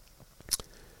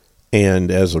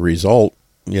 And as a result,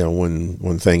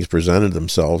 when things presented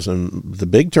themselves, and the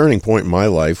big turning point in my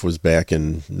life was back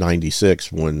in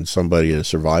 96 when somebody at a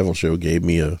survival show gave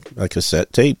me a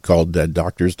cassette tape called Dead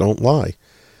Doctors Don't Lie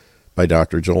by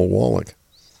Dr. Joel Wallach.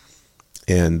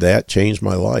 And that changed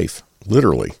my life,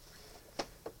 literally.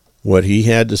 What he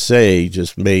had to say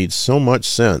just made so much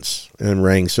sense and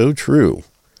rang so true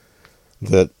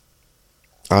that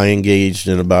I engaged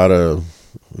in about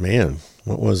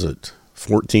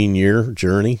 14-year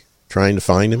journey trying to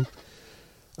find him,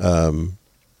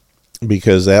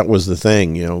 because that was the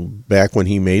thing. Back when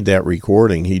he made that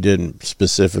recording, he didn't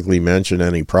specifically mention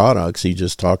any products. He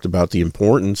just talked about the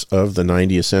importance of the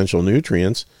 90 essential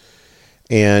nutrients,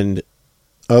 and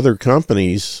other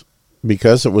companies,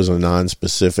 because it was a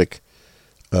non-specific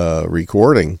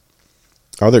recording,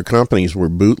 other companies were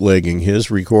bootlegging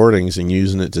his recordings and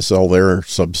using it to sell their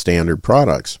substandard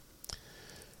products.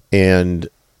 And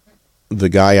the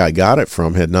guy I got it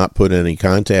from had not put any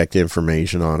contact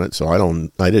information on it, so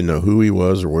I didn't know who he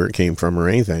was or where it came from or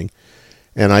anything.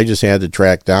 And I just had to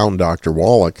track down Dr.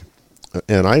 Wallach.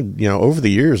 And over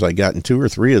the years, I gotten 2 or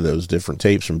 3 of those different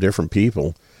tapes from different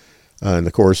people in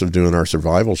the course of doing our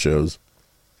survival shows.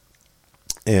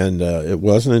 And it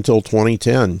wasn't until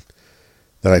 2010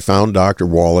 that I found Dr.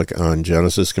 Wallach on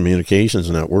Genesis Communications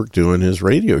Network doing his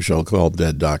radio show called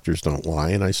Dead Doctors Don't Lie,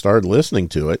 and I started listening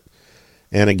to it.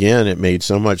 And again, it made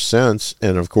so much sense.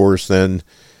 And of course, then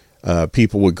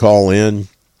people would call in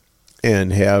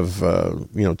and have,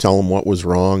 tell them what was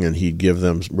wrong, and he'd give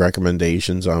them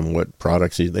recommendations on what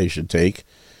products they should take.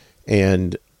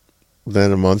 And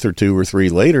then a month or 2 or 3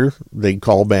 later, they'd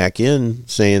call back in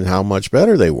saying how much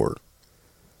better they were.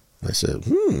 I said,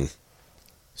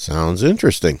 sounds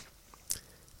interesting.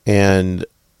 And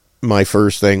my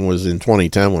first thing was in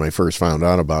 2010 when I first found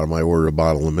out about them. I ordered a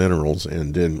bottle of minerals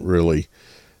and didn't really,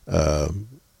 it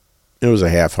was a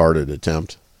half-hearted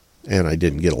attempt, and I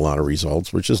didn't get a lot of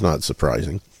results, which is not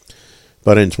surprising.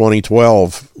 But in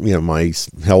 2012, my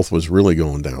health was really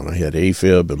going down. I had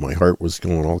AFib, and my heart was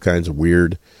going all kinds of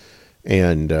weird.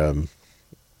 And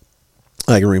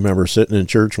I can remember sitting in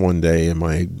church one day, and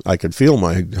I could feel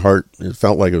my heart. It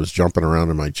felt like it was jumping around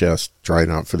in my chest,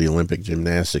 trying out for the Olympic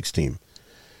gymnastics team.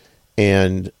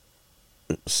 And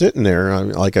sitting there,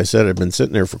 like I said, I'd been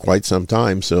sitting there for quite some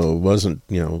time, so it wasn't,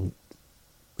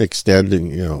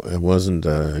 extending, it wasn't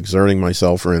exerting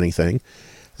myself or anything.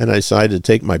 And I decided to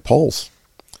take my pulse.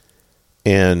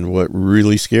 And what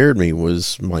really scared me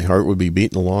was my heart would be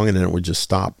beating along, and then it would just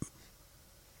stop.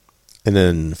 And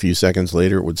then a few seconds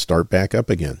later, it would start back up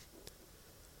again.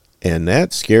 And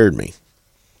that scared me.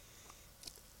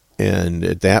 And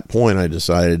at that point, I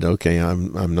decided, okay,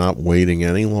 I'm not waiting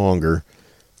any longer.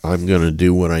 I'm going to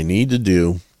do what I need to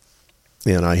do.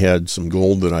 And I had some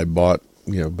gold that I bought,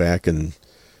 back in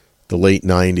the late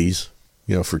 90s,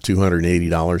 for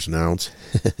 $280 an ounce.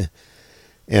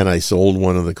 And I sold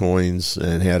one of the coins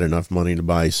and had enough money to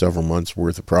buy several months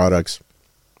worth of products.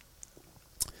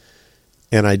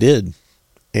 And I did.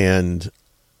 And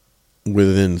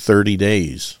within 30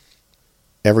 days,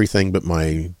 everything but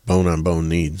my bone-on-bone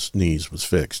knees was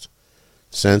fixed.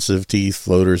 Sensitive teeth,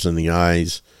 floaters in the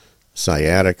eyes,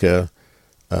 sciatica,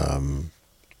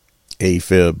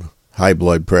 AFib, high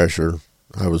blood pressure.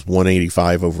 I was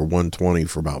 185 over 120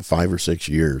 for about 5 or 6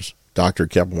 years. Doctor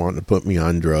kept wanting to put me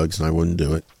on drugs, and I wouldn't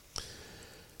do it.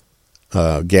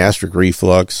 Gastric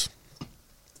reflux.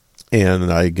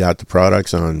 And I got the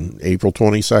products on April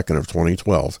 22nd of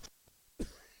 2012.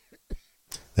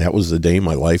 That was the day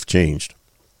my life changed.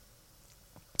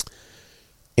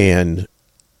 And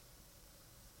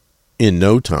in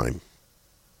no time,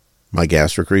 my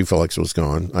gastric reflux was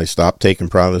gone. I stopped taking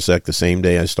Provosec the same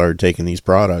day I started taking these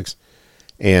products.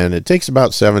 And it takes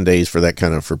about 7 days for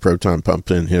proton pump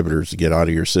inhibitors to get out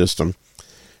of your system.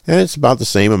 And it's about the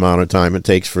same amount of time it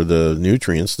takes for the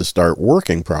nutrients to start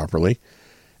working properly.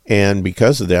 And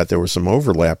because of that, there was some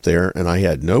overlap there, and I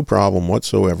had no problem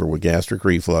whatsoever with gastric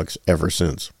reflux ever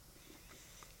since.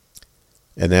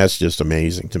 And that's just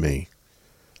amazing to me.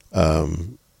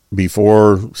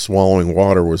 Before, swallowing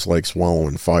water was like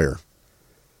swallowing fire.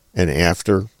 And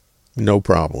after, no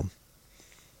problem.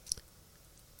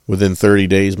 Within 30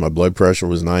 days, my blood pressure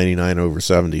was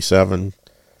 99/77.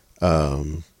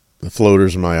 The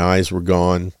floaters in my eyes were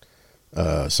gone.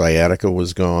 Sciatica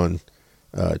was gone.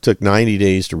 It took 90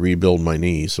 days to rebuild my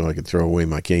knees so I could throw away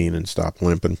my cane and stop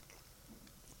limping.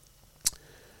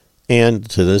 And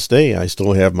to this day, I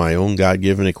still have my own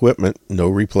God-given equipment. No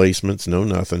replacements, no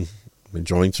nothing. The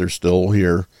joints are still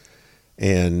here.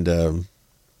 And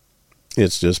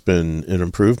it's just been an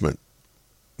improvement.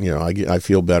 I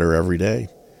feel better every day.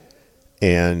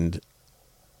 And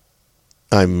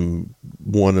I'm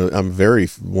one of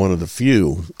the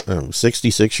few. I'm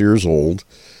 66 years old.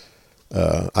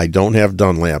 I don't have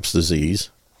Dunlap's disease.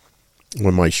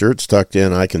 When my shirt's tucked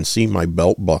in, I can see my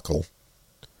belt buckle.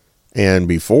 And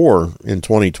before, in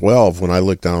 2012, when I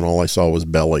looked down, all I saw was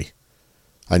belly.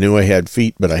 I knew I had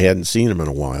feet, but I hadn't seen them in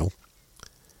a while.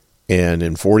 And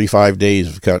in 45 days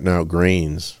of cutting out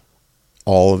grains,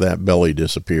 all of that belly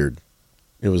disappeared.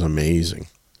 It was amazing.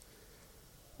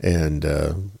 And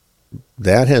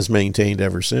that has maintained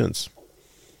ever since.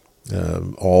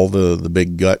 All the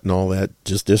big gut and all that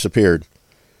just disappeared.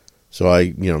 So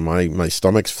my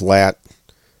stomach's flat.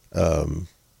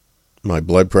 My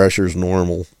blood pressure's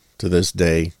normal to this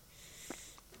day.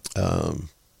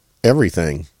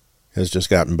 Everything has just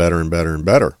gotten better and better and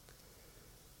better,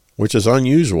 which is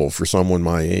unusual for someone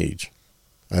my age.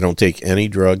 I don't take any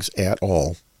drugs at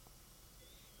all.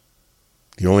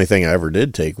 The only thing I ever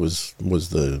did take was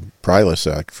the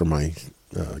Prilosec for my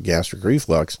gastric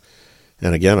reflux.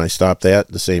 And again, I stopped that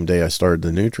the same day I started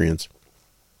the nutrients.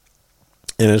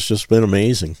 And it's just been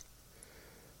amazing.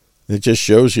 It just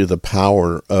shows you the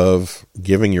power of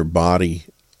giving your body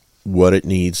what it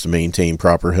needs to maintain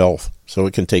proper health so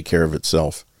it can take care of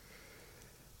itself.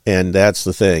 And that's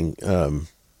the thing.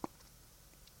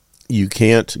 You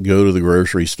can't go to the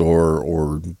grocery store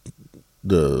or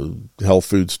the health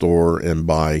food store and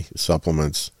buy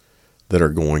supplements that are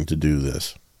going to do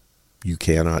this. You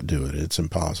cannot do it. It's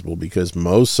impossible because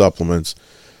most supplements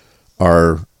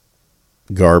are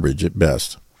garbage at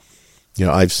best.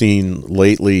 I've seen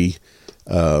lately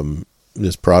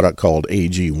this product called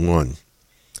AG1.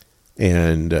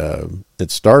 And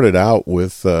it started out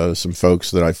with some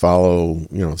folks that I follow,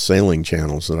 sailing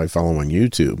channels that I follow on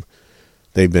YouTube.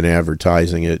 They've been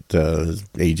advertising it.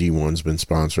 AG1's been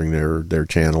sponsoring their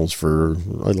channels for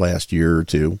the last year or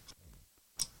two.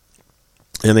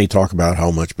 And they talk about how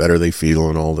much better they feel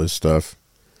and all this stuff.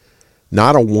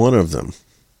 Not a one of them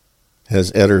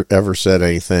has ever said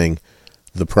anything,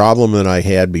 the problem that I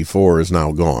had before is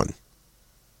now gone.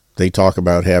 They talk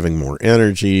about having more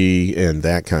energy and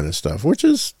that kind of stuff, which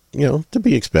is, to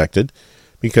be expected,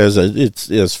 because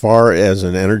it's, as far as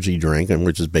an energy drink, and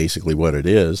which is basically what it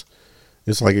is,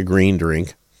 it's like a green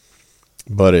drink,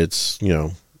 but it's,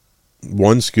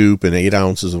 1 scoop and 8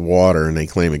 ounces of water, and they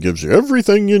claim it gives you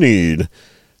everything you need.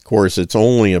 Of course, it's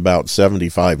only about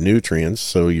 75 nutrients,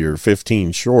 so you're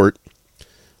 15 short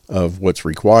of what's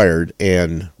required,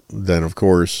 and then, of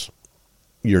course,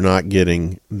 you're not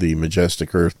getting the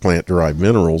Majestic Earth plant-derived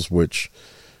minerals, which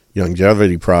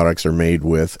longevity products are made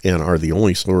with and are the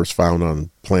only source found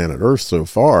on planet Earth so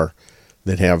far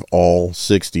that have all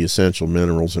 60 essential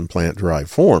minerals in plant-derived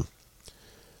form.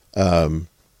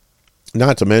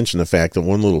 Not to mention the fact that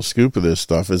 1 little scoop of this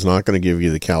stuff is not going to give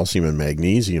you the calcium and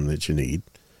magnesium that you need.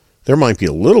 There might be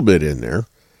a little bit in there,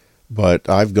 but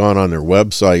I've gone on their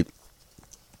website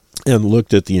and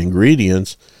looked at the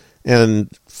ingredients, and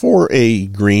for a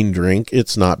green drink,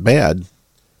 it's not bad,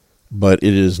 but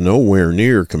it is nowhere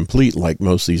near complete like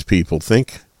most of these people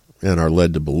think and are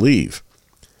led to believe.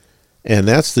 And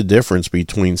that's the difference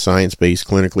between science-based,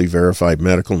 clinically verified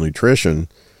medical nutrition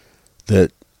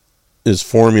that is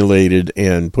formulated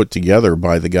and put together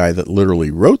by the guy that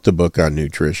literally wrote the book on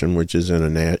nutrition, which is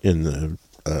in the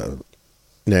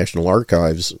National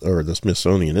Archives, or the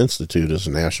Smithsonian Institute, as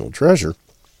a national treasure.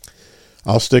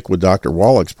 I'll stick with Dr.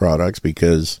 Wallach's products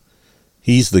because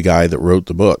he's the guy that wrote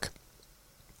the book.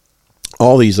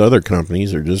 All these other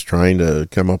companies are just trying to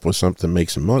come up with something to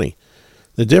make some money.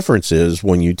 The difference is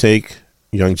when you take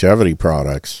longevity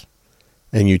products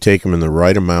and you take them in the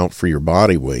right amount for your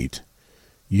body weight,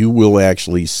 you will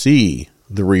actually see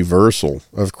the reversal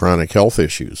of chronic health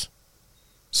issues.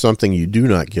 something you do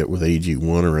not get with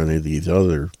AG1 or any of these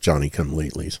other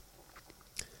Johnny-come-latelys.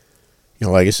 You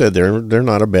know, like I said, they're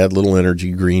not a bad little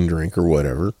energy green drink or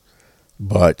whatever,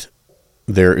 but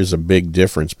there is a big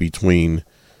difference between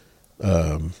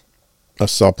a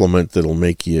supplement that'll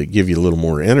give you a little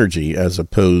more energy as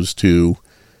opposed to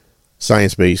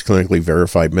science-based, clinically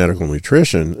verified medical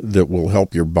nutrition that will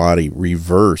help your body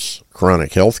reverse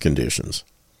chronic health conditions.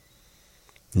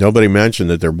 Nobody mentioned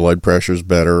that their blood pressure is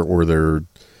better or their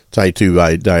type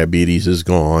 2 diabetes is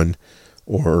gone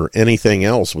or anything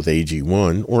else with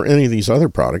AG1 or any of these other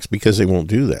products, because they won't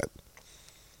do that.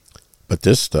 But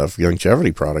this stuff,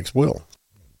 longevity products, will.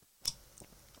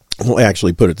 We'll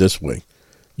actually put it this way.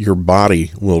 Your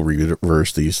body will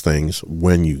reverse these things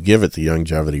when you give it the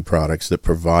longevity products that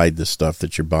provide the stuff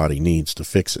that your body needs to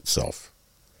fix itself.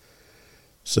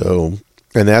 So,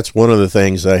 and that's one of the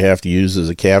things I have to use as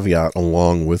a caveat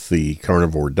along with the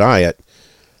carnivore diet.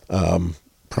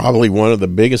 Probably one of the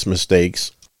biggest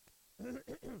mistakes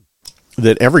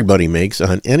that everybody makes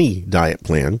on any diet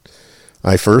plan.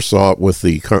 I first saw it with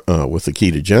the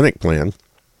ketogenic plan,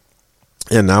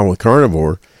 and now with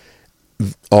carnivore.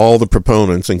 All the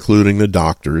proponents, including the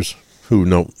doctors who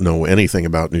don't know anything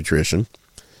about nutrition,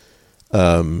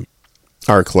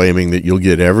 are claiming that you'll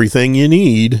get everything you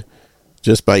need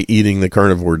just by eating the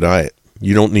carnivore diet.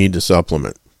 You don't need to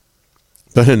supplement.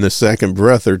 But in the second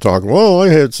breath, they're talking, well, I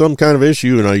had some kind of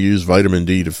issue and I used vitamin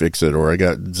D to fix it, or I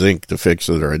got zinc to fix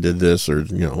it, or I did this, or,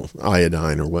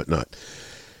 iodine or whatnot.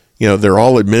 They're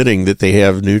all admitting that they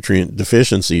have nutrient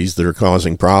deficiencies that are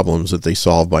causing problems that they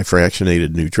solve by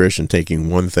fractionated nutrition, taking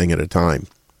one thing at a time.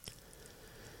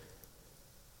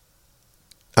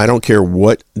 I don't care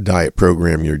what diet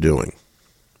program you're doing.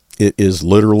 It is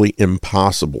literally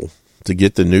impossible to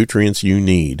get the nutrients you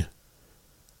need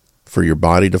for your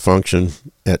body to function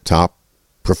at top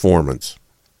performance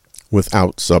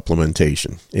without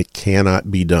supplementation. It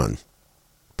cannot be done.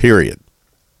 Period.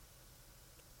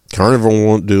 Carnivore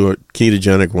won't do it.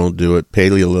 Ketogenic won't do it.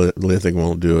 Paleolithic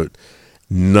won't do it.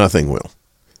 Nothing will.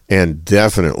 And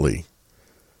definitely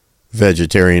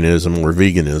vegetarianism or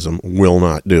veganism will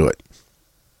not do it.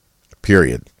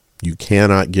 Period. You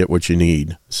cannot get what you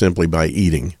need simply by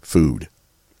eating food.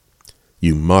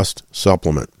 You must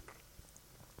supplement.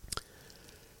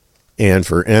 And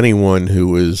for anyone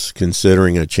who is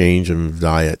considering a change in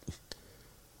diet,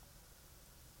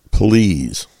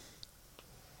 please,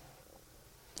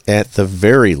 at the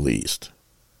very least,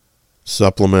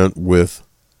 supplement with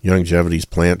Longevity's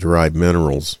plant-derived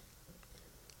minerals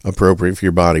appropriate for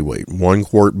your body weight. 1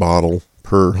 quart bottle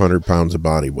per 100 pounds of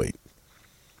body weight.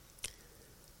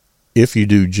 If you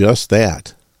do just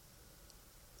that,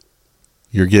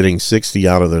 you're getting 60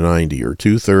 out of the 90, or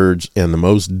 2/3, and the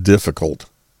most difficult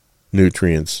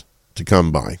nutrients to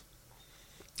come by.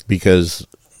 Because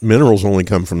minerals only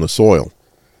come from the soil.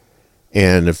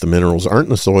 And if the minerals aren't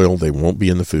in the soil, they won't be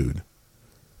in the food.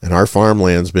 And our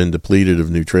farmland's been depleted of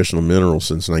nutritional minerals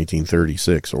since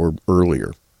 1936 or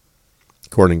earlier,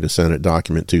 according to Senate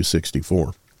Document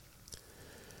 264.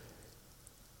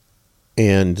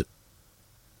 And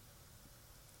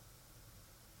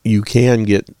you can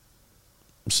get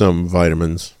some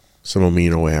vitamins, some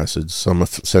amino acids, some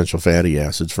essential fatty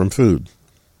acids from food.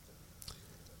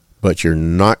 But you're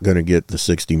not going to get the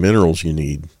 60 minerals you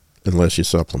need unless you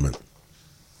supplement.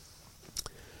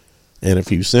 And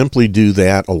if you simply do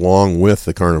that along with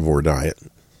the carnivore diet,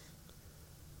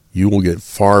 you will get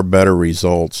far better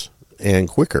results and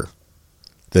quicker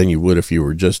than you would if you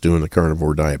were just doing the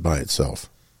carnivore diet by itself.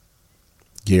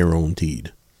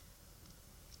 Guaranteed.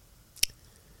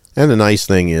 And the nice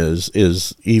thing is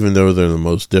even though they're the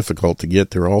most difficult to get,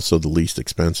 they're also the least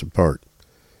expensive part.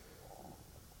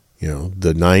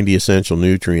 The 90 essential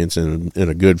nutrients in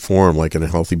a good form, like in a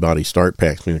Healthy Body Start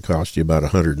Pack, is going to cost you about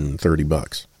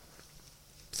 $130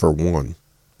 for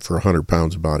 100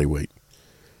 pounds of body weight.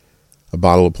 A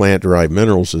bottle of plant-derived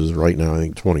minerals is right now, I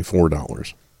think,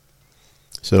 $24.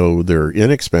 So they're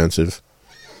inexpensive,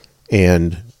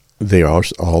 and they are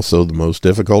also the most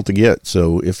difficult to get.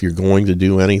 So if you're going to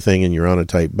do anything and you're on a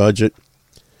tight budget,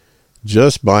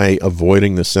 just by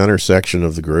avoiding the center section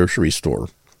of the grocery store,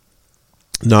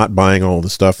 not buying all the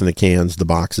stuff in the cans, the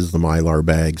boxes, the Mylar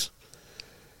bags,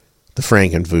 the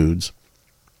Frankenfoods,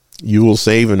 you will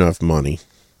save enough money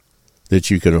that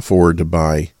you can afford to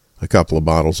buy a couple of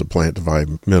bottles of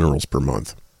plant-derived minerals per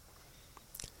month.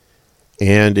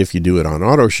 And if you do it on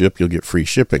auto ship, you'll get free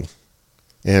shipping.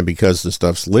 And because the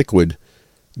stuff's liquid,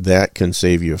 that can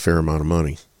save you a fair amount of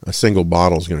money. A single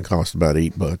bottle is going to cost about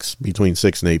 $8, between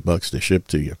 $6 and $8 to ship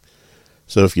to you.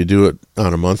 So if you do it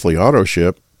on a monthly auto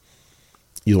ship,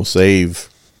 you'll save,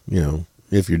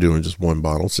 If you're doing just one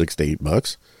bottle, $6 to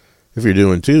 $8. If you're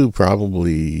doing two,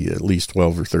 probably at least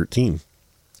 12 or 13.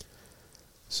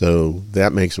 So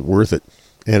that makes it worth it.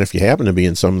 And if you happen to be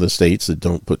in some of the states that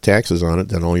don't put taxes on it,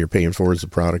 then all you're paying for is the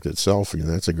product itself. And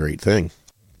that's a great thing.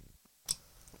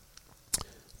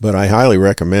 But I highly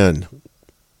recommend,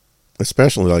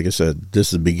 especially, like I said, this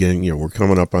is the beginning, we're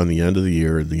coming up on the end of the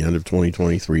year, the end of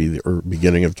 2023, or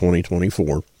beginning of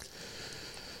 2024.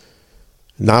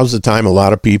 Now's the time a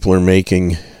lot of people are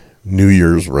making New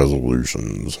Year's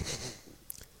resolutions.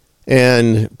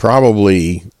 And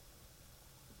probably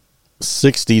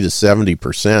 60 to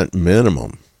 70%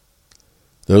 minimum.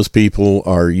 Those people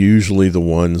are usually the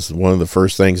ones, one of the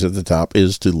first things at the top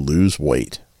is to lose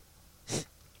weight.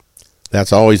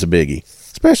 That's always a biggie,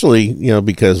 especially,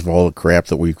 because of all the crap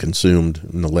that we've consumed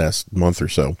in the last month or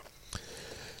so.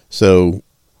 So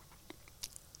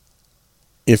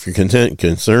if you're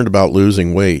concerned about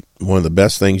losing weight, one of the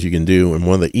best things you can do, and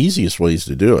one of the easiest ways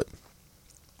to do it,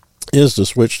 is to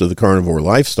switch to the carnivore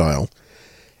lifestyle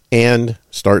and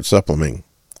start supplementing.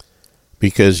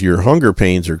 Because your hunger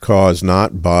pains are caused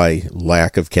not by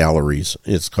lack of calories,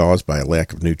 it's caused by a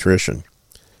lack of nutrition,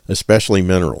 especially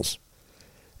minerals.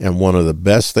 And one of the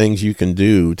best things you can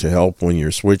do to help when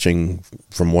you're switching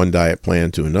from one diet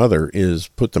plan to another is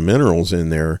put the minerals in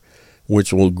there,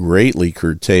 which will greatly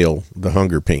curtail the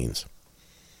hunger pains.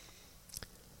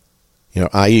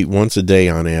 I eat once a day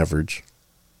on average,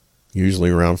 usually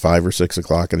around 5 or 6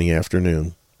 o'clock in the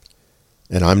afternoon.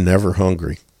 And I'm never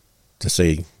hungry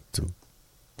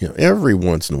every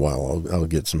once in a while I'll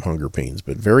get some hunger pains,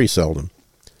 but very seldom.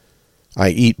 I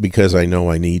eat because I know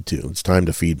I need to. It's time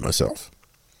to feed myself.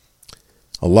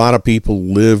 A lot of people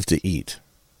live to eat.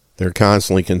 They're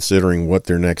constantly considering what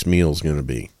their next meal is going to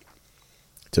be.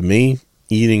 To me,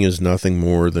 eating is nothing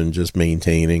more than just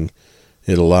maintaining.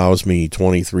 It allows me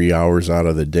 23 hours out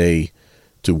of the day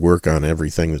to work on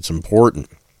everything that's important.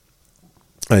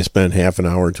 I spend half an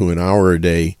hour to an hour a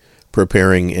day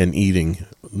preparing and eating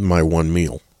my one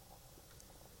meal.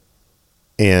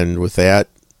 And with that,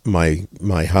 my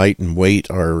height and weight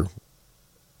are,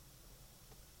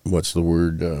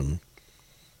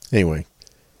 anyway,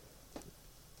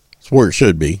 it's where it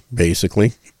should be,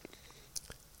 basically.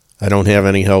 I don't have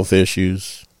any health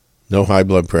issues, no high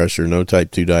blood pressure, no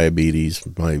type 2 diabetes.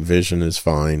 My vision is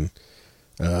fine.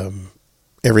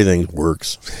 Everything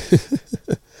works.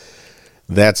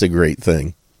 That's a great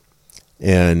thing.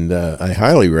 And I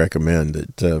highly recommend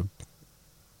that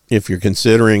if you're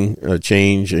considering a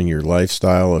change in your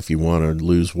lifestyle, if you want to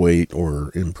lose weight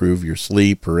or improve your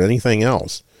sleep or anything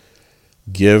else,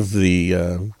 give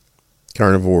the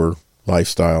carnivore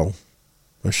lifestyle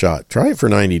a shot. Try it for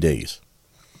 90 days.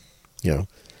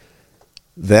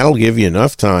 That'll give you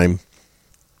enough time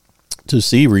to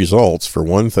see results, for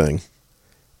one thing,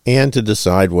 and to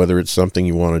decide whether it's something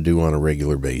you want to do on a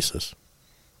regular basis.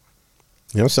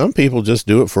 Some people just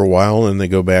do it for a while and they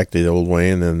go back to the old way,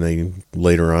 and then they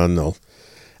later on and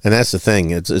that's the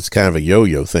thing. It's kind of a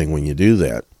yo-yo thing when you do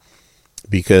that,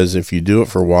 because if you do it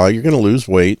for a while, you're going to lose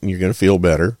weight and you're going to feel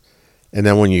better. And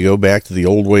then when you go back to the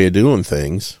old way of doing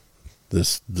things,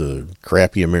 the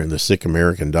crappy the sick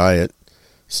American diet,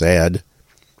 sad,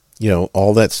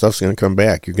 all that stuff's going to come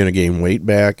back. You're going to gain weight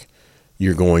back.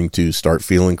 You're going to start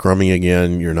feeling crummy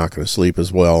again. You're not going to sleep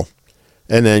as well.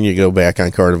 And then you go back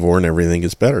on carnivore and everything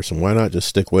gets better. So why not just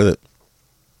stick with it?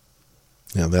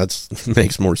 That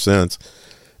makes more sense,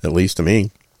 at least to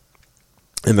me.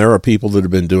 And there are people that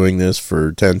have been doing this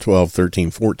for 10, 12,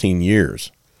 13, 14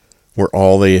 years, where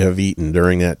all they have eaten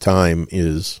during that time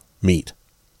is meat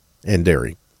and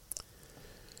dairy.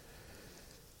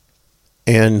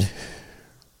 And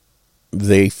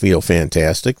they feel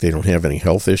fantastic. They don't have any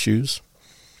health issues.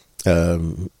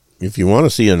 If you want to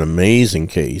see an amazing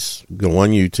case, go on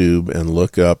YouTube and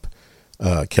look up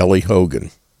Kelly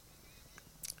Hogan.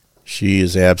 She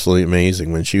is absolutely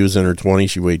amazing. When she was in her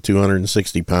 20s, she weighed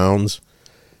 260 pounds,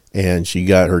 and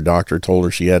her doctor told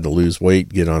her she had to lose weight,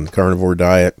 get on the carnivore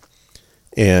diet,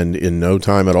 and in no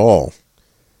time at all,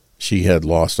 she had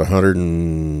lost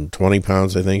 120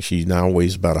 pounds, I think. She now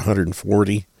weighs about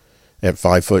 140 at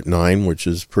 5'9", which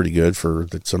is pretty good for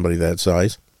somebody that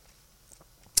size.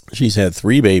 She's had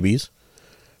 3 babies,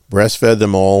 breastfed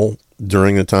them all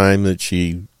during the time that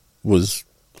she was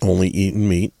only eating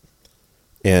meat,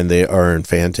 and they are in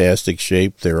fantastic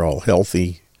shape. They're all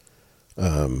healthy,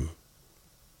 good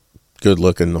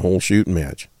looking, the whole shooting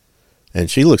match.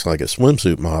 And she looks like a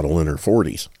swimsuit model in her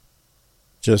 40s.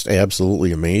 Just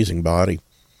absolutely amazing body.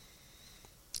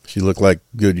 She looked like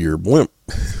Goodyear Blimp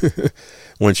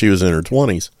when she was in her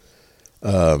 20s.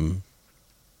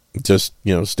 Just,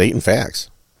 stating facts.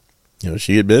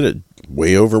 She admitted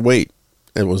way overweight.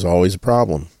 It was always a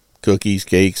problem. Cookies,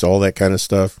 cakes, all that kind of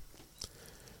stuff.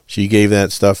 She gave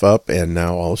that stuff up, and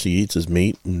now all she eats is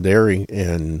meat and dairy.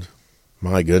 And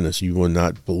my goodness, you would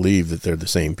not believe that they're the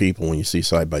same people when you see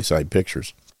side-by-side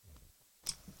pictures.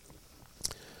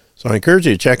 So I encourage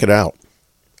you to check it out,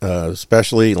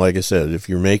 especially, like I said, if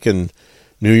you're making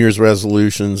New Year's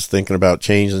resolutions, thinking about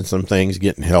changing some things,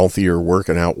 getting healthier,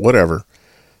 working out, whatever.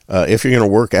 If you're going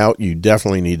to work out, you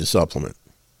definitely need to supplement.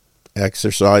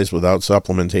 Exercise without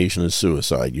supplementation is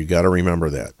suicide. You got to remember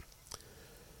that.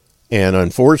 And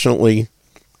unfortunately,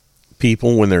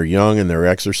 people, when they're young and they're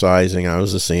exercising, I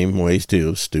was the same way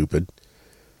too, stupid.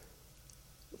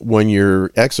 When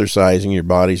you're exercising, your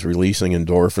body's releasing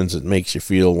endorphins. It makes you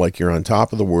feel like you're on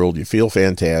top of the world. You feel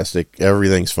fantastic.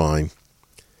 Everything's fine.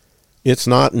 It's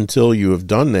not until you have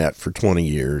done that for 20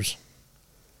 years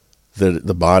that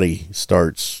the body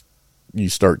you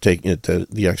start taking it,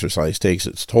 the exercise takes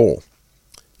its toll.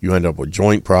 You end up with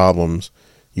joint problems.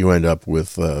 You end up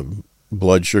with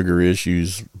blood sugar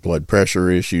issues, blood pressure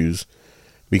issues,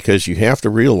 because you have to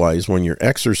realize when you're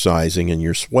exercising and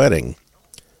you're sweating,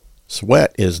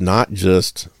 sweat is not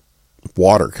just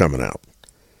water coming out.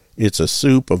 It's a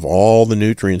soup of all the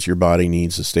nutrients your body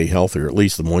needs to stay healthy, or at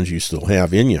least the ones you still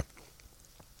have in you.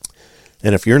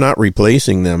 And if you're not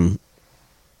replacing them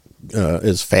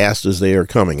as fast as they are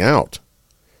coming out,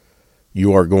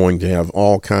 you are going to have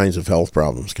all kinds of health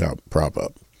problems crop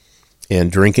up. And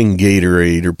drinking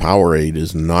Gatorade or Powerade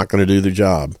is not going to do the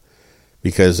job,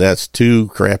 because that's too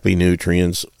crappy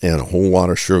nutrients and a whole lot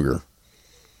of sugar.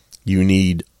 You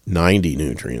need 90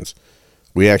 nutrients.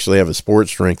 We actually have a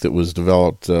sports drink that was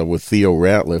developed with Theo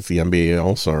Ratliff, the NBA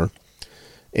All-Star.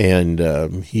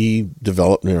 And he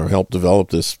helped develop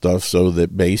this stuff so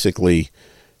that basically,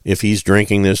 if he's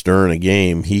drinking this during a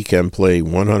game, he can play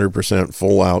 100%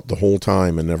 full out the whole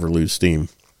time and never lose steam.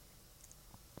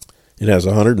 It has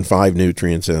 105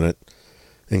 nutrients in it,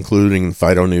 including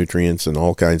phytonutrients and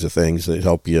all kinds of things that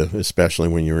help you, especially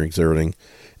when you're exerting.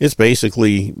 It's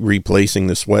basically replacing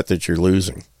the sweat that you're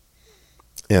losing.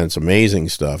 And it's amazing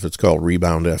stuff. It's called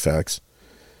Rebound FX.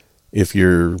 If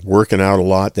you're working out a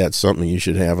lot, that's something you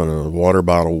should have in a water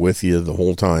bottle with you the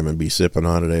whole time and be sipping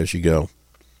on it as you go.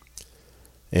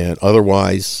 And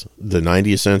otherwise, the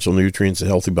 90 Essential Nutrients, a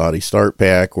Healthy Body Start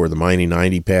Pack, or the Mighty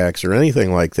 90 packs, or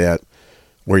anything like that,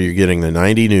 where you're getting the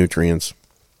 90 nutrients,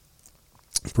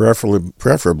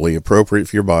 preferably appropriate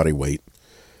for your body weight,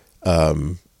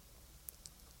 that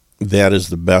is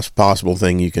the best possible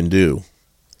thing you can do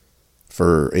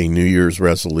for a New Year's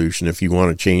resolution. If you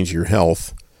want to change your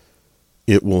health,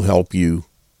 it will help you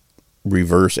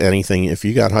reverse anything. If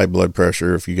you got high blood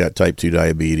pressure, if you got type 2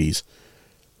 diabetes,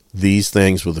 these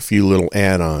things with a few little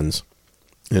add-ons,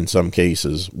 in some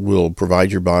cases, will provide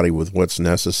your body with what's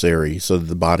necessary so that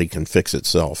the body can fix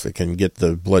itself. It can get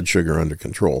the blood sugar under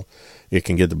control. It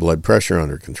can get the blood pressure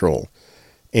under control.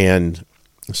 And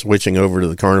switching over to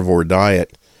the carnivore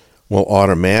diet will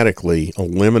automatically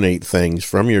eliminate things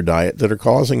from your diet that are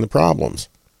causing the problems.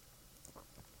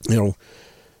 At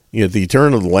the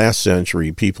turn of the last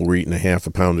century, people were eating half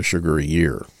a pound of sugar a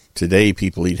year. Today,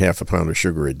 people eat half a pound of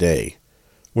sugar a day,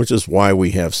 which is why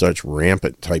we have such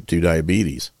rampant type 2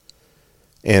 diabetes.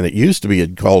 And it used to be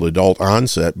called adult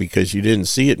onset because you didn't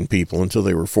see it in people until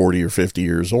they were 40 or 50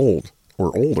 years old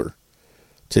or older.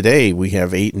 Today, we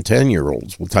have 8 and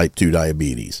 10-year-olds with type 2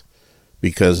 diabetes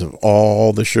because of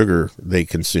all the sugar they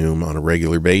consume on a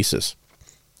regular basis.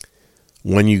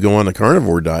 When you go on the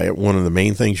carnivore diet, one of the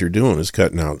main things you're doing is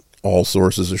cutting out all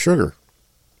sources of sugar.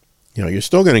 You're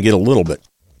still going to get a little bit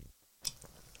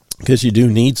because you do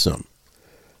need some,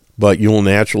 but you'll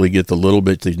naturally get the little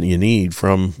bit that you need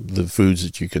from the foods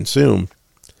that you consume.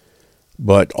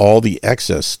 But all the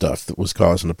excess stuff that was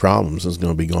causing the problems is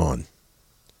going to be gone.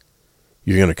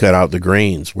 You're going to cut out the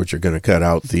grains, which are going to cut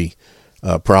out the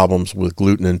problems with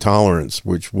gluten intolerance,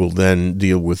 which will then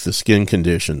deal with the skin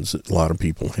conditions that a lot of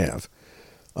people have.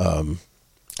 A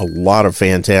lot of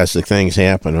fantastic things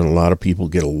happen, and a lot of people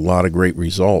get a lot of great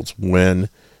results when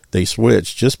they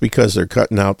switch, just because they're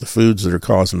cutting out the foods that are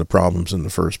causing the problems in the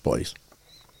first place.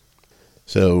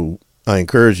 So I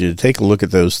encourage you to take a look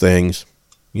at those things.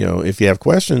 If you have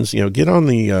questions, get on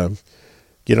the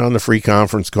free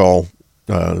conference call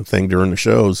thing during the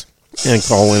shows and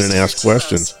call in and ask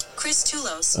questions.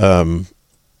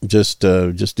 Just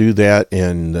do that,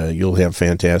 and you'll have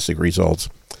fantastic results.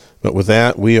 But with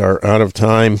that, we are out of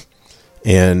time,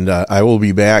 and I will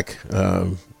be back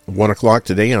 1 o'clock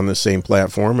today on the same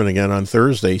platform, and again on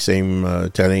Thursday, same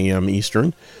 10 a.m.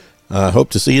 Eastern. Hope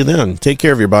to see you then. Take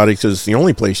care of your body, because it's the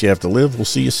only place you have to live. We'll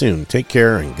see you soon. Take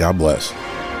care, and God bless.